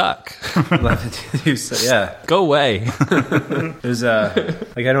 you suck. Levin, you suck. Yeah. Go away. There's I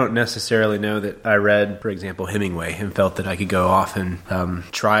don't necessarily know that I read, for example, Hemingway and felt that I could go off and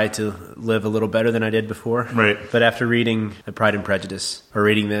try to live a little better than I did before. Right. But after reading Pride and Prejudice or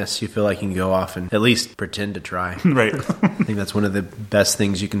reading this, you feel like you can go off and at least pretend to try. Right. I think that's one of the best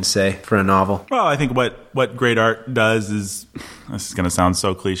things you can say for a novel. Well, I think what great art does is, this is going to sound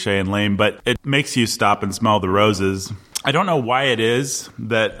so cliche and lame, but it makes you stop and smell the roses. I don't know why it is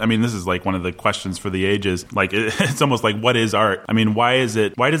that, I mean, this is like one of the questions for the ages. Like, it's almost like, what is art? I mean, why does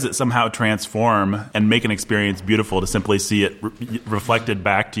it somehow transform and make an experience beautiful to simply see it reflected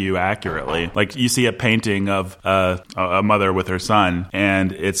back to you accurately? Like, you see a painting of a mother with her son,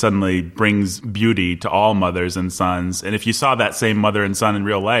 and it suddenly brings beauty to all mothers and sons. And if you saw that same mother and son in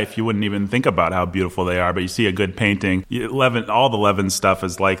real life, you wouldn't even think about how beautiful they are. But you see a good painting. All the Levin stuff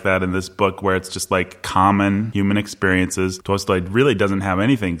is like that in this book, where it's just like common human experiences experiences. Tolstoy really doesn't have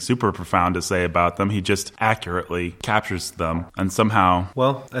anything super profound to say about them. He just accurately captures them, and somehow...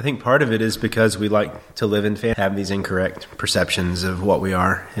 Well, I think part of it is because we like to live in have these incorrect perceptions of what we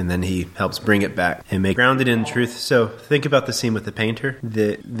are, and then he helps bring it back and make grounded in truth. So think about the scene with the painter.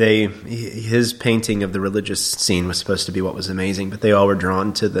 His painting of the religious scene was supposed to be what was amazing, but they all were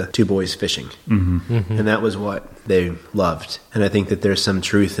drawn to the two boys fishing. And that was what they loved. And I think that there's some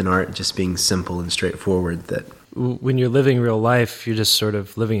truth in art just being simple and straightforward that... When you're living real life, you're just sort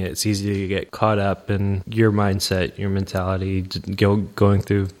of living it. It's easy to get caught up in your mindset, your mentality, going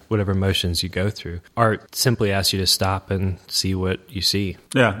through whatever motions you go through. Art simply asks you to stop and see what you see.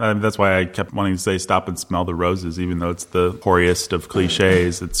 Yeah, that's why I kept wanting to say stop and smell the roses, even though it's the hoariest of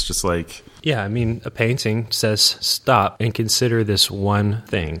cliches. It's just like... Yeah, I mean, a painting says stop and consider this one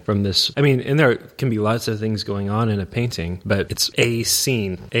thing from this. I mean, and there can be lots of things going on in a painting, but it's a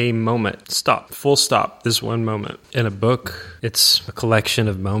scene, a moment. Stop, full stop, this one moment. In a book, it's a collection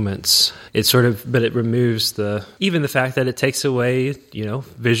of moments. It sort of, but it removes even the fact that it takes away,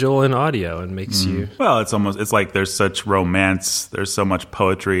 visual and audio and makes you... Well, it's like there's such romance, there's so much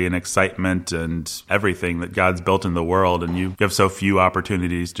poetry and excitement and everything that God's built in the world, and you have so few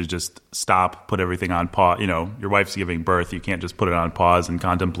opportunities to just stop, put everything on pause. Your wife's giving birth. You can't just put it on pause and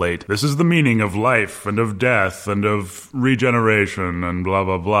contemplate, this is the meaning of life and of death and of regeneration and blah,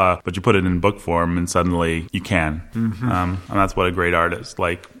 blah, blah. But you put it in book form and suddenly you can. And that's what a great artist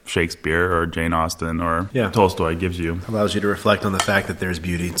like Shakespeare or Jane Austen or Tolstoy gives you. Allows you to reflect on the fact that there's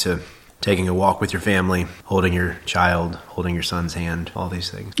beauty to taking a walk with your family, holding your child, holding your son's hand, all these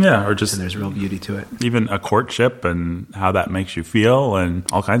things. Yeah, or just... And there's real beauty to it. Even a courtship and how that makes you feel and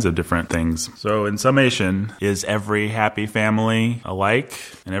all kinds of different things. So in summation, is every happy family alike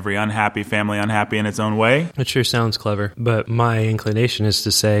and every unhappy family unhappy in its own way? It sure sounds clever, but my inclination is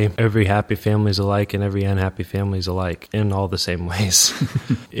to say every happy family is alike and every unhappy family is alike in all the same ways.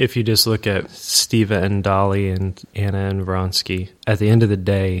 If you just look at Stiva and Dolly and Anna and Vronsky, at the end of the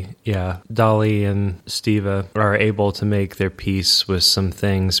day, Dolly and Stiva are able to make their peace with some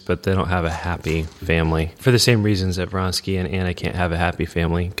things, but they don't have a happy family. For the same reasons that Vronsky and Anna can't have a happy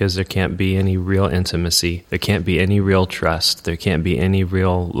family, because there can't be any real intimacy. There can't be any real trust. There can't be any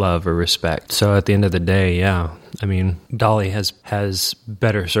real love or respect. So at the end of the day, I mean, Dolly has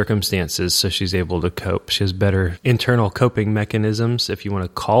better circumstances, so she's able to cope. She has better internal coping mechanisms, if you want to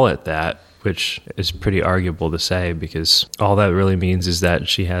call it that, which is pretty arguable to say because all that really means is that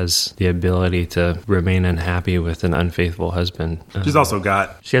she has the ability to remain unhappy with an unfaithful husband. She's also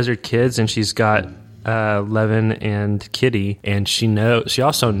got... She has her kids, and she's got Levin and Kitty, and she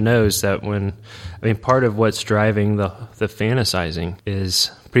also knows that part of what's driving the fantasizing is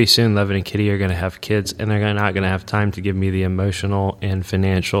pretty soon Levin and Kitty are going to have kids, and they're not going to have time to give me the emotional and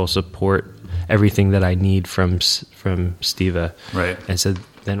financial support, everything that I need from Stiva. Right. And so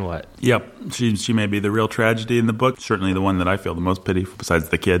then what? Yep. She may be the real tragedy in the book. Certainly the one that I feel the most pity for, besides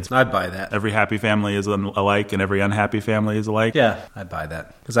the kids. I buy that. Every happy family is alike and every unhappy family is alike. Yeah, I buy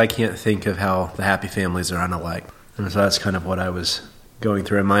that. Because I can't think of how the happy families are unalike. And so that's kind of what I was going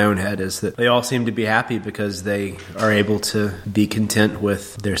through in my own head, is that they all seem to be happy because they are able to be content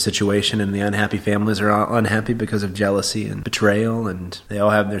with their situation, and the unhappy families are unhappy because of jealousy and betrayal, and they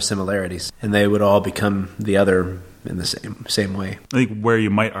all have their similarities. And they would all become the other in the same way. I think where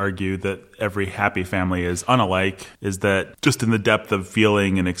you might argue that every happy family is unalike is that just in the depth of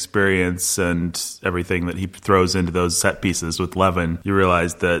feeling and experience and everything that he throws into those set pieces with Levin, you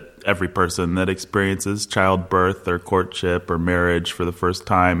realize that every person that experiences childbirth or courtship or marriage for the first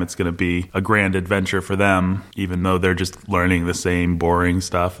time, it's going to be a grand adventure for them, even though they're just learning the same boring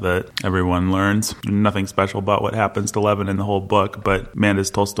stuff that everyone learns. Nothing special about what happens to Levin in the whole book, but man, does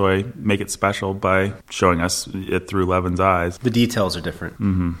Tolstoy make it special by showing us it through Levin's eyes. The details are different.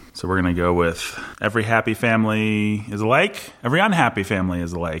 So we're going to go with every happy family is alike, every unhappy family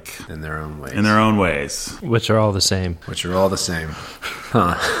is alike. In their own ways. In their own ways. Which are all the same. Which are all the same.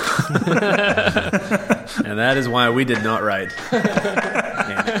 Huh. And that is why we did not write.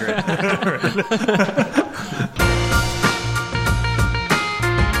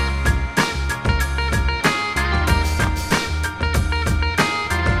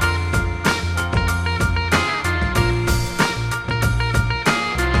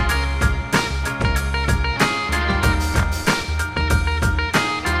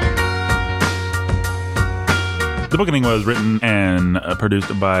 The Bookening was written and been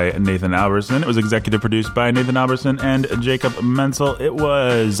produced by Nathan Alberson. It was executive produced by Nathan Alberson and Jacob Menzel. It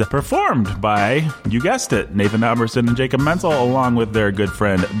was performed by, you guessed it, Nathan Alberson and Jacob Menzel, along with their good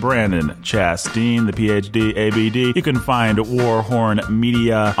friend Brandon Chasteen, the PhD, ABD. You can find Warhorn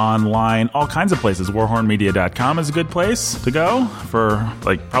Media online, all kinds of places. Warhornmedia.com is a good place to go for,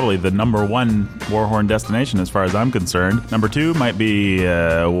 like, probably the number one Warhorn destination as far as I'm concerned. Number two might be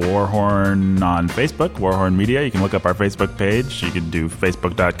Warhorn on Facebook, Warhorn Media. You can look up our Facebook page. You can do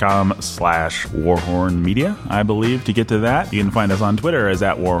facebook.com/Warhorn Media, I believe, to get to that. You can find us on Twitter as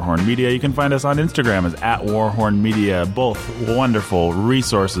 @Warhorn Media. You can find us on Instagram as @Warhorn Media. Both wonderful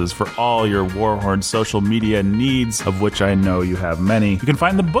resources for all your Warhorn social media needs, of which I know you have many. You can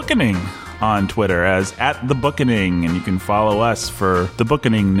find The Bookening on Twitter as @TheBookening, and you can follow us for The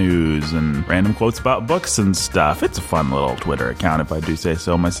Bookening news and random quotes about books and stuff. It's a fun little Twitter account, if I do say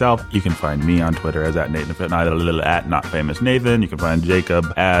so myself. You can find me on Twitter as @NathanFitness, @NotFamousNathan. You can find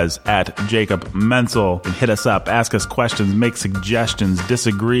Jacob as @Jacob Menzel. You can hit us up, ask us questions, make suggestions,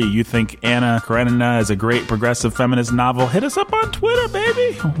 disagree. You think Anna Karenina is a great progressive feminist novel? Hit us up on Twitter,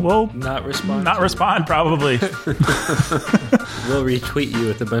 baby. We'll Not respond. not respond, probably. We'll retweet you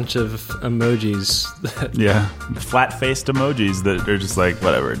with a bunch of emojis. Yeah, flat-faced emojis that are just like,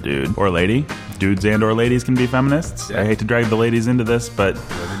 whatever, dude or lady. Dudes and or ladies can be feminists. Yeah. I hate to drag the ladies into this, but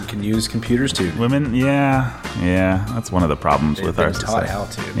Women can use computers too. women, yeah, that's one of the problems They've with been our taught society. how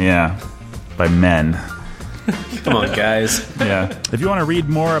to. Yeah, by men. Come on, guys. Yeah. If you want to read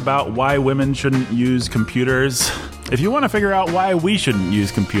more about why women shouldn't use computers, if you want to figure out why we shouldn't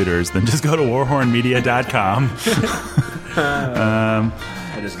use computers, then just go to warhornmedia.com. I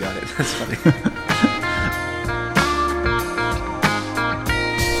just got it. That's funny.